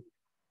is not showing you.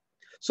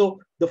 So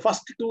the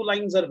first two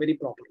lines are very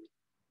proper.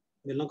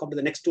 We'll now come to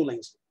the next two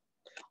lines.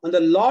 On the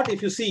lot,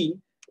 if you see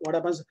what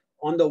happens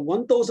on the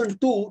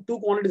 1002, two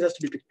quantities has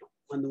to be picked up.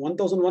 On the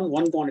 1001,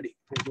 one quantity.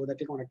 And go there,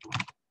 click on it.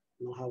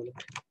 Now have a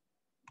look.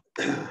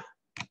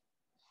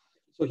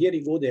 So here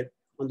you go there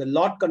on the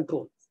lot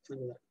control.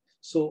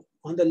 So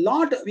on the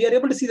lot, we are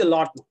able to see the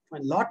lot now.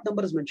 And lot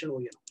number is mentioned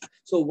over here now.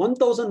 So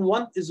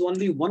 1001 is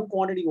only one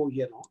quantity over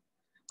here now.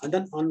 And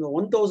then on the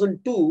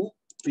 1002,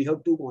 we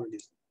have two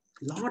quantities.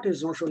 Lot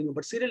is not showing you,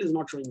 but serial is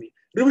not showing me.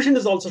 Revision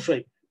is also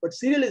showing, but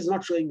serial is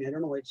not showing me. I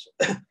don't know why it's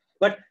so.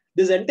 But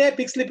this entire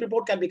pick slip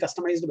report can be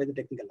customized by the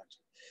technical.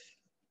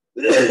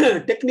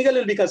 Technical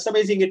will be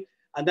customizing it,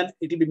 and then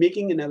it will be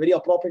making in a very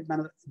appropriate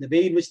manner the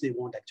way in which they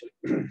want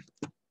actually.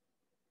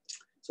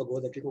 So go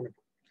there, click on it.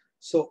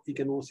 So you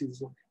can now see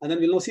this one, and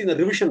then we'll now see in the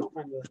revision now.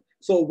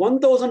 So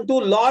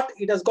 1002 lot,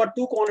 it has got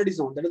two quantities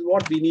now. That is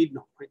what we need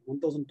now.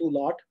 1002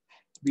 lot.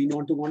 We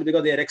want to quantity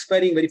because they are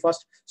expiring very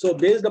fast. So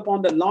based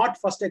upon the lot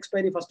first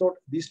expiry first out,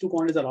 these two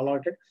quantities are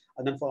allotted,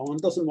 and then for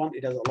 1001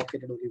 it has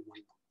allocated only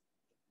one.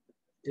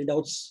 Any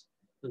doubts?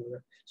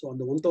 So on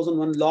the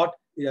 1001 lot,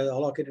 it has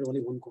allocated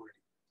only one quantity.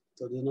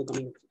 So there's no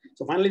coming.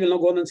 So finally, we'll now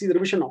go on and see the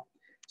revision now.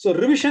 So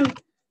revision,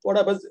 what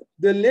happens?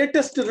 The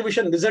latest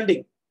revision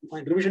descending.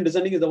 Revision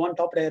descending is the one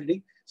top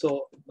priority.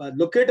 So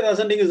locator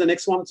ascending is the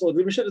next one. So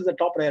revision is the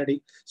top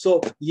priority. So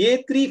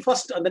A3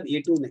 first and then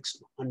A2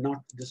 next, and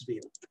not this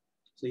way.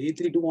 So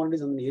A3 two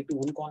quantities and then A2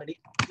 one quantity.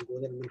 You go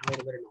there and then have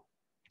it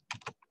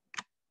now.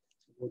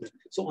 Go there.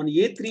 So on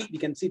A3 we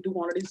can see two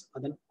quantities,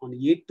 and then on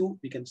A2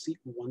 we can see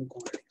one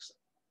quantity.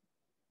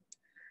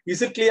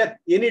 Is it clear?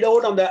 Any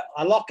doubt on the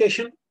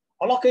allocation?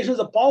 Allocation is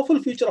a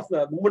powerful feature of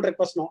the movement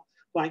request now.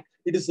 Fine.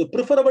 It is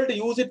preferable to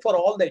use it for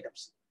all the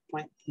items.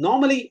 Fine.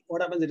 Normally,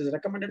 what happens? It is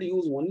recommended to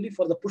use only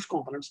for the push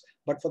components,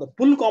 but for the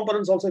pull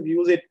components also, if you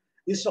use it,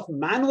 instead of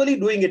manually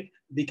doing it,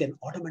 we can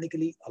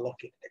automatically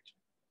allocate it.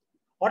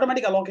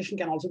 Automatic allocation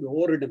can also be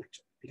overridden.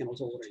 Actually, we can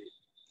also override it.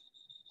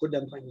 Good,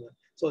 done, fine.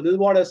 So this is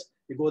what is.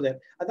 You go there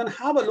and then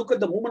have a look at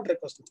the movement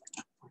request.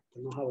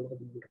 Now have a look at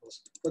the movement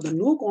request. For the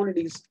new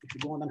quantities, if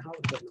you go on and have a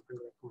look at it.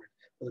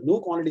 For the new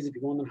quantities, if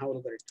you go on and have a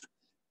look at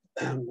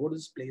it, go to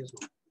this place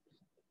now.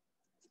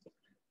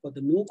 For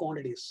the new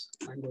quantities,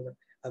 I will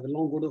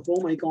now go to the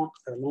home icon.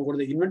 I will now go to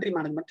the inventory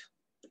management.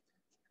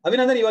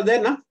 Abhinandan, you are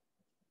there now?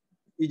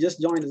 You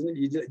just joined, isn't it?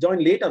 You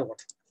joined late or what?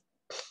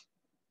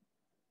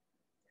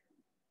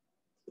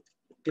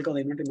 Click on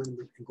the inventory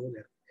management and go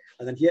there.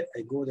 And then here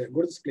I go there,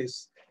 go to this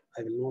place.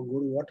 I will now go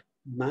to what?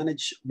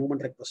 Manage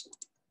movement request now.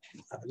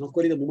 I will now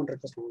query the movement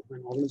request now. My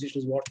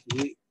organization is what?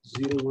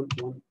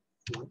 A0111.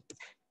 And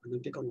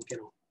then click on OK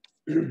now.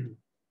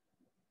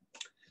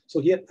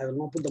 So here I will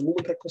now put the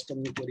movement request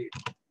and query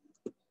it.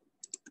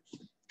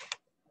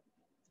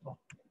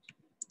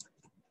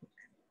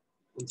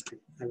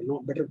 I will now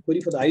better query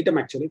for the item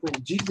actually.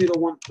 From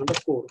G01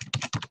 underscore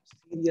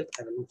serial,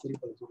 I will now query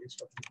for the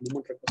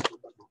movement request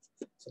number now.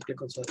 So click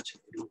on search.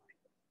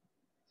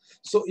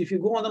 So if you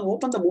go on and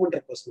open the movement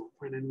request now,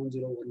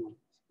 591011,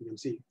 you can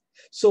see.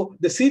 So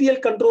the serial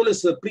control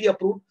is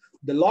pre-approved.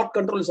 The lot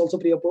control is also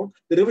pre-approved.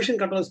 The revision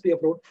control is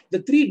pre-approved.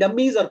 The three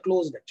dummies are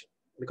closed actually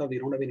because we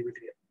don't have any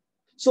material.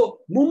 So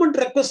movement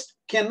request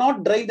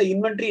cannot drive the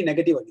inventory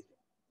negative again.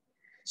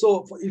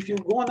 So if you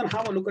go on and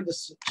have a look at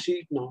this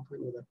sheet now,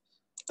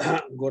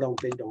 go down,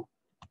 page down.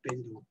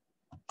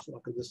 So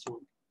after this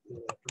one,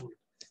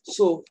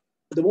 so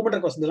the movement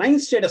request, the line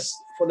status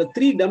for the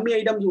three dummy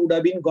items would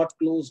have been got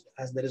closed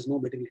as there is no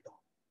material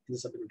in the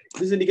sub-inventory.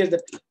 This indicates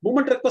that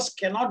movement request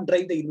cannot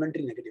drive the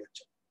inventory negative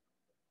actually.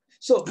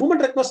 So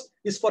movement request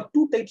is for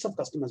two types of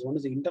customers. One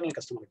is the internal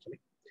customer actually.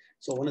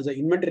 So one is the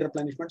inventory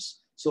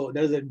replenishments. So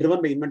there is a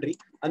driven by inventory,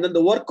 and then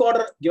the work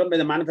order given by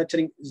the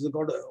manufacturing is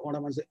called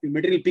the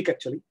material peak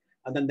actually.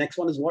 And then next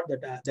one is what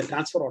the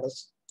transfer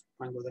orders.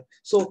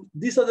 So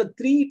these are the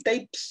three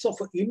types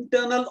of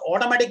internal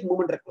automatic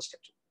movement request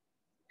actually.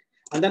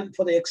 And then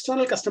for the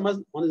external customers,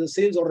 one is the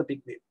sales order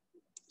peak wave.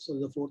 So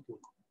the fourth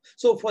one.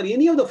 So for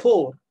any of the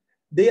four,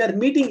 they are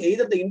meeting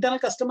either the internal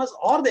customers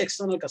or the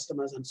external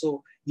customers, and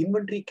so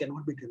inventory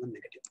cannot be driven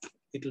negative.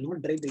 It will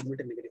not drive the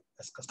inventory negative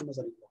as customers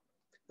are involved.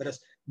 Whereas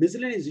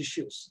miscellaneous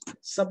issues,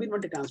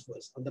 sub-inventory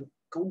transfers, and then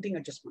counting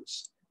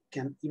adjustments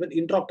can even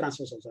intra-op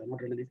transfers also. I'm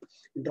not written it.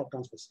 Intra-op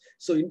transfers.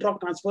 So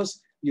intra-op transfers,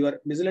 your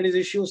miscellaneous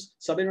issues,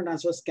 sub-inventory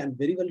transfers can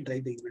very well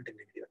drive the inventory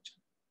negative.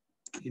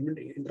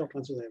 Inventory intra-op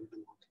transfers I have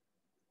done.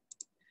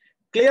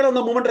 Clear on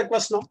the movement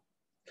request now?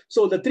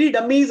 So the 3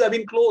 dummies have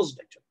been closed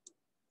actually.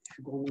 If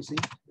you go and see,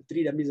 the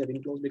 3 dummies have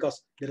been closed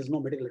because there is no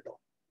material at all.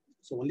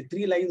 So only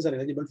 3 lines are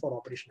eligible for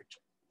operation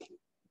actually.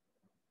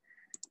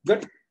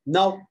 Good.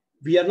 Now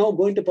we are now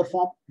going to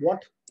perform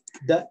what?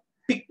 The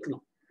pick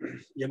now.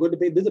 We are going to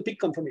pay, this is a pick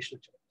confirmation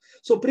actually.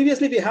 So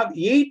previously we have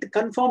 8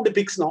 confirmed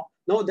picks now.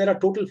 Now there are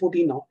total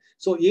 14 now.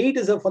 So 8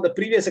 is for the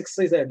previous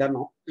exercise I have done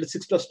now. It's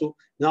 6 plus 2.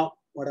 Now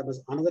what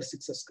happens? Another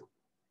 6 has come.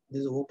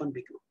 This is an open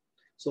pick now.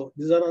 So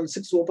these are all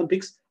 6 open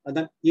picks, and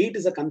then 8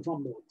 is a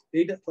confirmed one.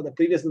 8 for the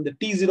previous one, the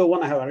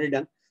T01 I have already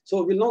done.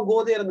 So we'll now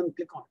go there and then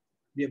click on it.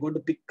 We are going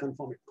to pick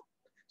confirm it now.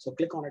 So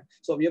click on it.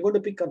 So we are going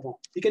to pick confirm.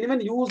 We can even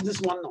use this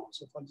one now.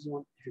 So for this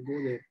one, if you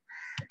go there.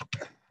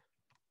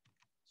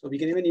 So we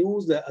can even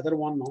use the other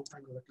one now.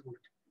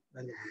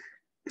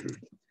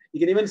 You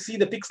can even see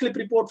the pick slip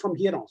report from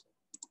here also.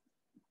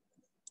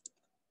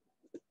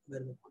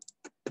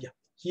 Yeah,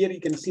 here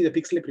you can see the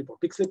pick slip report.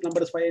 Pick slip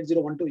number is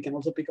 58012. We can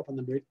also pick up and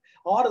then do it.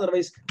 Or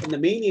otherwise, in the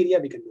main area,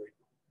 we can do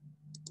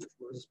it.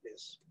 Go to this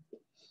place.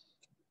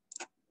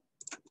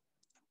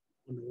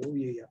 On the OV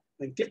area.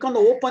 Then click on the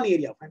open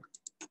area. Fine.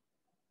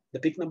 The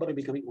pick number will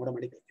be coming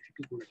automatically if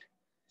you click on it.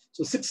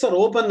 So 6 are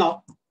open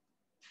now.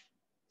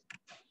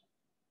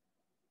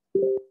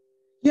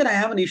 Here I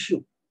have an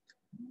issue.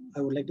 I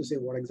would like to say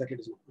what exactly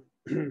it is now.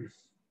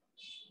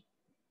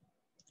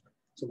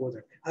 So go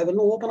there. I will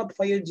now open up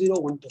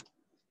 58012.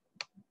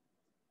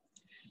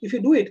 If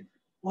you do it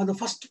on the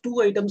first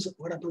 2 items,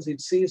 what happens?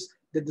 It says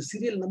that the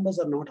serial numbers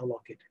are not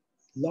allocated.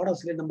 A lot of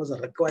serial numbers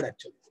are required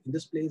actually. In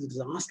this place, it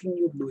is asking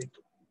you to do it.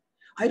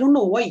 I don't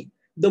know why.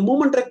 The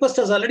movement request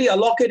has already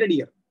allocated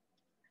here.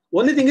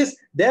 Only thing is,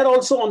 there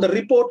also on the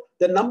report,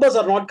 the numbers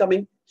are not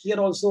coming. Here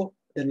also,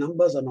 the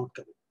numbers are not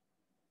coming.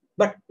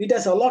 But it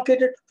has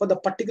allocated for the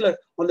particular,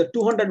 on the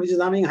 200, which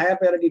is having higher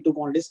priority 2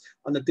 quantities,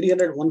 on the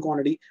 300, 1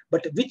 quantity.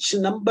 But which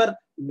number,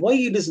 why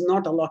it is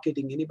not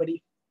allocating?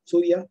 Anybody?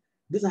 So yeah,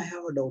 this I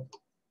have a doubt.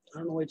 I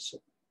don't know why it's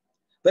so.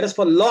 Whereas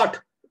for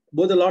lot,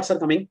 both the lots are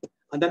coming.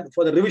 And then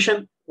for the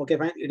revision, okay,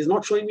 fine. It is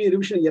not showing me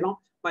revision,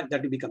 but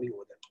that will be coming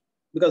over there.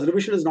 Because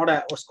revision is not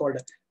a, what's called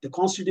the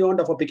constituent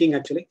of a picking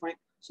actually, fine.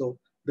 So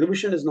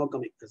revision is not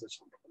coming as a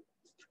sample.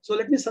 So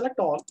let me select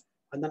all.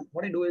 And then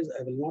what I do is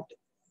I will not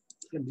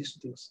select these 2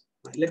 things.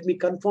 Let me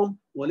confirm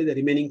only the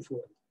remaining 4.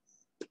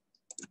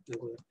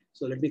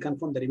 So let me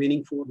confirm the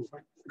remaining 4 now,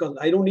 fine. Because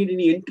I don't need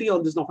any entry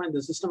on this now, fine.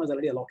 The system has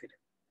already allocated.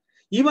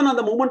 Even on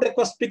the movement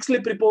request pick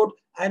slip report,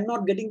 I'm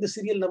not getting the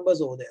serial numbers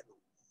over there.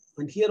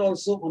 And here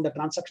also on the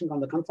transaction, on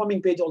the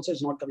confirming page also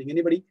is not coming.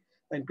 Anybody?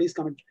 Fine, please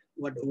comment.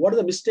 What is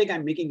the mistake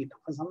I'm making it?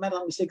 Somewhere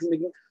the mistake is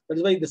making. That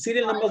is why the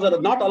serial numbers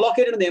are not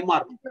allocated in the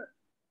MR.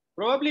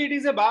 Probably it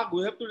is a bug.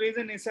 We have to raise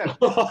an SR.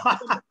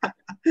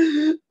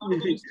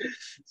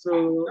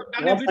 So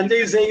what Sanjay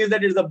is saying is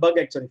that it's a bug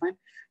actually. Fine.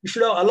 You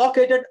should have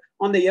allocated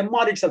on the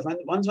MR itself. And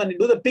once when you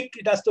do the pick,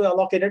 it has to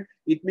allocate it.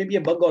 It may be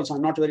a bug also.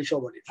 I'm not very sure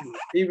about it.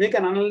 You make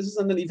an analysis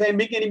and then if I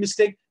make any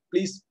mistake,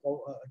 please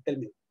tell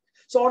me.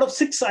 So out of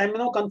 6, I'm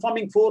now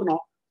confirming 4 now.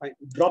 Fine.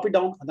 Drop it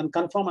down and then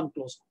confirm and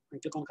close. I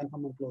click on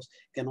confirm and close.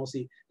 You can now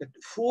see that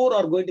 4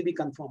 are going to be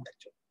confirmed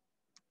actually.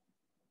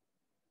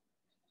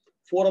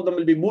 4 of them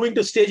will be moving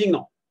to staging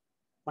now.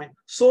 Fine.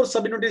 Source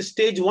subinventory is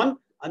stage 1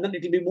 and then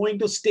it will be moving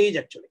to stage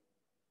actually.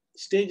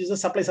 Stage is a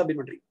supply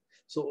subinventory.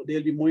 So they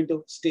will be moving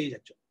to stage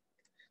actually.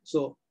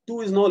 So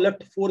 2 is now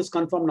left, 4 is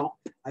confirmed now.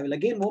 I will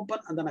again open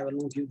and then I will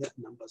now give the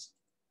numbers.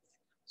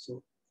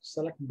 So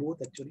select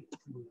both actually.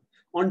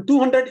 On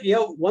 200, you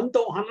have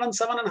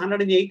 107 and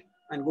 108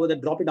 and go there,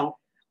 drop it down.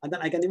 And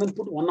then I can even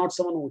put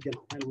 107 over here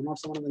now. And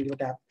 107 and then give a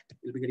tab,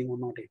 you'll be getting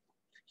 108.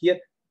 Here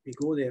we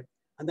go there.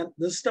 And then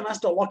the system has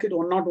to allocate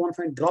 101,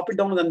 fine, drop it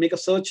down and then make a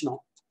search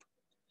now.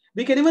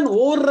 We can even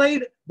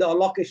override the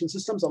allocation,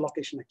 system's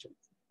allocation actually.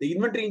 The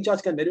inventory in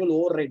charge can very well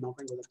override now.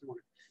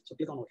 So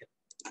click on OK.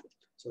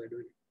 So we're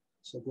doing it.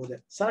 So go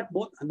there, select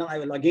both, and then I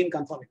will again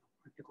confirm it.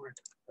 Click on it.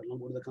 I will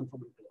now go to the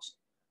confirm and close.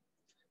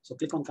 So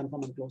click on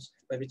confirm and close,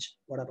 by which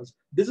what happens?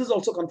 This is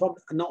also confirmed.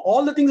 And now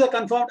all the things are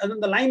confirmed, and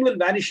then the line will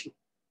vanish now.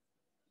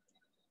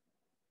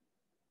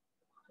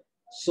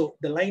 So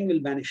the line will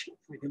vanish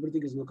now.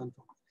 Everything is now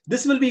confirmed.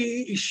 This will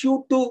be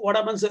issued to what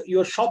happens?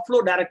 Your shop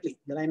floor directly.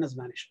 The line has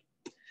vanished.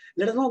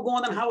 Let us now go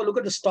on and have a look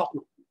at the stock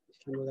now.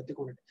 And click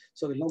on it.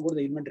 So we'll now go to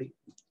the inventory.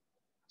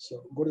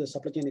 So go to the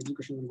supply chain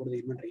execution and go to the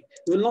inventory.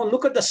 We will now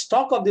look at the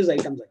stock of these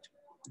items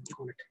actually. Click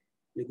on it.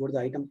 We go to the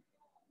item,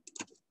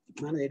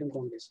 manage item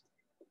quantities.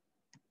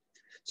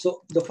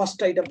 So the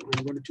first item,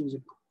 I'm going to choose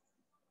it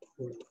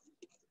now.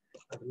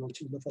 I will now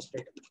choose the first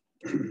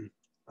item.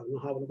 I will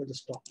now have a look at the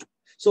stock.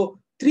 So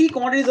 3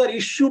 quantities are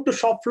issued to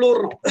shop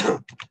floor now.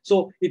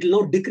 So it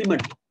will now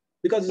decrement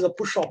because it's a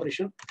push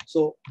operation.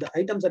 So the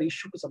items are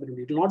issued to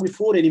subinventory. It will not be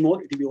 4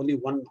 anymore. It will be only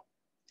 1 now.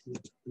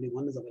 Only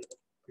 1 is available.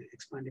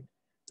 Expand it,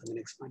 and then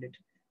expand it,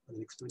 and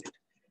then expand it.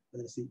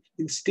 And then see,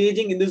 in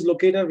staging in this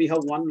locator, we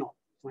have 1 now.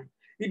 Fine.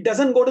 It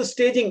doesn't go to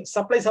staging,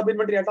 supply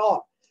subinventory at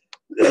all.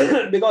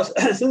 Because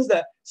since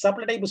the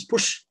supply type is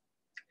push,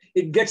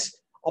 it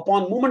gets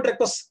Upon movement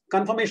request,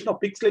 confirmation of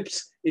pick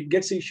slips, it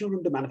gets issued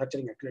into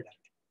manufacturing actually.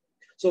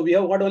 So we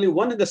have got only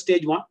one in the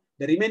stage 1.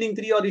 The remaining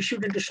 3 are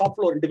issued into shop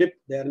floor, into WIP.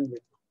 They are in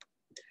WIP.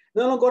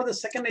 Now go to the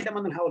second item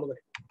and then have a look at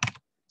it.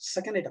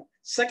 Second item.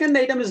 Second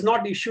item is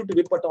not issued to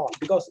WIP at all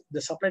because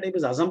the supply type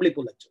is assembly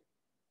pull actually.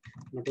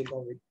 Now take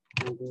off it.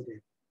 Now go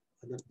there.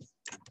 And then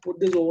put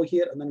this over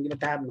here and then give a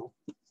tab now.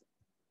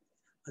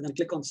 And then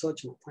click on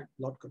search now. Fine.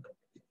 Lot control.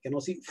 You know,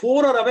 see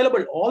 4 are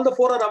available. All the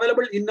 4 are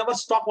available in our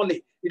stock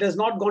only. It has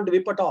not gone to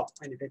WIP at all.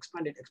 Fine. It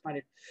expanded.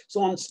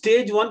 So on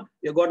stage 1,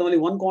 you got only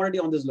one quantity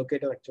on this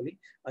locator actually.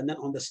 And then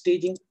on the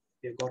staging,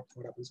 we got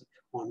what happens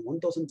on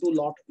 1002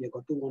 lot, we have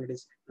got 2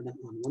 quantities, and then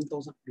on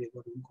 1000, we have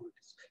got 1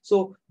 quantities.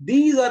 So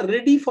these are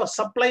ready for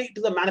supply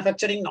to the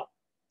manufacturing now.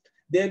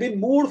 They have been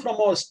moved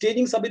from our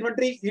staging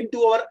sub-inventory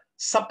into our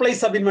supply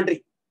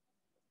sub-inventory.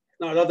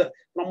 Now, rather,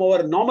 from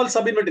our normal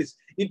sub-inventories,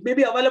 it may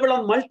be available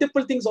on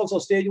multiple things also,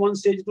 stage 1,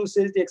 stage 2,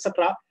 stage 3,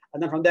 etc.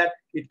 And then from there,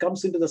 it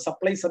comes into the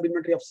supply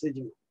sub-inventory of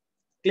staging.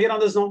 Clear on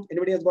this now?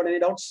 Anybody has got any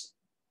doubts?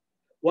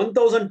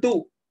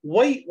 1002.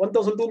 Why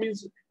 1002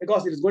 means?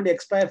 Because it is going to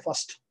expire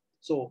first.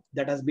 So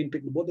that has been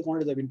picked. Both the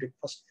quantities have been picked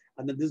first,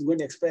 and then this is going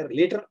to expire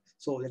later.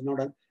 So they're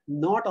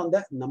not on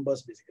the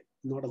numbers basically,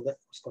 not on the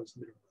what's called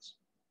numbers.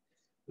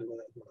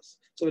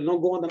 So we'll now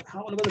go on the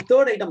how about the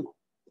third item now?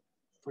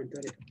 Find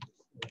third item.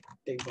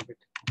 Take of it.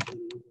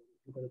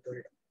 Look at the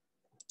third item.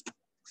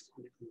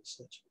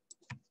 Search.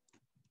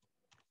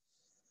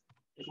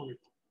 Click on it.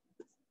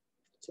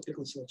 So click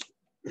on search.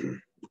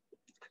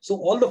 So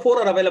all the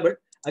 4 are available.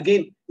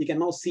 Again, you can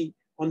now see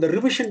on the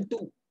revision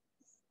 2.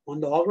 On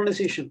the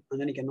organization,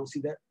 and then you can now see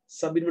that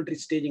sub-inventory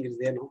staging is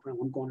there now.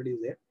 One quantity is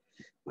there.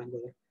 And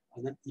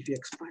then if you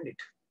expand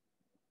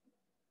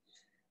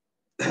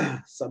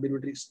it,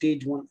 sub-inventory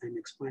stage 1, I'm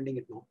expanding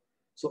it now.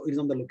 So it is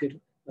on the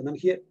locator. And then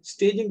here,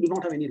 staging do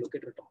not have any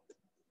locator at all.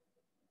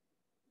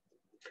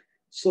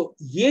 So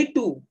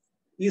A2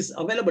 is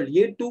available.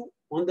 A2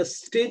 on the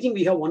staging,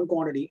 we have 1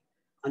 quantity.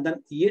 And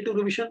then A2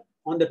 revision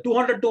on the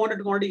 200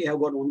 quantity, you have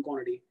got 1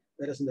 quantity.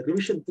 Whereas in the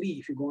revision 3,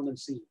 if you go on and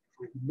see,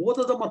 both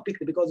of them are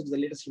picked because it's the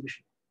latest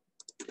revision.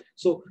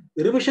 So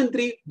the revision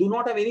 3 do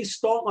not have any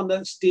stock on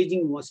the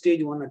staging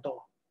stage 1 at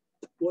all.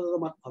 Both of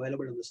them are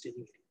available in the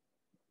staging area.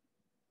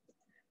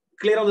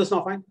 Clear on this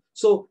now, fine.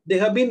 So they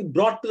have been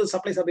brought to the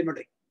supply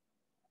sub-inventory.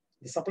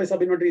 The supply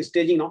sub-inventory is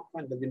staging now,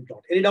 and they've been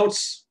brought. Any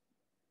doubts?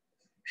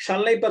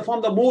 Shall I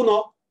perform the move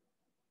now?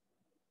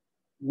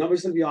 Now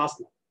it will be asked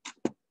now.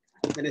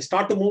 When I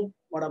start to move,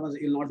 what happens?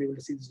 You'll not be able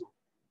to see this now.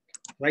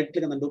 Right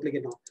click and then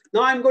duplicate now.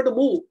 Now I'm going to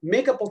move,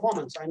 make a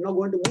performance. I'm now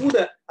going to move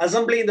the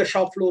assembly in the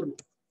shop floor now.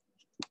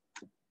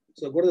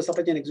 So go to the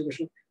supply chain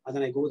execution, and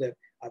then I go there.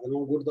 I will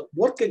now go to the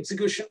work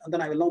execution, and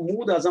then I will now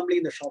move the assembly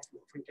in the shop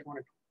floor. Click on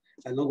it.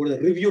 I'll now go to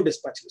the review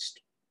dispatch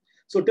list.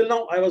 So till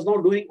now, I was now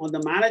doing on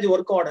the manage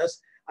work orders,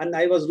 and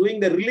I was doing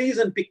the release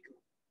and pick.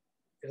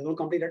 It is not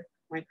completed.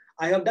 Fine.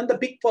 I have done the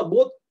pick for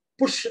both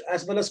push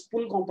as well as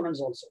pull components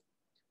also.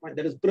 Fine.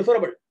 That is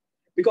preferable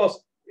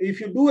because if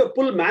you do a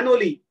pull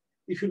manually,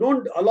 if you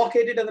don't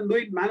allocate it and then do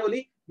it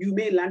manually, you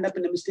may land up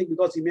in a mistake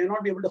because you may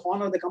not be able to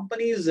honor the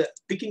company's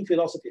picking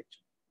philosophy.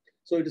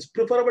 So it is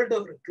preferable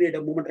to create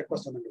a movement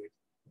request and then do it.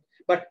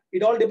 But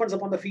it all depends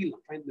upon the field.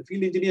 Fine. The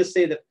field engineers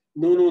say that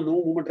no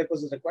movement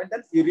request is required.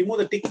 Then you remove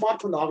the tick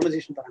mark from the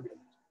organization parameter.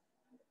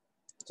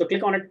 So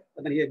click on it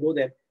and then here go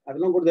there. I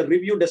will now go to the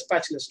review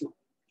dispatch list now.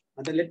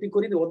 And then let me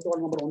query the work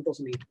order number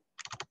 1008.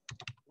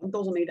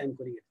 1008 I'm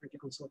querying it. I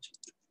click on search.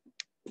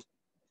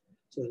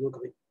 So there's no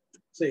coming.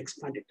 So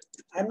expand it.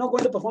 I'm now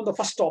going to perform the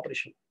first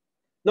operation.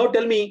 Now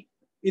tell me,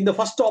 in the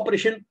first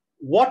operation,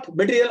 what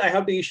material I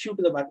have to issue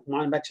to the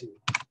manufacturing?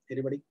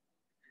 Anybody?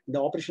 In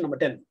the operation number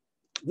 10,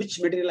 which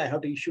material I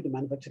have to issue to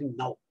manufacturing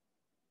now?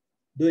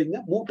 Doing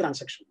the move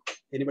transaction.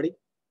 Anybody?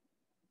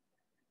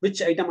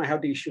 Which item I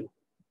have to issue?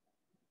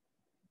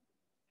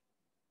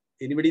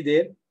 Anybody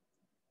there?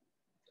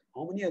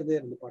 How many are there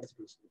in the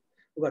participants?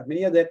 But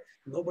many are there.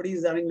 Nobody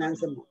is having an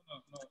answer now.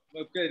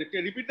 No. Okay,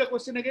 repeat the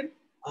question again.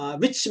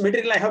 Which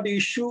material I have to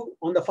issue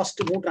on the first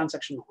move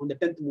transaction, on the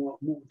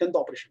 10th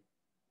operation?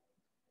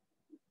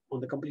 On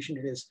the completion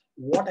date is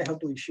what I have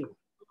to issue.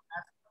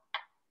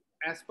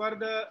 As per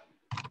the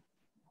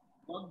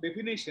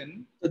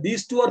definition. So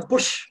these 2 are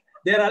push.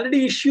 They are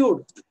already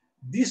issued.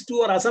 These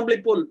 2 are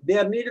assembly pull. They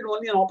are needed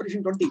only on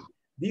operation 20.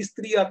 These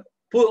 3 are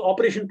pull,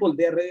 operation pull.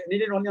 They are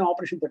needed only on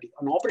operation 30.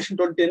 On operation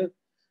 20,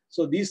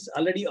 so these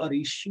already are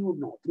issued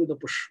now through the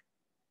push.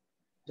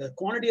 The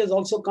quantity has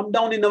also come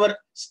down in our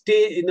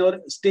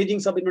staging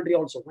sub-inventory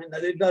also.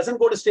 It doesn't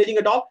go to staging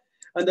at all.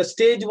 And the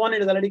stage 1,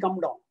 it has already come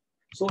down.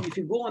 So if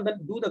you go and then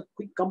do the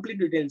quick complete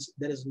details,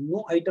 there is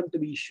no item to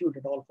be issued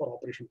at all for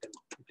operation 10.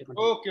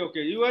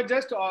 Okay. You are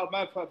just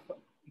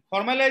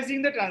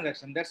formalizing the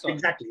transaction. That's all.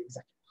 Exactly.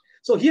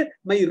 So here,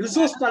 my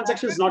resource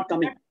transaction is not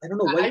coming. I don't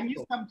know why.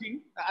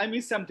 I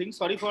missed something.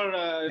 Sorry for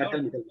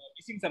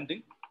missing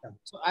something. Yeah.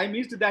 So I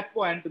missed that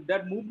point.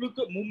 That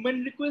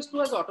movement request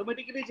was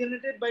automatically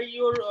generated by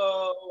your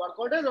work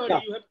orders, or you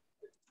have?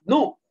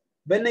 No.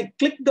 When I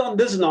clicked on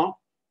this now,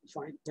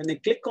 Fine. When I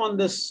click on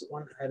this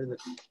one, where is it?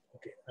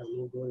 Okay, I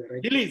will go there,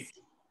 right? Release.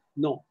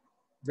 No.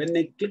 When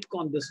I click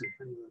on this,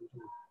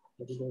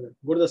 let me go there.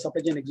 Go to the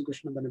supply chain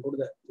execution and then I go to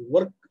the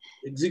work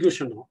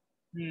execution now.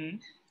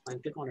 I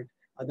click on it.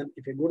 And then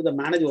if I go to the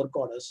manage work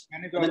orders,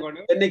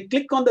 when I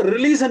click on the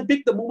release and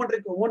pick, the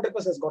movement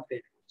request has got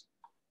created.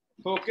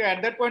 Okay,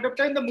 at that point of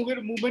time, the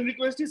movement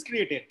request is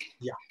created.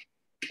 Yeah.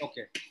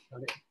 Okay.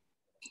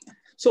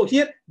 So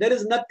here, there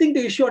is nothing to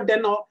issue on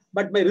 10 now,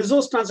 but my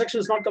resource transaction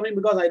is not coming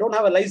because I don't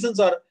have a license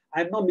or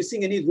I'm not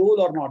missing any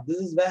role or not. This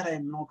is where I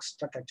am now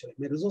stuck actually.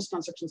 My resource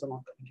transactions are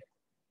not coming here.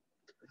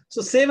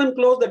 So save and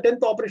close, the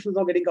 10th operation is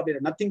now getting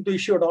completed. Nothing to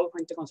issue at all.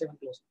 I click on save and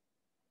close.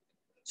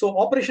 So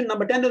operation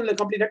number 10 will be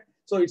completed.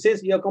 So it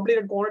says you have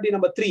completed quantity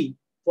number 3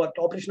 for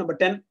operation number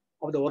 10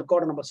 of the work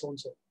order number so and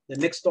so. The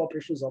next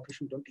operation is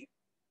operation 20.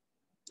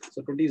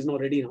 So 20 is now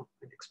ready now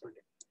and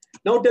expanded.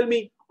 Now tell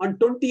me on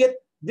 20th,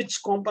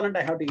 which component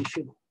I have to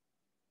issue now?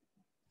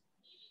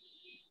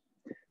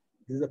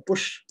 This is a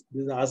push,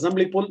 this is an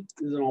assembly pull,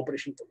 this is an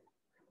operation pull.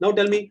 Now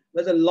tell me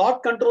whether the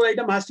lot control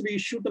item has to be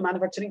issued to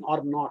manufacturing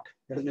or not.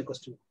 That is my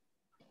question.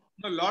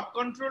 No, lot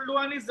controlled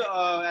one is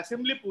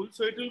assembly pull,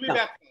 so it will be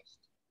backflash.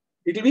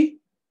 It will be?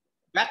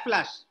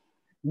 Backflash.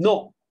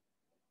 No.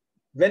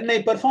 When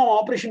I perform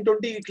operation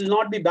 20, it will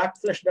not be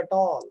backflashed at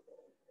all.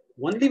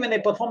 Only when I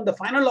perform the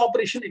final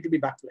operation, it will be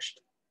backflashed.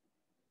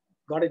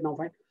 Got it now,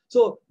 fine.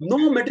 So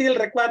no material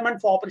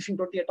requirement for operation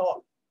 20 at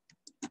all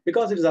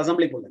because it is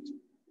assembly pull.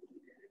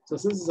 So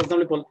since it's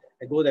assembly pull,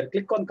 I go there,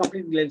 click on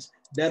complete details.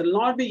 There will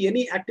not be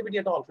any activity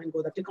at all. Fine,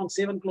 go there, click on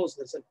save and close.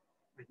 That's it.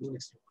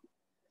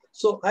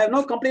 So I have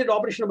now completed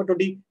operation number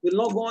 20. We'll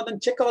now go on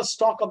and check our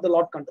stock of the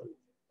lot control.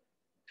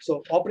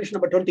 So operation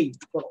number 20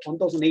 for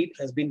 1008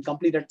 has been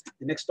completed.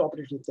 The next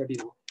operation is 30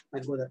 now.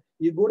 And go there.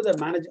 You go to the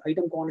manage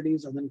item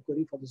quantities and then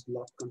query for this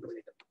lot control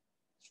item.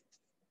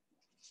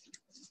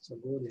 So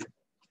go there.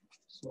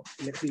 So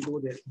let me go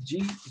there.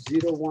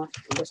 G01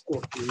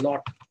 underscore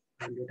lot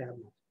and you tab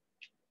now.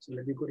 So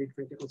let me go read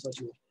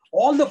search now.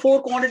 All the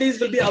 4 quantities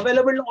will be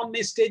available on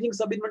my staging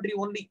sub inventory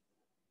only.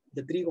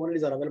 The 3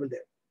 quantities are available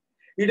there.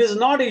 It is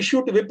not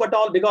issued to WIP at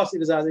all because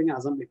it is having an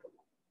assembly pull.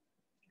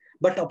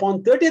 But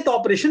upon 30th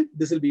operation,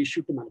 this will be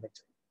issued to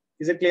manufacturing.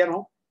 Is it clear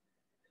now?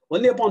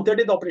 Only upon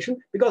 30th operation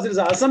because it is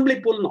an assembly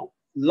pull now.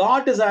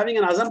 Lot is having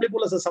an assembly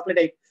pull as a supply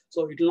type,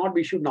 so it will not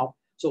be issued now.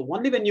 So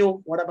only when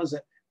you, what happens,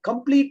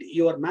 complete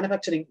your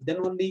manufacturing, then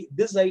only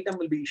this item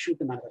will be issued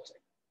to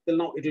manufacturing. Till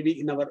now, it will be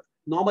in our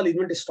normal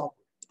inventory stock.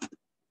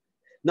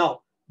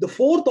 Now, the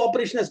 4th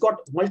operation has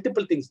got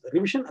multiple things, the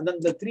revision and then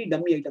the 3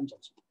 dummy items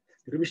also.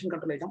 The revision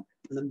control item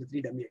and then the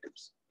 3 dummy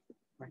items.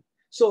 Right.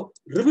 So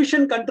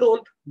revision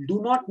control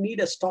do not need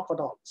a stock at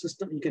all.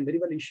 System, you can very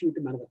well issue it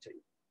to manufacturing.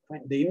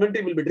 Fine. The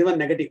inventory will be driven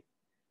negative.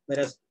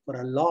 Whereas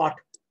for a lot,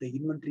 the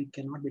inventory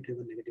cannot be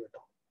driven negative at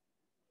all.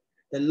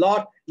 The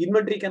lot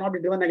inventory cannot be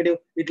driven negative.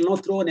 It will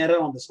not throw an error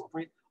on this one.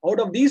 Fine. Out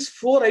of these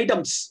 4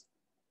 items,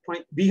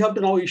 fine, we have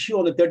to now issue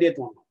on the 30th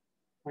one.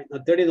 Fine. The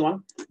 30th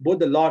one, both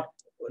the lot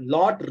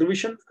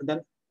revision, and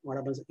then what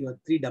happens? You have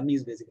 3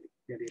 dummies basically.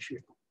 You have to issue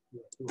it now.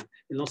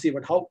 You'll now see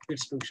about how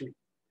it's functioning.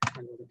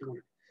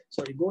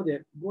 So you go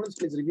there, go to this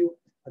place review,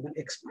 and then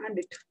expand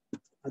it,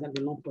 and then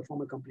we'll now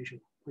perform a completion.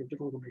 Click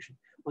on completion.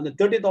 On the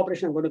 30th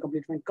operation, I'm going to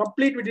complete.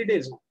 Complete with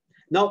details now.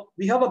 Now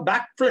we have a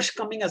backflash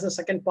coming as a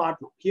second part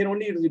now. Here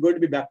only it is going to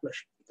be backflash.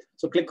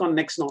 So click on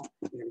next now.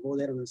 You can go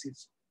there and see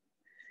this.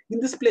 In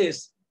this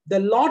place, the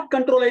lot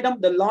control item,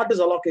 the lot is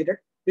allocated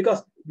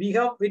because we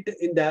have it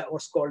in the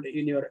what's called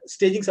in your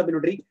staging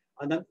sub-inventory.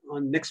 And then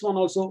on next one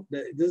also,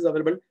 this is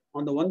available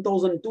on the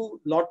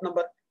 1002 lot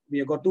number. We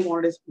have got 2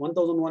 quantities.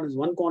 1001 is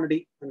 1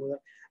 quantity.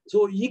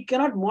 So you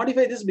cannot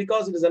modify this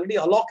because it is already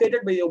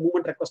allocated by your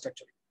movement request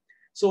actually.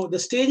 So the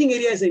staging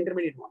area is the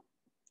intermediate one.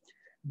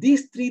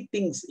 These 3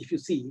 things, if you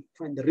see,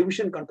 find the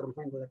revision control,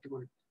 find that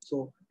one.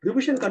 So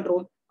revision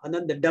control, and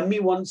then the dummy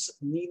ones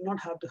need not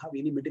have to have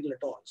any material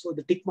at all. So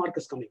the tick mark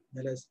is coming.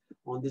 Whereas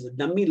on this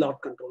dummy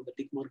lot control, the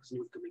tick mark is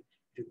not coming.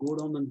 If you go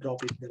down and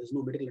drop it, there is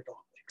no material at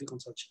all. If you click on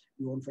search,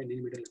 you won't find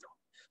any material at all.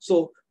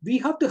 So we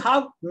have to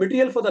have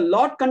material for the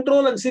lot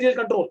control and serial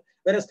control.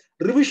 Whereas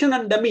revision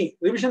and dummy,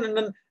 revision and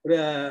then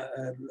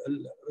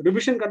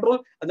revision control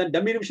and then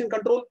dummy revision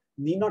control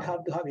need not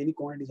have to have any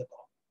quantities at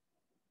all.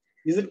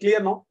 Is it clear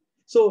now?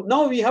 So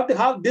now we have to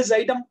have this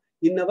item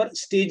in our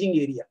staging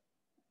area.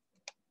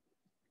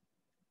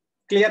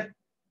 Clear?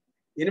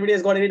 Anybody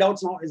has got any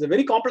doubts now? It's a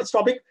very complex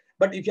topic,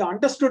 but if you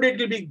understood it,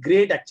 it will be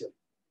great actually.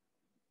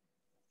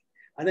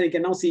 And then you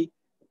can now see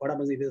what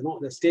happens if there's no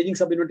the staging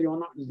sub-inventory or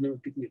not is never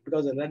picking it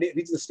because I already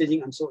reached the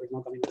staging and so it's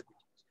not coming.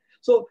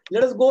 So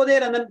let us go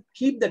there and then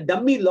keep the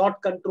dummy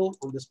lot control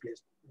on this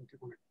place.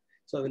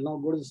 So I will now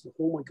go to this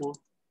home icon.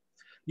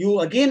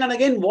 You again and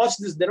again watch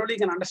this, then only you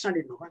can understand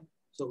it now.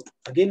 So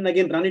again and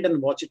again run it and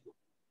watch it.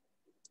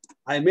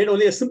 I made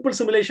only a simple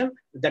simulation.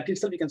 That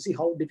itself you can see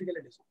how difficult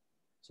it is.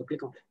 So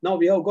click on. Now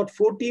we have got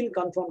 14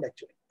 confirmed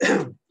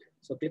actually.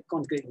 So click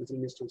on create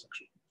miscellaneous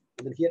transaction.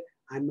 And then here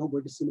I'm now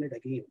going to simulate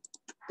again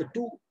the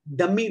 2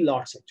 dummy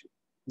lots actually.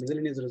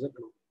 Miscellaneous result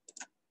now.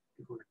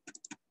 Click on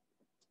it.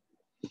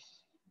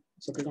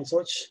 So click on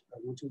search. I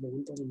want to choose the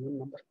 1001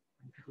 number.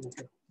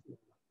 Okay.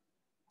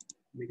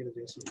 Make it a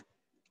JSON.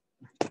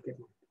 Okay.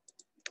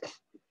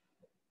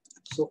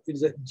 So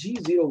it's a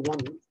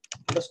G01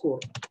 underscore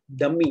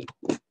dummy.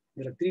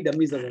 There are 3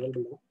 dummies that are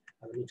available now.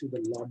 I will choose the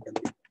lot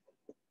dummy.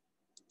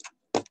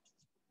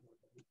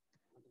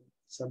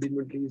 Sub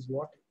inventory is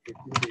what? It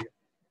will be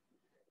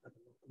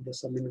the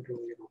sub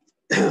inventory, you know.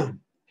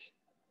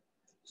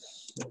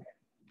 So,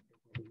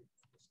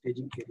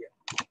 staging area.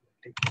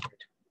 Take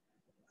it.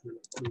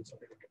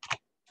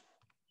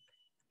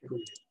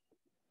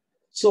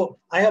 So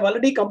I have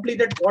already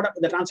completed what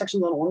the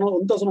transactions on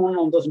 1001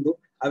 and 1002.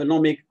 I will now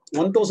make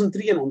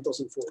 1003 and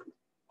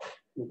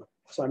 1004.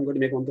 So I'm going to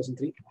make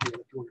 1003.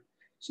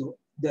 So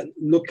the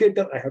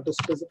locator I have to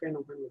specify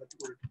now.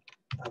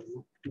 I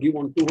will give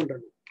on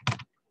 200.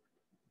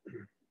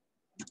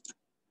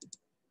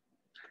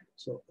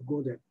 So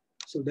go there.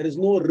 So there is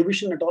no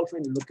revision at all.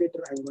 Fine.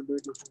 Locator, I'm going to do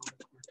it now.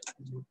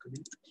 It's not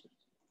coming.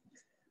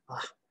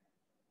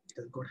 It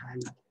has got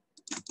hanged.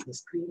 The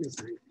screen is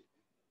hanged.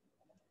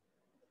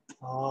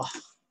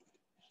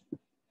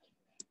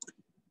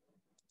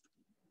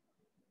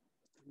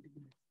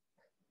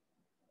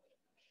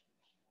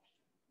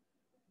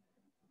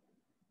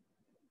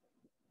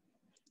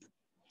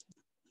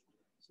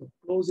 So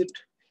close it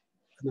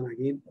and then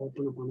again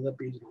open up another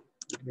page now.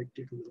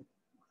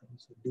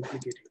 So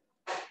duplicate it.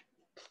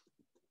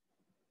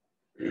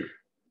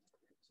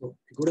 So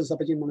I go to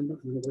supply chain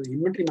management and then go to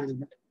inventory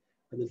management.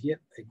 And then here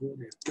I go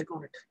there, click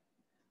on it,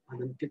 and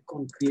then click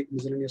on create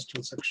miscellaneous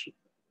transaction.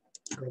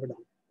 Drop it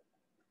down.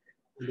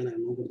 And then I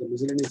now go to the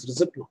miscellaneous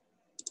receipt now.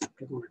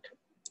 Click on it.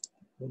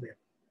 Go there.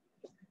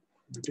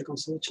 And click on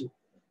search now.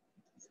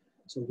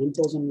 So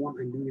 1001,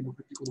 I'm doing it now.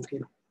 Click on OK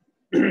now.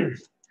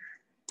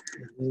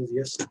 This is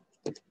yes.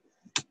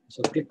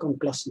 So click on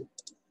plus now.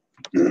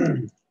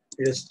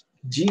 It is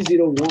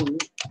G01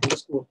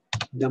 underscore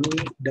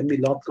dummy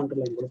lot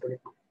control. I'm going to put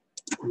it now.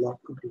 Lot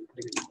control.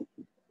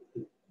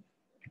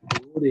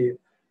 Go there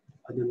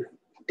and then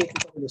take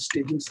it out of the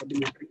staging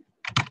supplementary.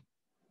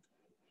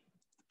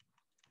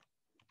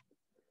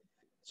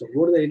 So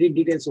go to the edit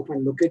details of my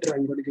locator.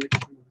 I'm going to give it.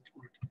 I'm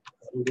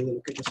going to give the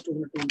locator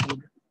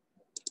 200.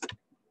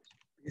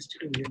 Paste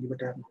it and give a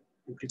tab now.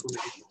 And click on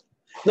edit now.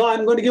 Now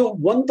I'm going to give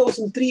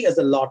 1003 as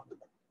a lot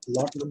number.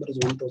 Lot number is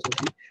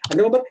 1003. And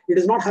remember, it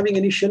is not having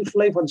any shelf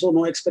life, and so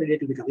no expiry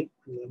date will be coming.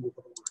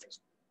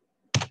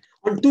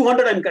 On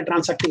 200, I'm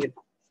transacting it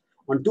now.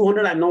 On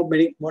 200, I'm now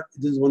making what?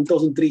 This is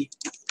 1003.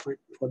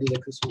 For this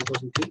access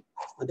 1003.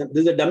 And then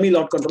this is a dummy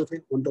lot control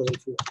file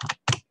 1004.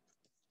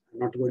 I'm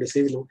not going to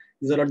save it now.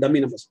 These are all dummy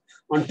numbers.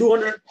 On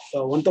 200,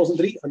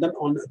 1003, and then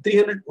on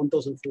 300,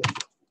 1004.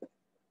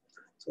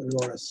 So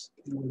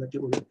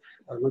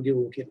I'll now give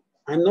OK.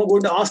 I'm now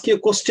going to ask you a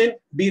question.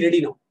 Be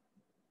ready now.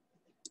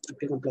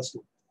 Click on plus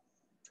now.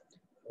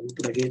 I'll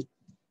put again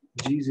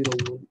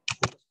G01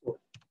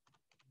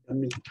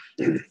 dummy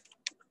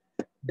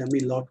dummy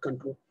lot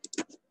control.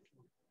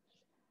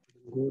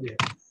 Go there.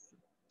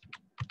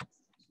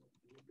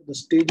 The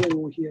staging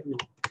over here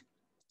now.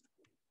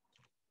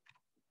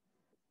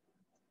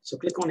 So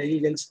click on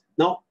any else.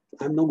 Now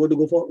I'm now going to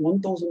go for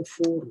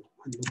 1004.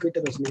 And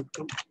locator has not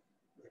come. I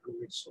don't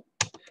know so.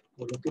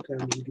 Locator I'm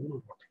going to give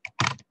on what?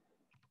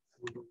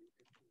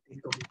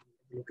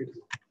 Locator.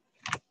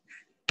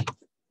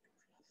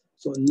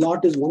 So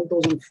lot is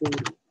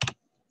 1004.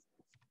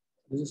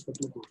 This is for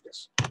 2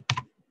 contest.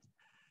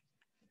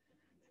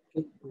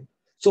 Okay.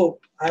 So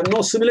I am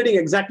now simulating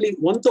exactly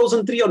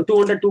 1003 on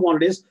 200 2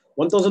 quantities,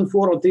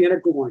 1004 on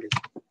 300 2 quantities.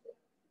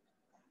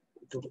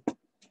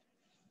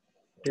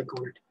 Click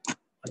on it.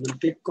 And then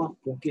click on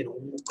OK.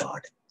 Oh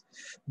God,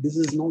 this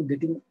is now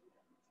getting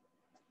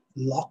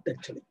locked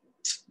actually.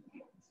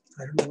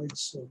 I don't know why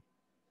it's so.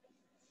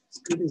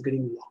 Screen is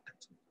getting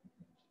locked.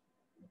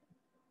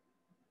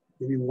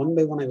 Maybe one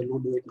by one, I will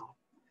not do it now.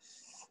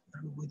 I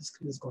don't know why the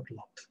screen has got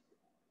locked.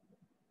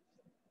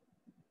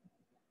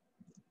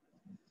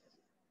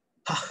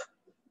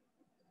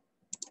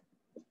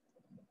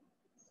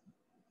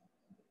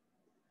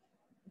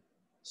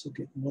 So,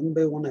 okay, one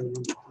by one, I will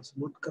not do. It's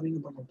not coming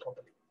about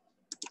properly.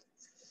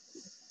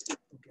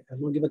 Okay, I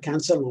will not give a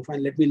cancel now.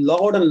 Fine, let me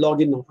log out and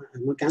log in now. I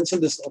will not cancel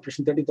this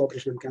operation, 30th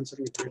operation. I'm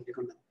canceling it. And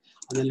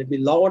then let me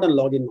log out and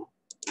log in now.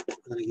 And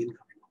then again,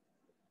 coming now.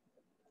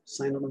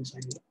 Sign out and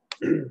sign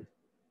in.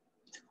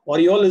 Are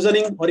you all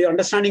listening? Are you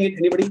understanding it?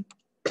 Anybody?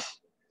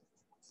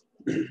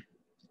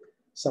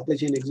 Supply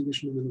chain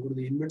execution, and then go to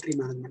the inventory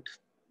management.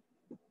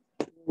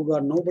 Oh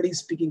God, nobody's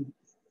speaking.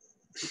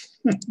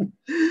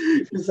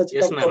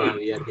 Yes, ma'am,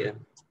 we are here.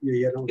 You're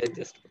here now. Okay,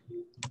 just.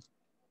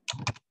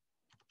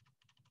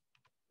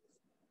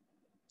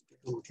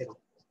 Okay.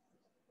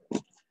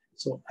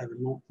 So I will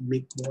now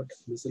make what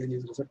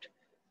miscellaneous result.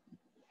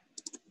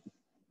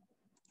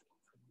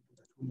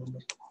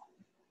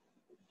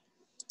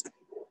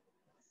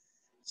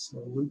 So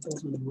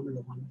 1001 is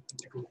the one.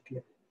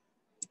 Here.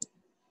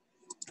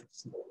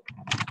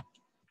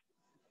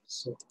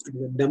 So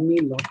the dummy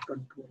lot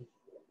control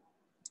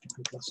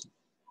plus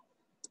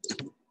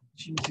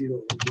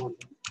G01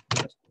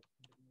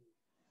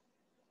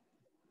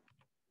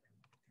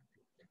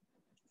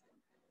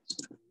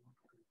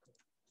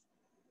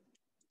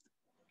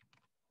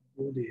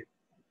 Go there.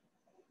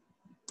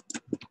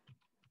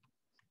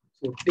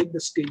 So take the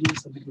staging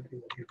subject over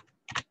here.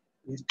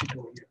 Paste it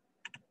over here.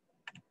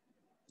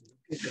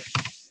 Locator.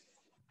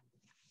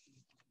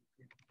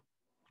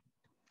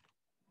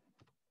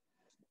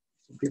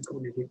 So click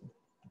on it.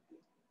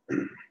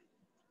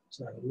 So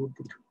I will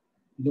put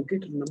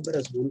locator number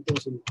as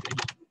 1003.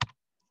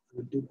 I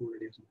will do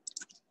quantities.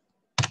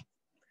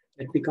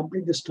 Let me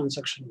complete this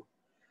transaction now.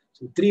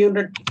 So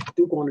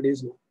 302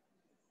 quantities now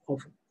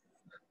of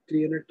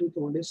 302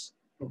 quantities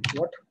of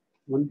what?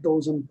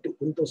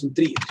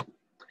 1003.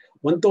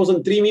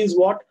 1003 means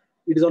what?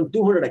 It is on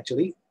 200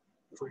 actually.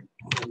 Fine.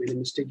 I made a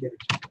mistake here.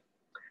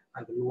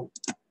 I will now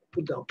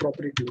put the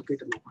appropriate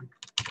locator now.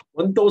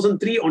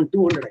 1003 on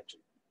 200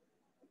 actually.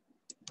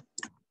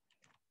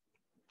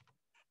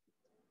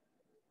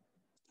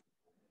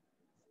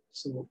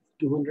 So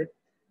 200,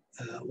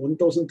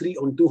 1003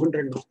 on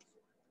 200 now.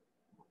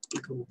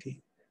 Click on OK.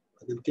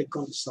 And then click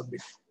on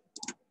submit.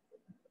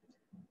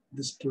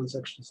 This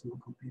transaction is now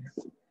completed.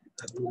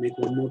 I will make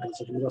one more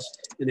transaction because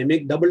when I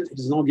make double, it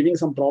is now giving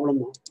some problem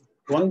now.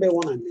 One by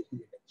one, I'm making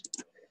it.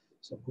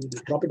 So I'm going to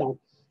drop it down.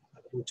 I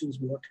will choose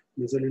what?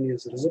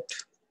 Miscellaneous receipt.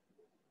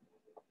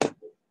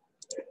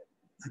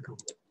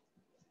 Account.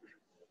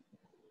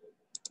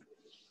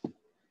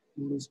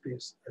 No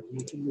space. I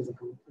will choose this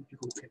account.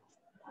 Click on OK.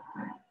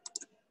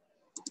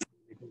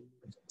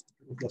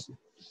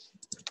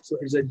 So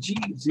it's a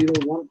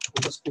G01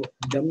 underscore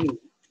dummy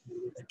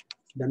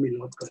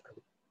lot cut.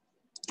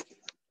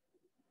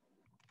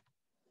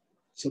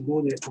 So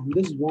go there on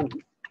this one.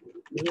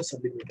 Let us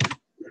submit it.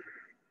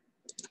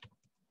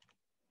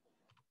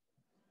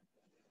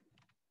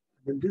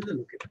 Then this is a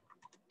locator.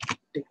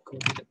 Take copy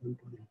one point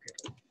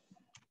locator.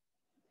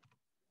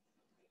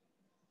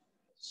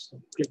 So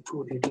click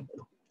on edit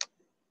now.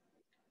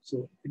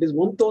 So it is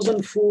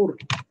 1004.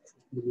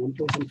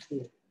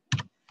 1004.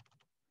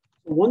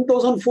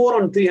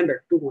 1004 on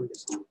 300, 2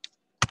 quantities.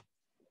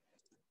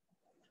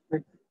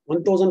 Right?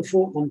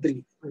 1004 on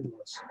 3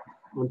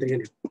 on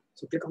 300.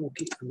 So click on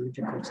OK and then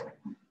click on save.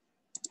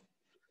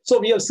 So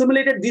we have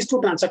simulated these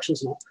two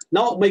transactions now.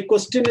 Now my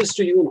question is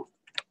to you now.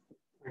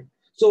 Right?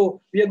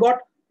 So we have got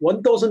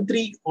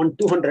 1003 on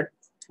 200,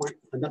 fine,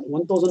 and then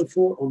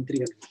 1004 on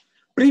 300.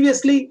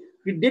 Previously,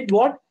 it did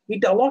what?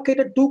 It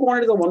allocated 2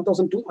 quantities of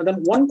 1002 and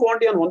then 1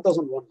 quantity on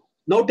 1001.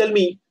 Now tell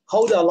me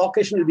how the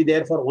allocation will be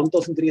there for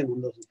 1003 and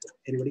 1004.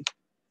 Anybody?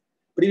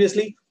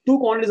 Previously, 2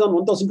 quantities on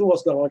 1002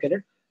 was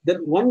allocated, then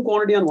 1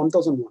 quantity on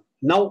 1001.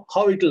 Now,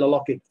 how it will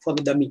allocate for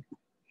the dummy?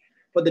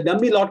 For the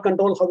dummy lot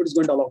control, how it is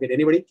going to allocate?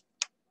 Anybody?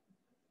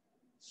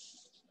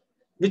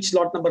 Which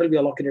lot number will be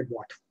allocated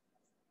what?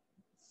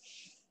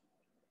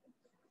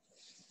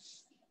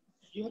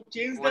 You have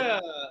changed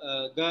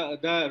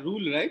the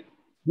rule, right?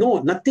 No,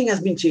 nothing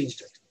has been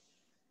changed.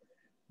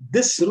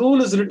 This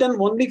rule is written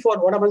only for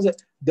what happens.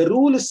 The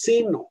rule is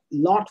same now.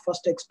 Lot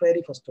first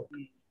expiry first out.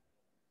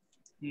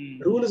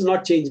 Rule is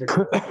not changed.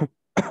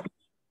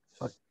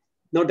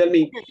 Now tell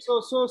me. Okay,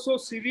 so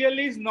serial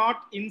is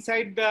not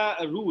inside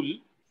the rule.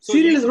 So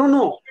serial is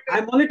no.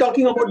 I'm only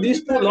talking about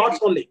these 2 lots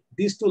only.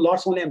 These 2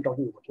 lots only I'm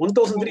talking about.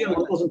 1003 and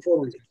 1004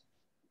 only.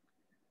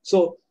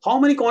 So how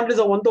many quantities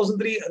of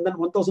 1003 and then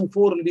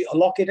 1004 will be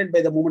allocated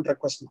by the moment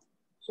request now?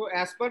 So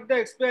as per the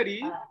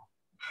expiry,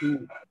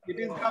 it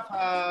is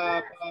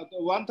the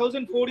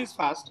 1004 is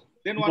fast,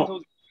 then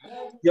 1000.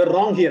 No, you're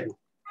wrong here.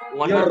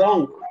 You're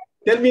wrong.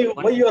 Tell me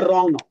why you are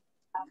wrong now.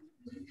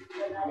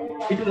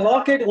 It will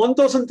allocate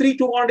 1003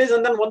 2 quantities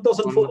and then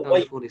 1004.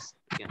 Why?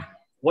 Yeah.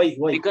 Why?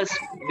 Because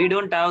we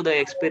don't have the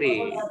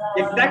expiry.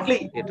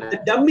 Exactly. The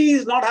dummy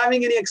is not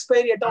having any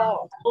expiry at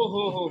all.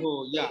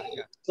 Yeah.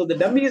 So the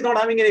dummy is not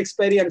having any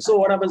expiry, and so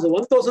what happens?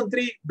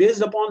 1003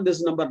 based upon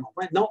this number now.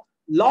 Right? Now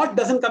lot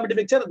doesn't come into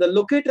picture. The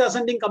locator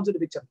ascending comes into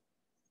picture.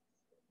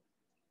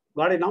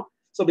 Got it now?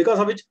 So because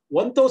of which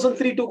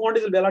 1003 2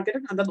 quantities will be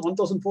allocated and then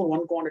 1004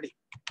 1 quantity.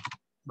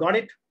 Got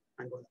it?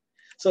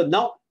 So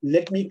now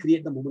let me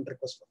create the moment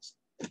request first.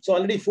 So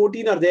already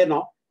 14 are there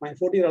now. My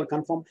 14 are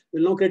confirmed.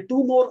 We'll now create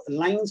 2 more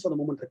lines for the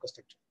moment request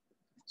structure.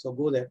 So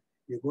go there.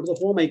 You go to the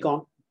home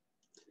icon.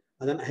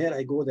 And then here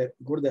I go there.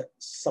 Go to the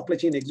supply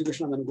chain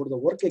execution and then go to the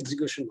work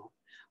execution now.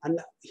 And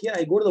here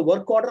I go to the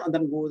work order and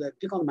then go there.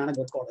 Click on manage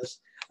work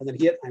orders. And then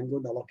here I'm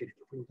going to allocate it.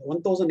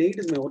 1008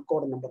 is my work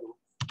order number now.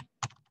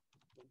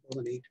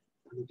 1008.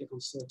 And then click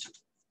on search.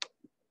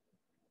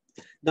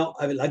 Now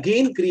I will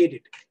again create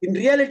it. In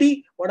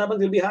reality, what happens?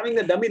 We'll be having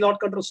the dummy lot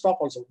control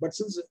stock also. But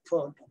since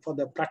for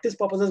the practice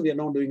purposes, we are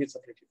now doing it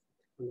separately.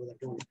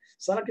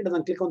 Select it and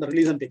then click on the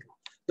release and pick.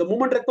 The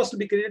moment request will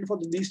be created for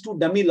these 2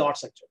 dummy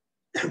lots actually.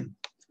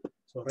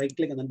 So right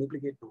click and then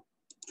duplicate now.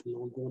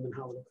 Now go and then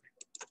have a look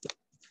at it.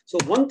 So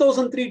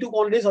 1003 2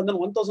 quantities and then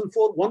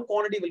 1004 1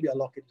 quantity will be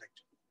allocated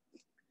actually.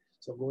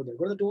 So go there,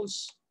 go to the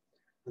tools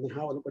and then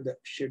have a look at the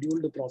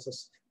scheduled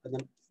process and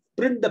then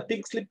print the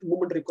pig slip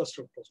moment request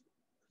report.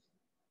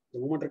 The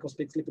moment request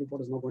pig slip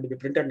report is now going to be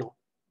printed now.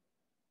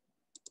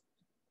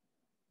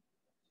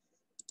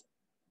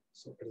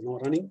 So it is now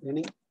running.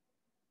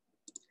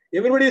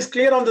 Everybody is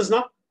clear on this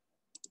now?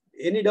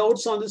 Any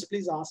doubts on this,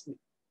 please ask me.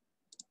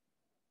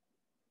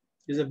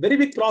 It's a very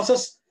big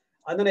process,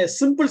 and then a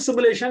simple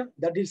simulation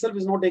that itself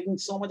is not taking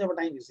so much of a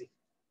time, you see.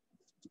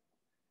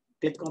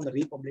 Click on the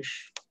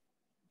republish.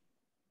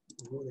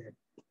 Go there,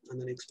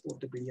 and then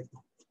export to PDF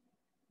now.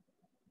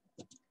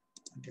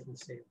 And click on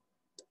save.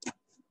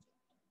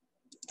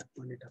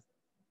 Turn it up.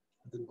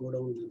 And then go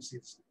down and see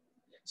this.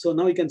 So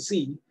now you can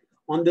see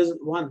on this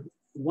one,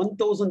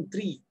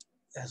 1003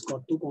 has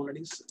got 2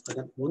 quantities, and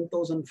then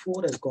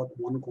 1004 has got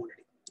 1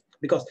 quantity.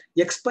 Because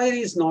expiry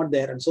is not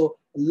there, and so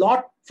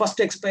lot first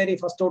expiry,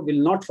 first out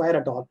will not fire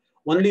at all.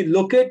 Only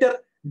locator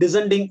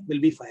descending will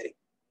be firing.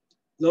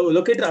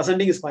 Locator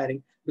ascending is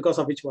firing, because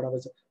of which what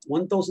happens?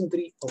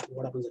 1003 of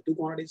what happens? 2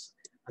 quantities,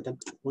 and then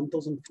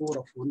 1004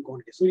 of 1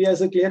 quantity. So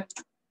is it clear?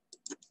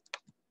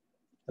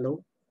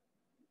 Hello?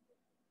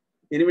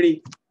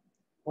 Anybody?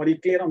 Are you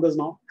clear on this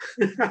now?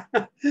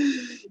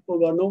 Oh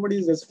God, nobody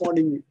is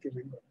responding.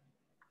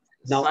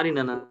 Now, sorry,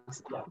 Nana.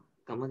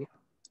 Come again.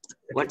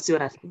 What's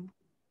your asking?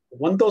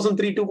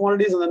 1003 2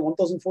 quantities and then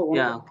 1004 1.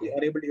 Yeah, okay. You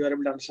are able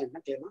to understand,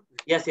 clear, no?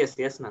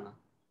 Yes, Nana.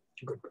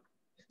 Good.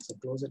 So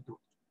close it now.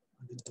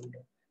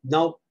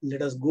 Now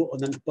let us go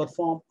and then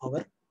perform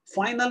our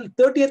final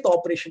 30th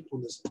operation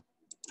on this.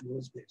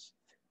 Place.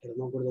 Let us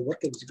now go to the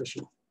work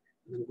execution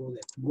and then go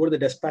there. Go to the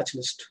dispatch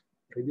list.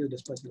 Review the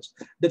dispatch list.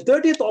 The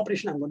 30th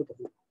operation I'm going to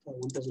perform for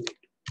 1008.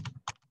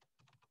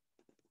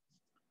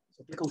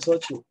 So click on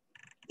search now.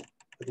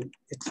 And then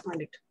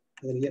expand it.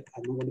 And then here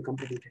I'm not going to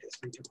complete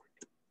it.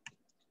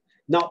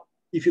 Now,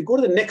 if you go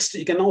to the next,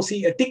 you can now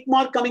see a tick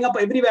mark coming up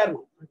everywhere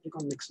now. I click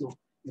on next now.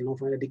 You'll now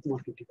find a tick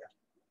mark everywhere.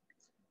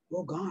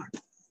 Oh God,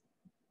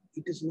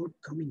 it is not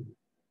coming.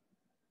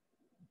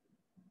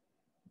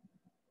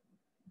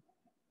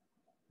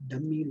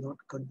 Dummy lot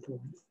control.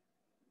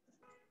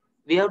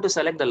 We have to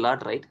select the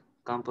lot, right?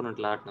 Component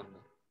lot number.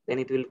 Then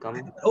it will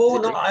come. Oh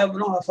no, I have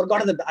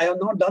forgotten that. I have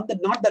not done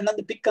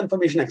the pick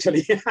confirmation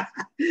actually.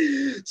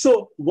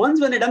 So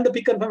once when I done the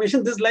pick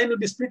confirmation, this line will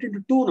be split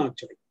into 2 now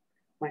actually.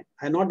 Fine.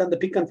 I have not done the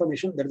pick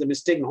confirmation. There is a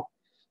mistake now.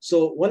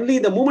 So only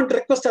the moment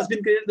request has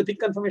been created, the pick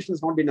confirmation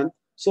has not been done.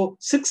 So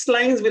 6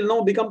 lines will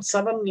now become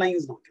 7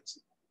 lines now.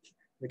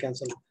 We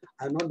cancel now.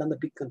 I have not done the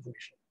pick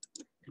confirmation.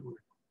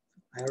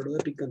 I have to do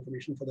the pick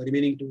confirmation for the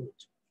remaining 2.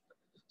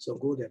 So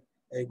go there.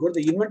 I go to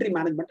the inventory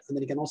management, and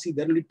then you can now see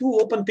there will be 2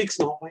 open picks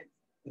now. Fine.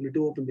 There will be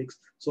 2 open picks.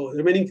 So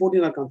remaining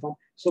 14 are confirmed.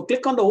 So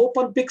click on the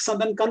open picks and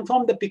then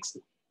confirm the picks.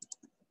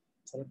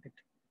 Select it.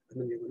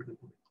 And then you're going to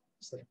confirm it.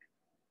 Select it.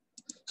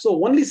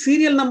 So only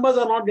serial numbers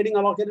are not getting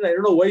allocated. I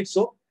don't know why it's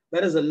so.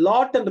 Whereas the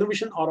lot and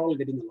revision are all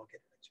getting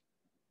allocated.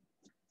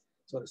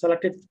 So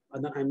select it.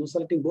 And then I'm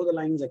selecting both the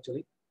lines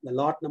actually. The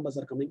lot numbers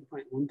are coming.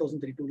 Fine.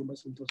 1032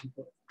 numbers,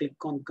 1004.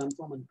 Click on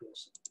confirm and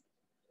close.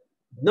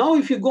 Now,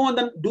 if you go and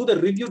then do the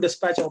review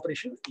dispatch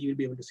operation, you will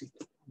be able to see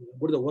it.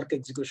 Go to the work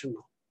execution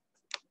now.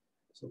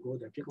 So go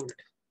there, click on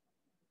it.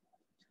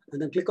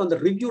 And then click on the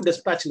review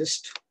dispatch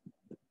list.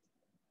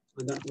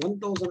 And then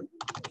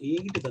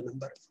 1008 is the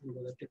number. And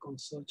go there, click on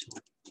search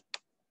now.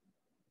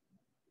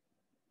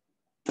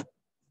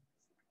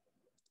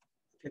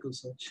 Click on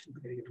search.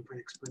 You can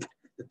expand it.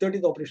 The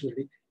 30th operation is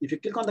ready. If you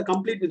click on the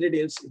complete with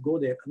details, you go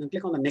there and then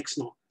click on the next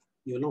now.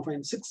 You will now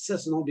find 6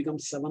 has now become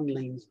 7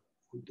 lines.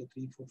 1, 2,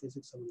 3, 4, 5,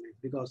 6, 7, 9.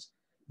 Because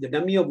the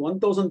dummy of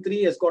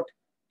 1003 has got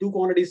 2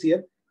 quantities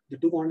here. The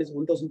 2 quantities,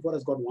 1004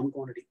 has got 1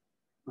 quantity.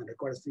 And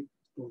record is 3,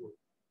 2, 1.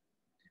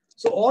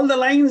 So all the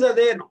lines are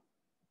there now.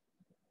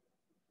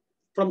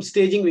 From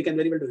staging, we can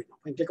very well do it now.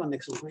 And click on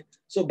next one. Right?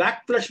 So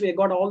backflush, we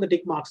got all the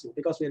tick marks now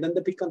because we have done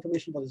the pick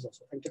confirmation for this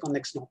also. And click on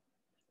next now.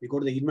 We go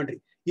to the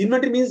inventory.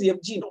 Inventory means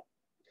FG now.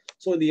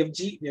 So in the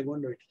FG, we are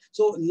going to do it.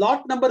 So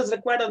lot number is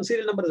required and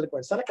serial number is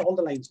required. Select all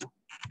the lines now.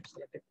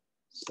 Select it.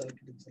 Select it.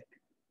 Select it.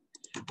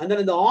 And then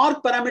in the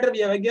OR parameter, we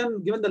have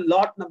again given the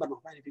lot number now.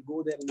 Fine, if you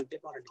go there and then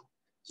click on it now.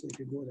 So if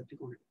you go there,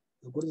 click on it.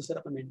 Now go to the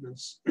setup and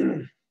maintenance.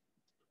 And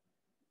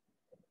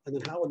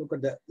then have a look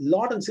at the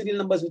lot and serial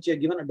numbers which are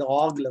given at the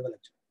org level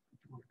actually.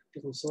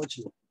 Click on search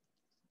now.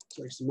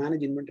 So it's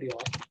manage inventory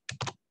org.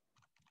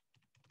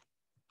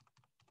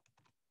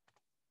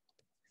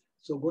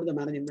 So go to the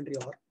manage inventory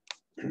org.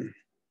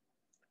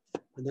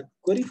 And then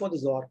query for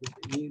this org.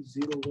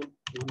 E0111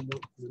 and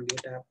then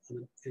get app and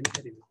then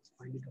enter it now.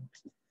 Find it out.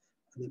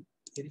 And then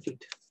edit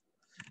it.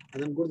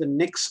 And then go to the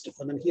next.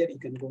 And then here you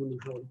can go and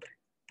have a look at it.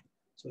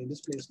 So in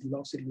this place,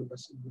 log serial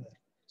numbers.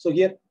 So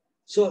here,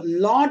 so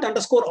lot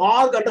underscore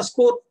org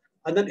underscore,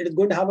 and then it is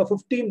going to have a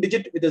 15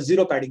 digit with a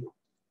 0 padding.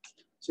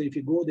 So if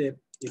you go there,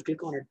 you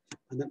click on it,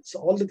 and then so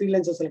all the 3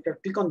 lines are selected.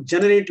 Click on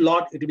generate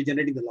lot, it will be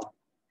generating the lot.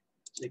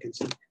 So you can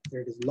see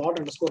there it is lot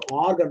underscore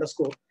org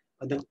underscore,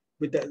 and then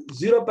with the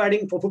 0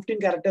 padding for 15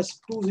 characters,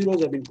 2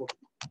 zeros have been put.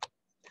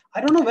 I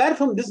don't know where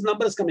from this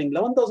number is coming.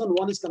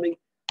 11,001 is coming.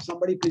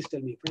 Somebody please tell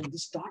me. Friend,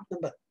 this start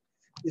number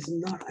is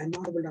not, I'm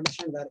not able to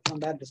understand where from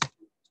where it is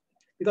coming.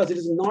 Because it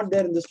is not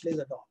there in this place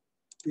at all.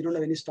 We don't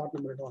have any start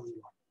number at all.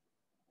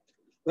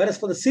 Whereas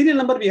for the serial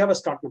number, we have a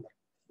start number.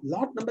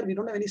 Lot number, we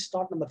don't have any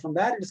start number. From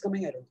where it is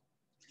coming, I don't know.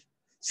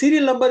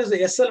 Serial number is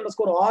the SL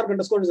underscore org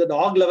underscore is at the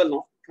org level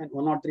now. And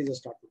 103 is the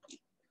start number.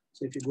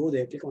 So if you go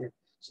there, click on it.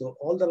 So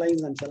all the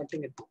lines, I'm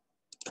selecting it now.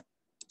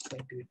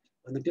 Selecting it.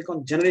 And then click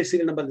on generate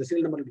serial number, the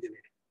serial number will be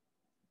generated.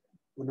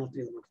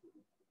 103, 104.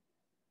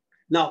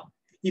 Now,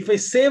 if I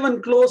save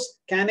and close,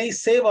 can I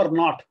save or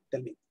not?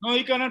 Tell me. No,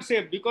 you cannot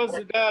save because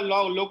the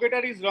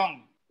locator is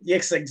wrong.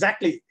 Yes,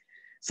 exactly.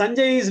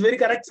 Sanjay is very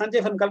correct.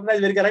 Sanjay from Calcutta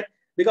is very correct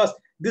because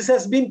this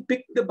has been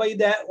picked by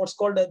the what's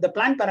called the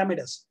plant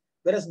parameters.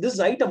 Whereas this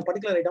item,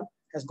 particular item,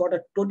 has got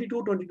a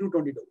 22, 22,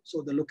 22.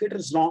 So the locator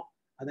is wrong.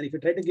 And then if you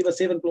try to give a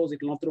save and close, it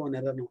will not throw an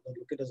error. No, the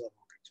locators are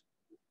wrong.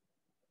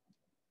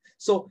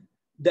 So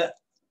the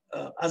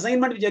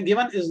assignment which are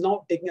given is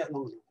now taking a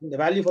long. The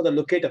value for the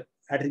locator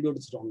attribute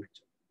is wrong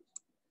actually.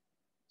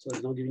 So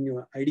it's now giving you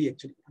an ID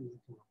actually.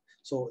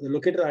 So the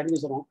locator attribute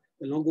is wrong.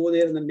 We'll now go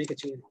there and then make a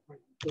change.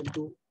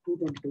 22,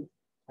 222,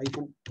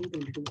 hyphen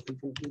 222, hyphen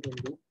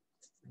 222.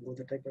 And go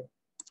to type of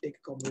take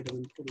a combinator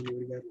and put it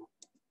everywhere now.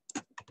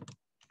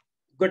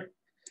 Good.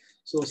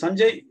 So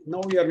Sanjay,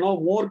 now we are now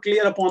more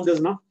clear upon this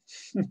now.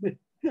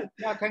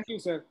 Yeah, thank you,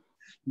 sir.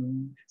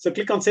 So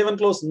click on save and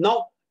close.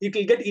 Now it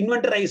will get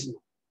inventorized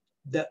now.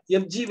 The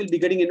FG will be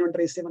getting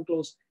inventorized, save and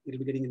close, it will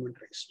be getting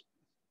inventorized.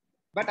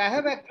 But I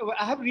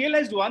have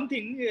realized one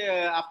thing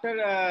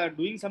after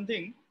doing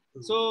something.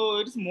 So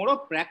it is more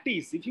of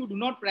practice. If you do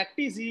not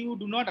practice, you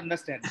do not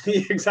understand.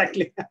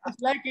 Exactly.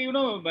 It's like, you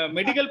know,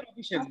 medical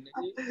profession.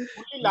 Only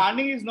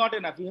learning is not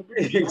enough. You have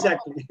to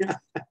exactly.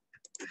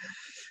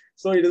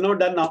 So it is now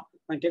done now.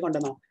 And click on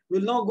done now.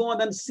 We'll now go and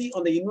then see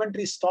on the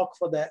inventory stock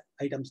for the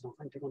items now.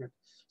 And click on it.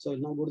 So we'll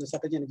now go to the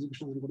supply chain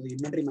execution and go to the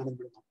inventory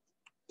management now.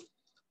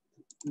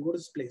 Go to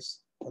this place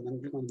and then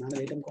click on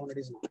manage item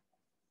quantities now.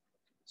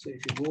 So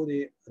if you go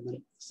there and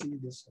then see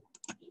this.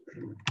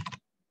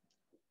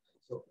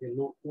 So we'll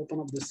now open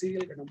up the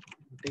serial item,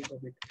 take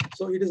of it.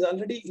 So it is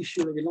already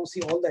issued. We'll now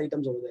see all the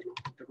items over there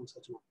now. Click on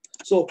search now.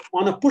 So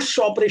on a push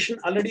operation,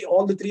 already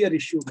all the three are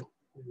issued now.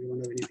 We don't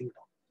have anything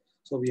now.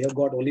 So we have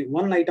got only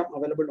one item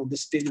available on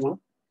this stage one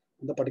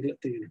on the particular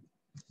thing.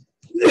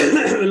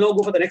 We'll now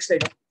go for the next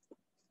item.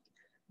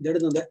 That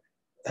is on the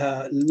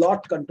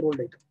lot controlled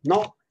item.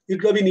 Now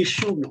it will have been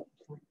issued now.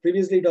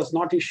 Previously it was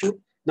not issued.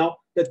 Now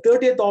the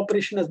 30th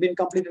operation has been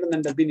completed and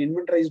then has been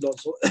inventorized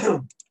also.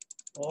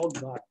 Oh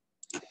God.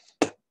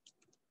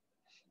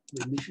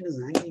 My machine is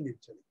hanging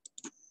actually.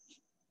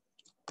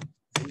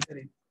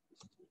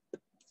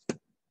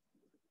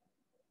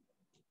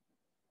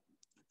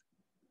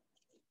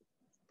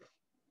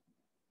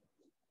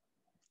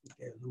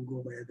 Okay, I'll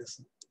go by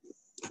this.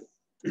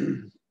 Go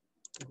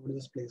to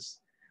this place.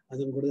 And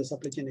then go to the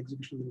supply chain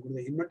execution and go to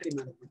the inventory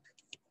management.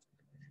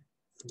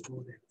 And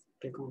go there,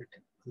 click on it.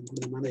 And go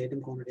to the manage item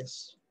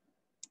quantities.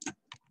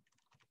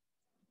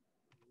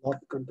 Lot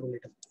control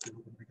item.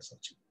 Make a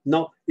search.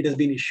 Now it has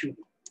been issued.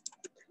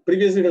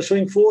 Previously it was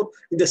showing 4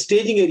 in the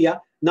staging area.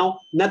 Now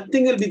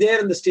nothing will be there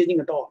in the staging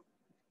at all.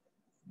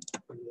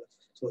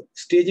 So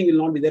staging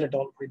will not be there at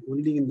all.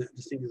 Only in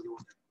this thing is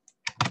not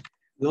there.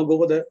 Now go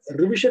over the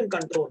revision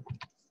control.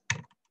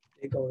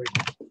 Take over it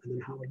and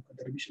then have a look at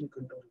the revision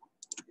control.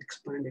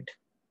 Expand it.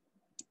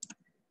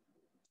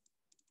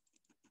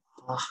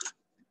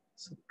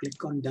 So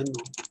click on done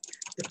now.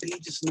 The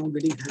page is now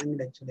getting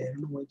hanged actually. I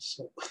don't know why it's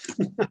so.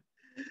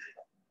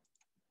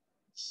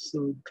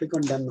 So click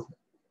on done now.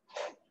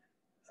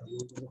 I go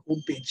to the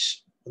home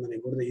page and then I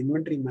go to the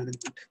inventory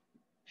management.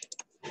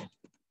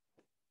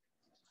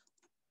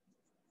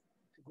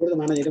 Go to the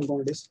manage item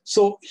quantities.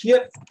 So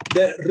here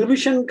the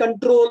revision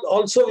control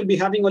also will be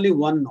having only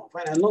one now.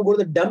 Fine. I'll now go to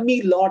the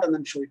dummy lot and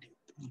then show it to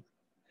you.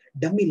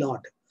 Dummy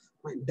lot.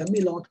 Fine.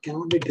 Dummy lot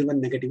cannot be driven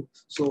negative.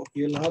 So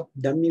you'll have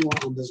dummy one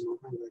on this now.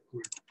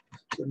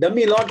 So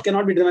dummy lot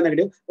cannot be driven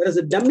negative, whereas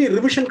the dummy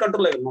revision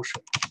control I will not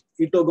show.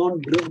 It will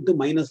gone driven to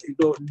minus, it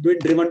will be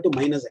driven to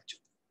minus actually.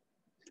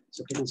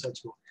 So click on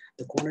search now.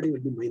 The quantity will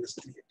be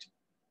 -3 actually.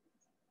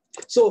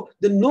 So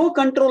the no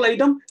control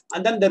item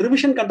and then the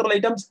revision control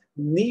items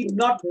need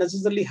not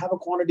necessarily have a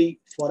quantity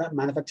for a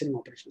manufacturing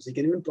operations. You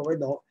can even provide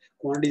the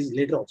quantities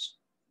later also.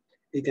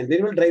 You can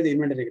very well drive the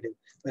inventory negative.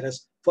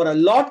 Whereas for a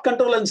lot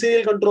control and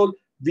serial control,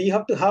 we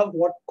have to have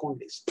what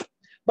quantities.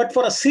 But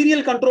for a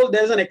serial control,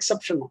 there is an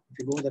exception. If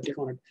you go there, click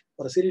on it.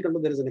 For a serial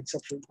control, there is an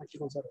exception.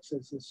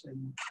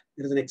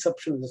 There is an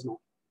exception in this now.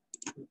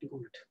 Click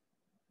on it.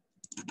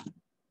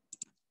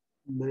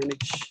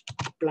 Manage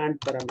plant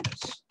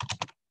parameters.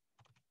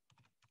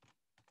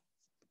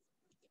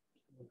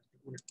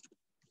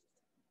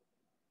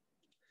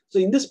 So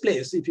in this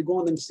place, if you go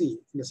on and see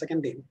in the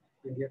second name,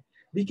 here,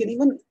 we can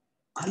even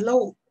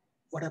allow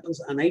what happens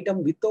an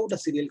item without a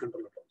serial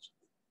controller also.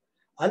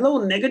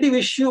 Allow negative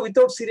issue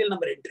without serial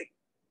number entry.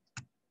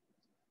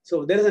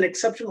 So there is an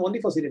exception only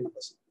for serial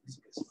numbers. This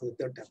place, for the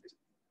third tab.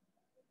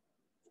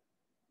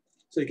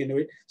 So you can do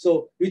it.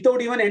 So without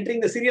even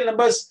entering the serial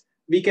numbers,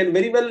 we can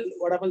very well,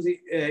 what happens,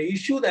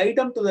 issue the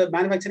item to the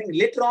manufacturing.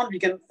 Later on, we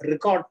can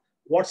record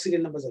what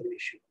serial numbers have been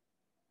issued.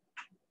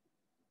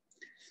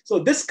 So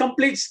this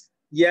completes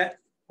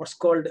what's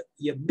called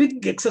a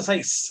big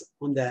exercise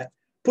on the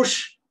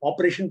push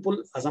operation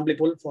pull, assembly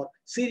pull for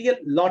serial,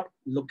 lot,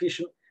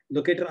 location,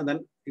 locator, and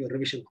then your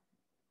revision.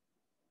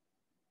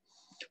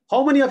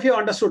 How many of you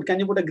understood? Can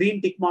you put a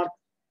green tick mark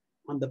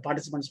on the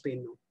participants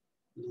pane now?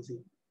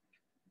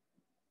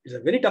 It's a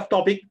very tough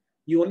topic.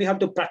 You only have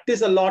to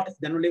practice a lot,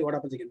 then only what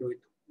happens you can do it.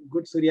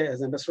 Good, Surya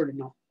has understood it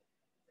now.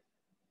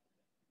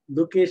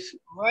 Lokesh.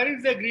 Where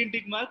is the green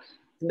tick mark?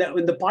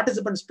 In the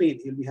participants pane,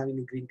 you'll be having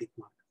a green tick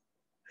mark.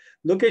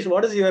 Lokesh,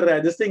 what is your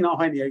this thing now?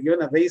 You're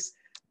given a raise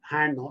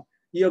hand now.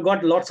 You have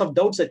got lots of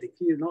doubts, I think.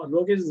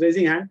 Lokesh is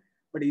raising hand,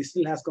 but he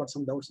still has got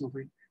some doubts now.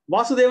 Fine.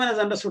 Vasudevan has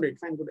understood it.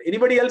 Fine, good.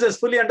 Anybody else has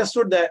fully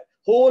understood the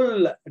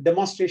whole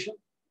demonstration?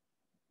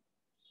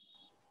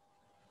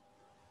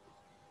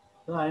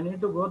 So I need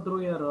to go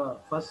through your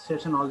first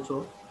session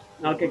also.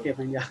 Okay,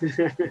 fine, yeah.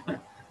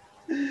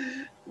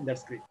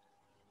 That's great.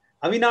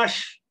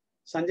 Avinash,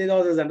 Sanjay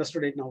Das has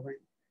understood it now.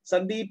 Fine.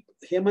 Sandeep,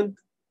 Hemant,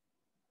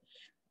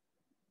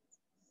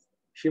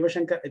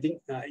 Shivashankar, I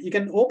think you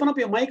can open up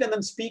your mic and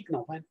then speak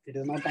now. Fine. It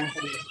is not time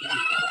for you to speak.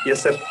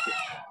 Yes, sir.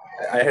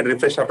 I had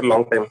refreshed after a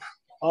long time.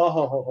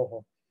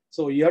 Oh.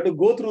 So you have to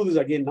go through this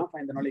again now.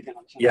 Fine, then only you can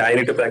understand. Yeah, I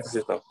need to practice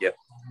it now. Yeah.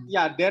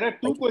 Yeah, there are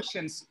two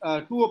questions,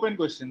 two open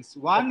questions.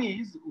 One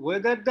is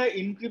whether the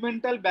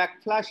incremental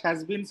backflash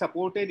has been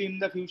supported in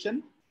the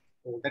Fusion.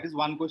 That is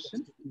one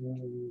question.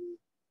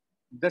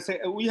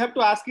 We have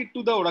to ask it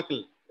to the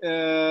Oracle.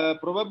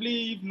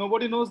 Probably if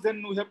nobody knows,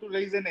 then we have to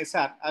raise an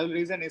SR. I will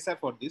raise an SR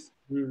for this.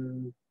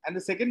 And the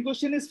second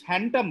question is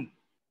Phantom.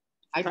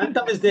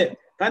 Phantom is there.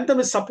 Phantom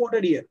is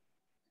supported here.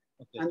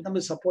 Okay. Phantom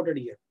is supported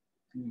here.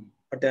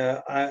 But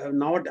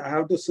now I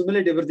have to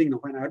simulate everything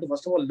now. I have to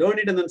first of all learn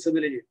it and then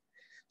simulate it.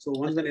 So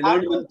once when I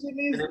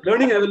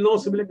learn, I will know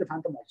simulate the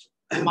Phantom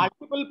also.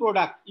 Multiple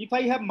product. If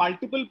I have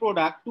multiple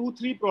product,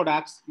 2-3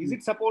 products, is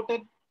it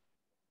supported?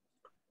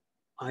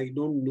 I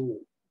don't know.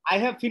 I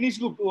have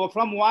finished good.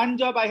 From one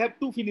job, I have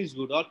 2 finished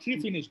good or 3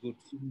 finished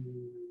goods.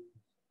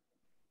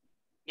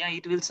 Yeah,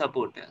 it will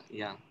support.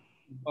 Yeah.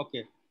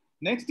 Okay.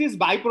 Next is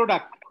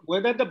byproduct.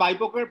 Whether the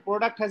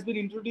byproduct has been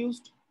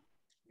introduced?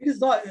 It is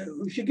not.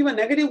 If you give a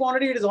negative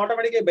quantity, it is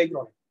automatically a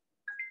byproduct.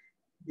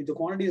 If the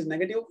quantity is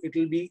negative, it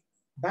will be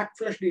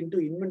backflushed into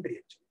inventory.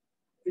 Actually,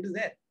 it is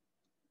there.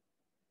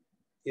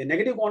 A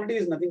negative quantity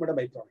is nothing but a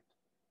byproduct.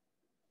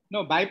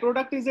 No,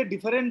 byproduct is a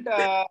different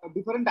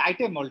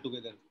item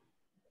altogether.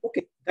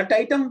 Okay, that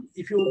item,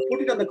 if you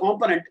put it on the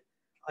component,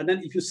 and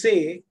then if you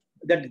say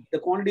that the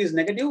quantity is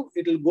negative,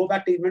 it will go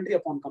back to inventory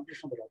upon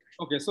completion of the operation.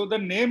 Okay, so the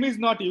name is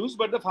not used,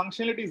 but the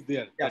functionality is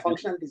there. Yeah,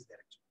 functionality is there.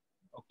 Actually.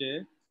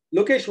 Okay.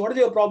 Lokesh, what is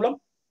your problem?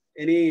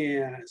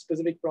 Any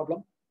specific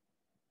problem?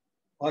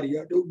 Or you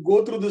have to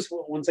go through this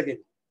once again?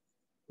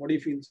 What do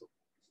you feel so?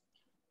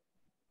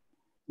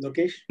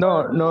 Lokesh?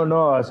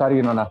 No,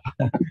 sorry, Nana.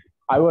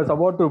 I was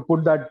about to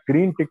put that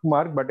green tick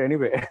mark, but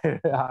anyway,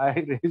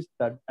 I raised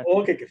that.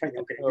 Okay, fine.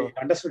 Okay,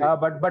 understood.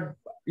 But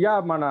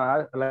yeah,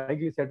 Mana, like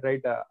you said,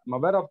 right? I'm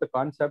aware of the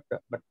concept,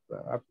 but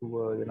I have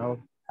to,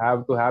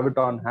 have to have it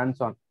on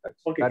hands-on.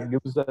 Okay. That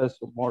gives us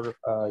more,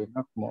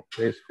 more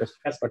space.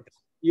 But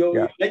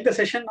you like the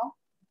session now?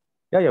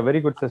 Yeah,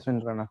 very good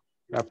session, Rana.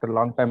 After a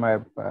long time, I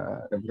have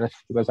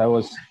refreshed because I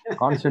was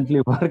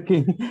constantly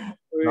working,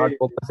 not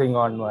focusing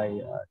on my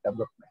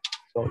development.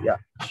 So yeah,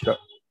 sure.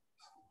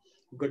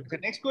 Good. The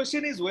next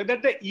question is whether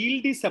the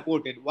yield is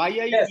supported. Why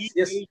are yes.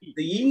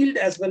 The yield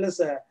as well as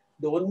the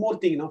one more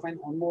thing. Find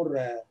one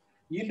more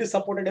yield is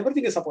supported.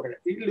 Everything is supported.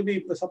 It will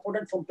be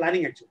supported from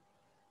planning actually.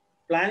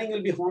 Planning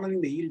will be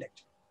honoring the yield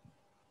actually.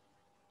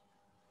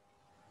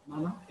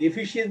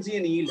 Efficiency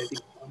and yield, I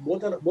think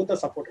both are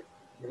supported.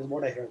 That is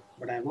what I heard.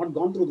 But I have not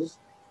gone through this.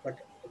 But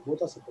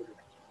both are supported.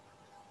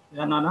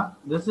 Yeah, Nana.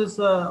 This is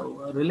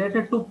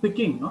related to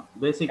picking, no?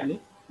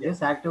 Basically,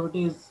 this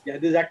activity is. Yeah,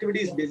 this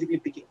activity is basically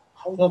picking.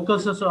 How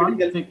focuses on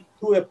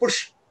through a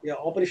push,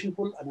 operation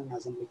pull, and then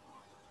assembly.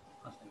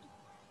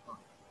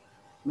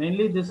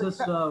 Mainly, this is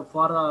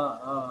for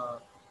a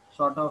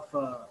sort of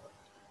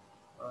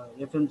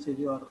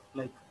FMCG or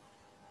like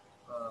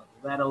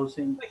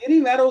warehousing.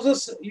 Any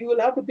warehouses, you will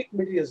have to pick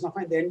materials. Now,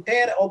 the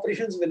entire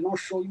operations will not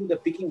show you the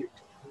picking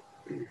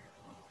it.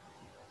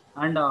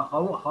 And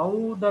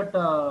how that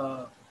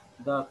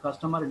the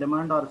customer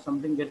demand or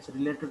something gets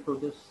related to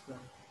this?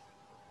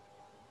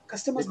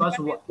 Customers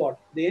demand what?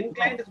 The end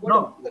client is going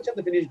to look at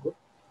the finished good.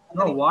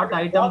 No, what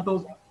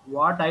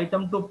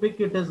item to pick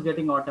it is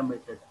getting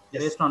automated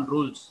based on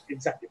rules.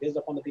 Exactly, based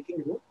upon the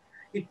picking rule.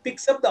 It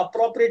picks up the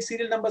appropriate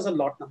serial numbers and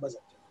lot numbers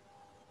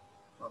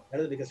actually. That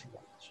is the biggest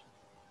advantage.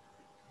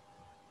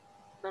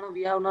 No,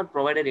 we have not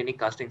provided any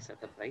casting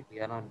setup, right?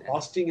 We are not there.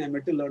 Casting, I'm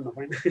yet to learn.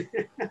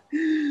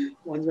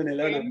 Once when I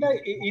learn.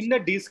 In the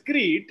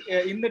discrete,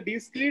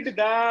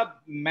 the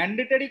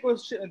mandatory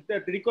question,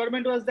 the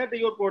requirement was that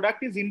your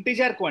product is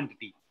integer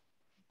quantity.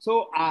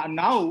 So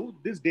now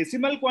this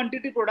decimal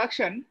quantity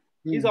production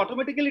is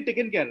automatically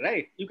taken care,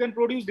 right? You can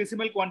produce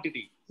decimal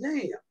quantity.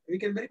 Yeah. We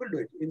can very well do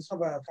it. Instead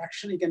of a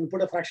fraction, you can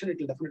put a fraction. It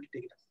will definitely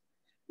take it up.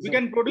 We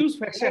can produce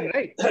fraction,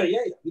 right? Yeah.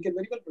 We can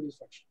very well produce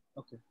fraction.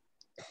 Okay.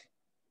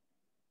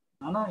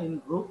 Anna,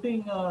 in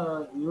routing,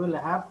 you will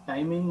have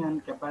timing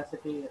and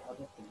capacity,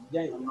 other things.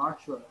 Yeah, I'm not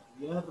sure.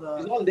 Here,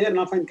 it's all there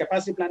now. Fine,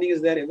 capacity planning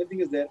is there, everything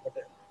is there.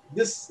 But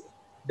this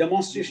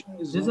demonstration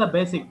is this is a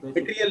basic.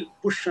 material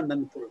push and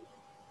then pull.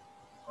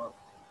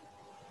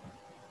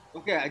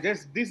 Okay,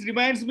 this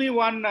reminds me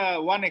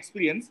one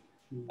experience.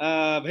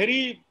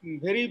 Very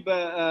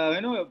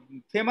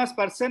famous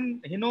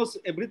person. He knows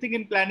everything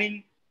in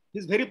planning.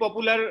 He's very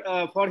popular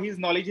for his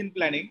knowledge in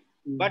planning.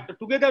 But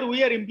together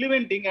we are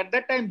implementing. At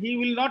that time, he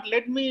will not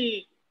let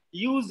me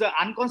use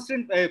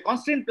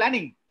constant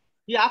planning.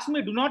 He asked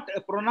me, do not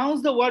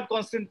pronounce the word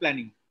constant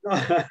planning.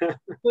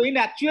 So in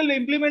actual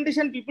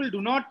implementation, people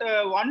do not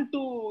want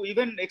to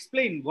even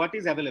explain what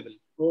is available.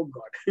 Oh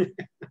God.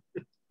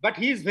 But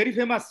he is very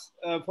famous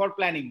for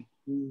planning.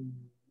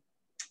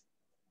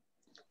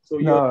 So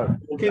you're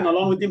working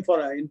along with him for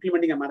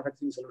implementing a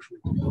manufacturing solution.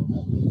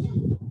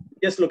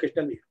 Yes, Lokesh,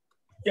 tell me.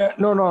 Yeah,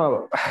 no.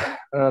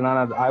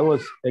 Nana, I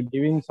was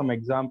giving some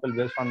example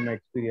based on my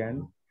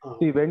experience.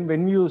 See,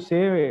 when you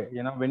say,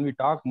 when we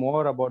talk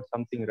more about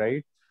something,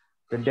 right,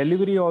 the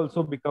delivery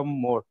also become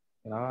more,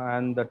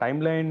 and the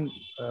timeline,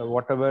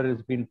 whatever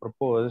is being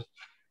proposed,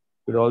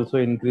 will also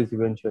increase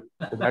eventually.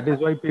 So that is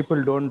why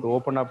people don't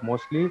open up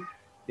mostly.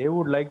 They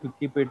would like to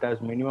keep it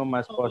as minimum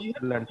as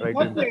possible and try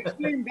to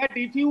explain that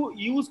if you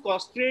use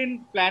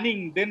constraint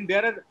planning, then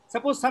there are,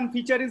 suppose some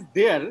feature is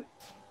there,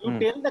 you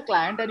tell the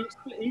client and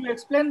you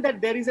explain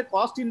that there is a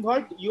cost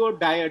involved, your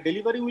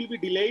delivery will be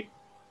delayed,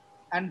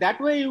 and that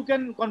way you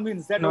can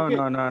convince that.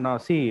 No.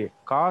 See,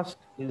 cost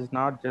is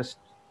not just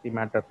the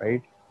matter,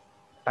 right?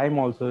 Time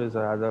also is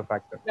another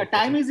factor. Yeah,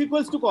 time is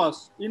equals to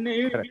cost. In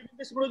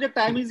this project,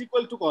 time is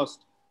equal to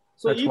cost.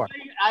 So that's if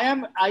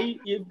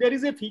if there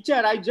is a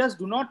feature, I just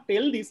do not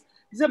tell this.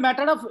 It's a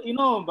matter of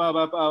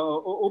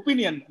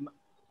opinion.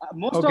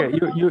 Most okay,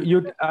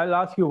 of I'll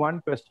ask you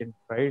one question,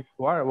 right?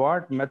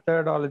 What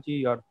methodology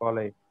you are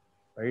following,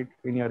 right,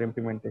 in your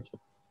implementation?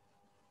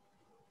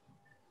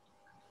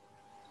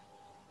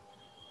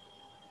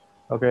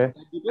 Okay.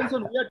 It depends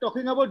on, we are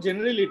talking about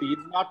generality.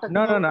 It's not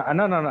no. I'm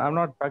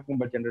not talking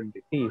about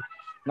generality. See,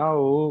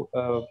 now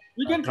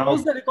we can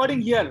close the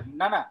recording here,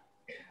 Nana.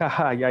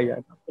 yeah.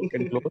 We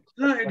can close.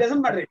 No, it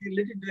doesn't matter.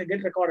 Let it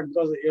get recorded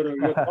because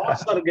your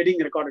thoughts are getting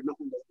recorded.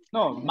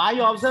 No, my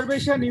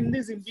observation in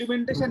this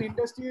implementation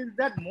industry is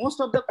that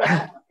most of the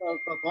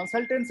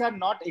consultants are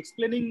not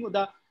explaining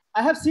the.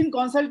 I have seen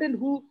consultant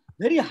who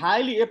very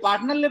highly, a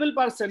partner level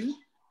person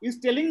is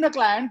telling the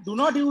client, do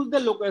not use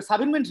the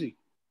sub-inventory.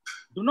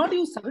 Do not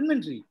use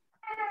sub-inventory.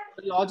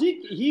 The logic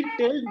he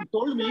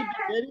told me that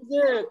there is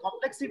a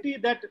complexity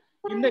that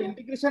in the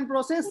integration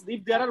process,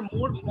 if there are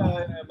more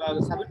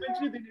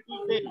sub-inventory, then it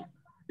will fail.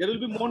 There will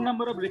be more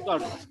number of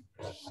records.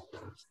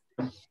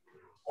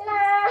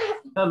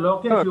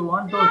 Lokesh, you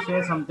want to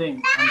say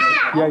something?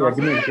 Yeah,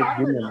 give me. He's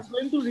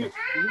going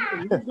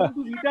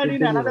to return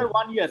in another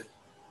 1 year.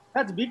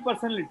 That's big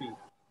personality.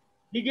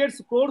 He gets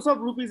crores of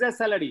rupees as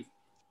salary.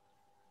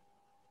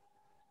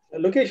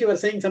 Lokesh, you were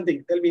saying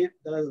something. Tell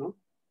us now.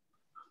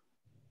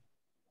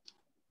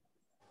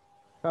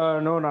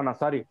 No.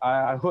 Sorry,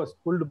 I was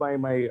pulled by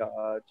my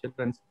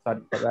children.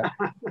 Sorry for that.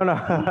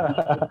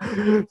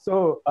 No.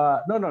 So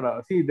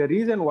no. See, the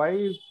reason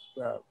why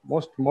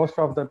most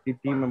of the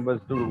team members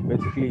do,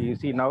 basically, you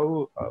see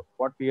now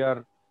what we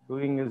are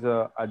doing is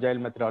agile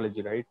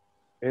methodology, right?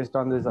 Based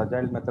on this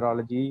agile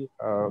methodology,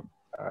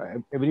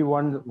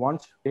 everyone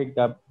wants to take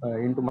that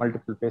into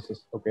multiple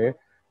phases. Okay,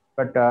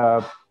 but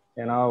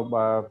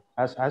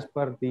as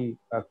per the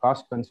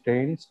cost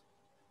constraints,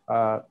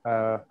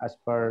 as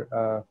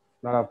per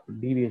lot of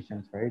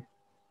deviations, right?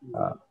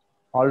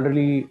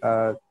 Already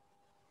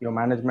your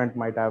management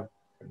might have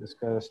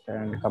discussed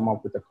and come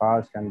up with a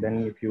cost, and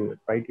then if you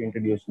try to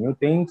introduce new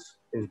things,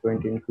 it's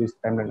going to increase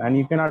timeline, and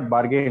you cannot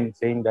bargain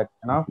saying that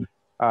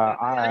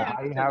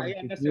I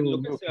understand,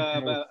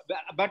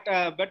 but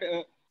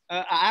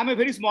I am a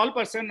very small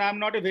person. I am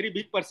not a very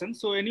big person.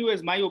 So,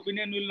 anyways, my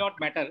opinion will not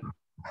matter.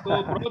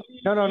 So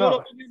probably your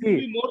opinion will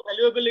be more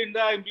valuable in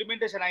the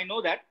implementation. I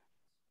know that.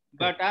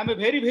 But I'm a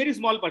very, very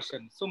small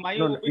person. So my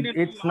opinion.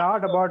 It's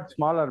not about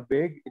small or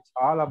big. It's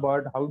all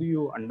about how do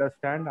you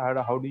understand,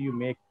 how do you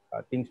make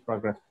things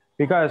progress.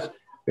 Because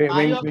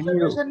my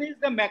observation is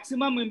the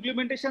maximum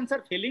implementations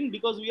are failing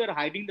because we are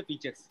hiding the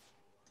features.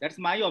 That's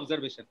my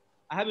observation.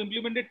 I have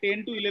implemented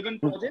 10 to 11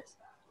 projects.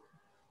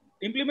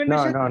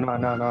 Implementation.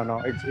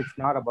 No. It's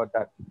not about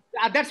that.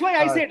 That's why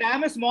I said I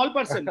am a small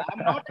person. I'm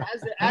not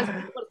as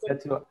big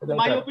person.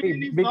 My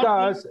opinion is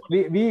because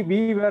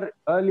we were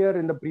earlier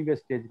in the previous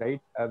stage, right?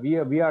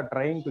 We are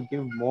trying to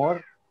give more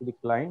to the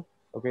client.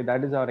 Okay,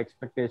 that is our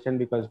expectation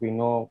because we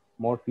know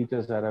more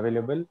features are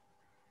available,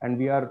 and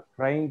we are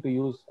trying to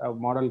use a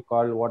model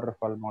called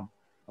waterfall model.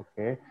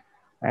 Okay,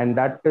 and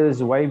that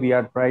is why we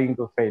are trying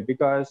to fail,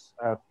 because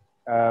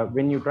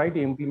when you try to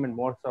implement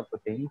most of the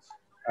things,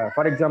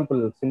 for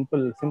example,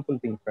 simple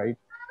things, right?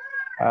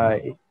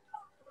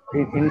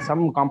 In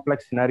some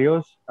complex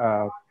scenarios,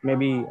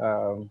 maybe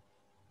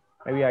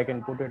maybe I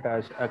can put it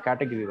as a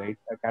category, right?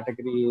 A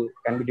category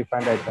can be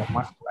defined at the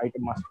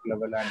item must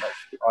level and at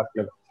the org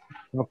level.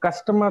 If a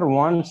customer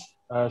wants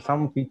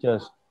some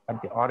features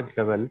at the org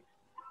level,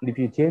 if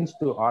you change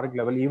to org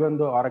level, even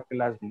though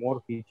Oracle has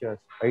more features,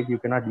 right? You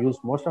cannot use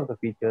most of the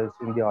features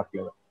in the org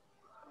level.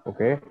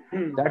 Okay.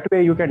 That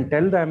way you can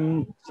tell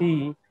them,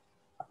 see,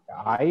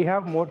 I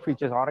have more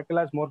features, Oracle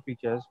has more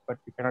features, but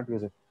you cannot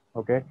use it.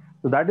 Okay.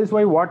 So that is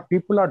why what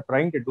people are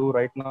trying to do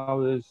right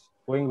now is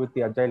going with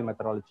the agile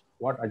methodology.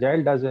 What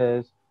agile does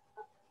is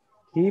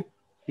keep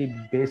the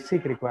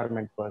basic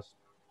requirement first,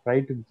 try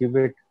to give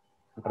it,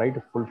 try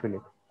to fulfill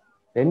it.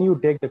 Then you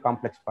take the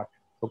complex part.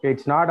 Okay.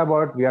 It's not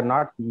about, we are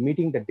not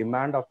meeting the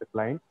demand of the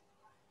client.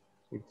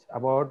 It's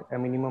about a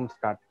minimum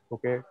start.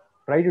 Okay.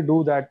 Try to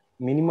do that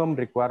minimum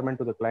requirement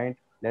to the client.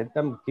 Let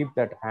them keep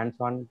that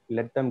hands-on,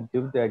 let them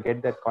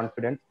get that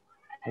confidence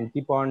and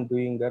keep on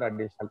doing their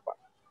additional part.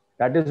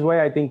 That is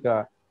why I think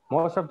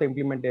most of the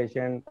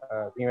implementation,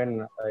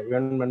 even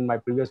in my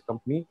previous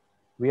company,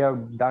 we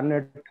have done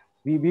it.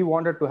 We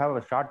wanted to have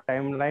a short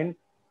timeline,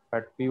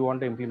 but we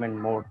want to implement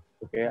more.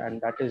 Okay, and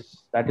that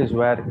is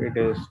where it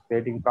is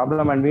creating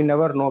problem, and we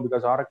never know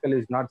because Oracle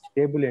is not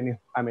stable.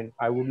 I mean,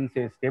 I wouldn't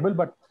say stable,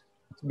 but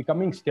it's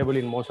becoming stable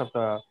in most of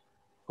the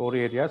core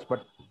areas.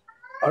 But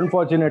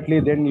unfortunately,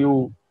 then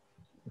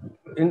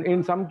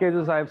in some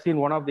cases, I've seen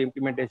one of the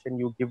implementation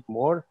you give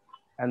more,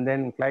 and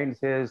then client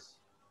says,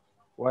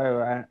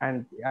 well,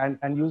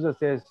 and user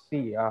says,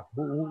 see,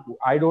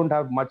 I don't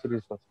have much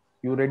resource.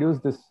 You reduce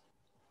this.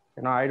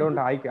 I don't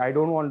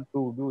want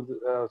to do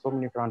so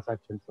many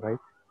transactions, right?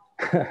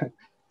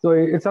 So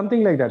it's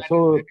something like that.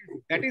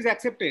 That is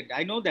accepted.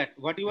 I know that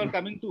what you are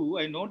coming to.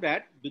 I know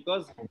that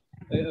because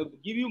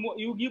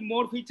you give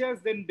more features,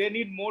 then they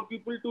need more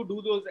people to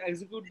do those,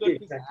 execute those.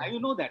 Exactly. I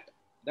know that.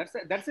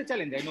 That's a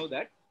challenge. I know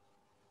that.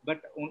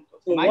 But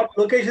so what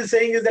Lokesh is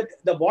saying is that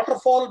the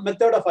waterfall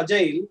method of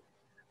agile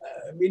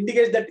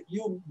indicates that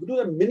you do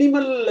a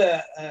minimal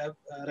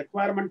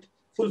requirement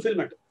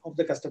fulfillment of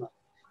the customer,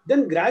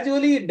 then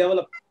gradually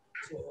develop.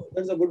 So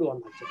that's a good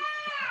one actually.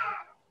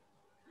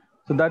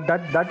 So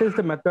that is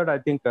the method I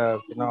think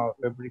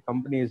every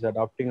company is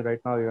adopting right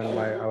now, even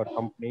our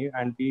company.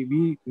 And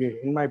we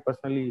in my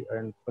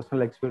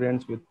personal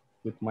experience with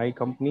my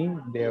company,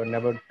 they have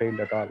never failed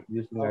at all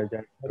using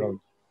agile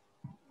methodology.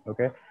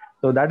 Okay,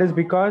 so that is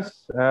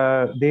because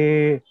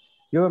they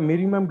give a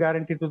minimum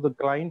guarantee to the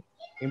client,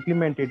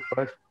 implement it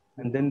first,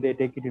 and then they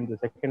take it into the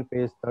second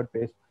phase, third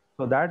phase.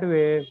 So that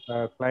way,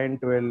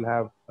 client will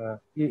have,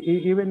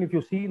 even if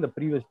you see in the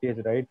previous stage,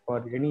 right,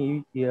 for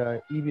any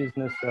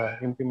e-business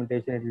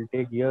implementation, it will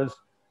take years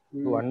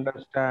to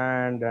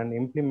understand and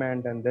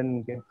implement and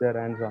then get their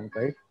hands on,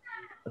 right?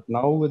 But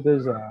now with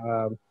this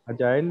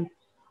agile,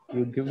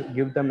 you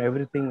give them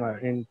everything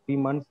in 3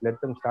 months, let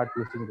them start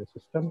using the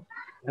system,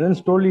 and then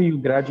slowly you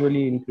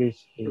gradually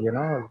increase,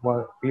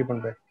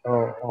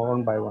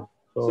 one by one.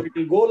 So it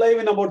will go live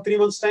in about 3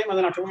 months' time, and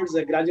then afterwards,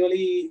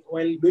 gradually,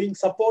 while doing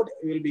support,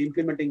 we will be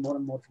implementing more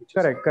and more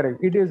features.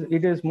 Correct.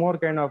 It is more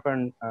kind of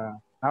an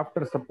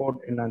after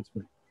support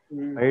enhancement,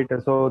 right?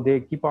 So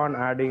they keep on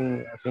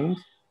adding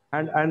things,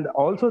 and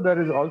also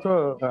there is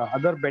also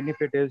other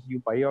benefit is you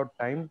buy out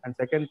time, and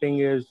second thing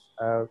is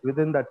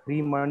within that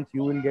 3 months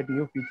you will get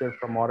new features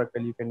from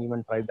Oracle. You can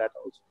even try that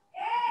also.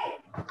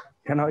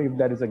 If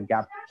there is a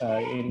gap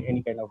in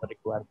any kind of a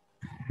requirement,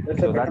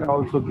 so that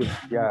also gives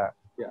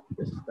yes,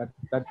 that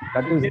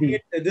is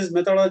this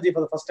methodology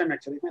for the first time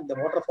actually. The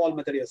waterfall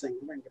method you're saying.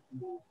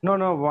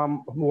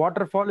 No,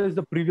 waterfall is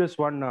the previous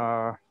one,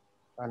 Nana.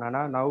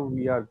 Now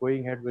we are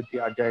going ahead with the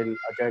agile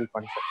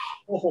concept.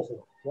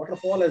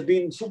 Waterfall has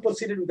been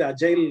superseded with the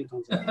agile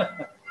concept.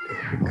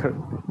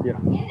 Yeah.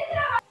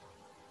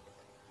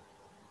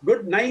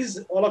 Good, nice.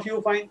 All of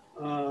you fine.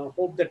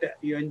 Hope that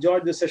you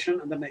enjoyed the session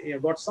and then you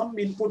got some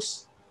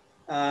inputs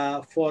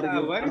for.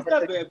 Where is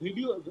the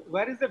video?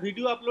 Where is the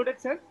video uploaded,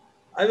 sir?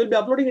 I will be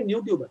uploading in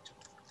YouTube actually.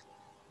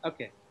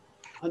 Okay.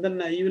 And then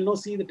you will now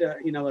see that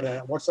in our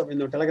WhatsApp, in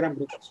the Telegram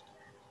group also.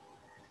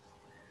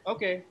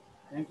 Okay.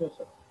 Thank you,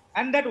 sir.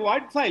 And that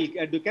Word file,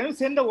 can you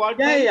send the Word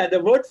file? Yeah,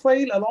 the Word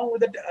file along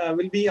with it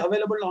will be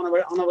available on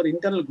our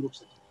internal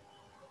groups.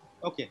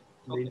 Okay.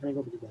 In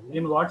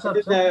WhatsApp,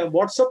 in the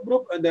WhatsApp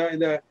group, in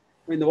the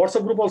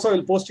WhatsApp group also I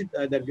will post it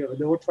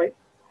the Word file.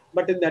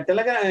 But in the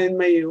Telegram, in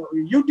my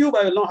YouTube,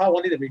 I will not have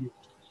only the video.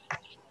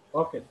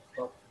 Okay.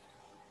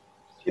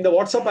 In the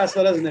WhatsApp as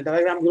well as in the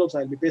Telegram groups,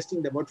 I will be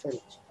pasting the Word file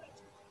also.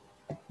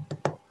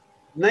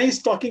 Nice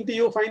talking to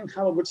you. Fine.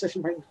 Have a good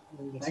session. Fine.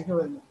 Thank you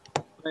very much.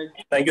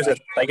 Thank you, sir.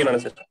 Thank you, Nana,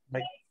 sir.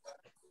 Bye.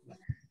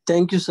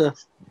 Thank you, sir.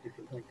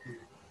 Thank you.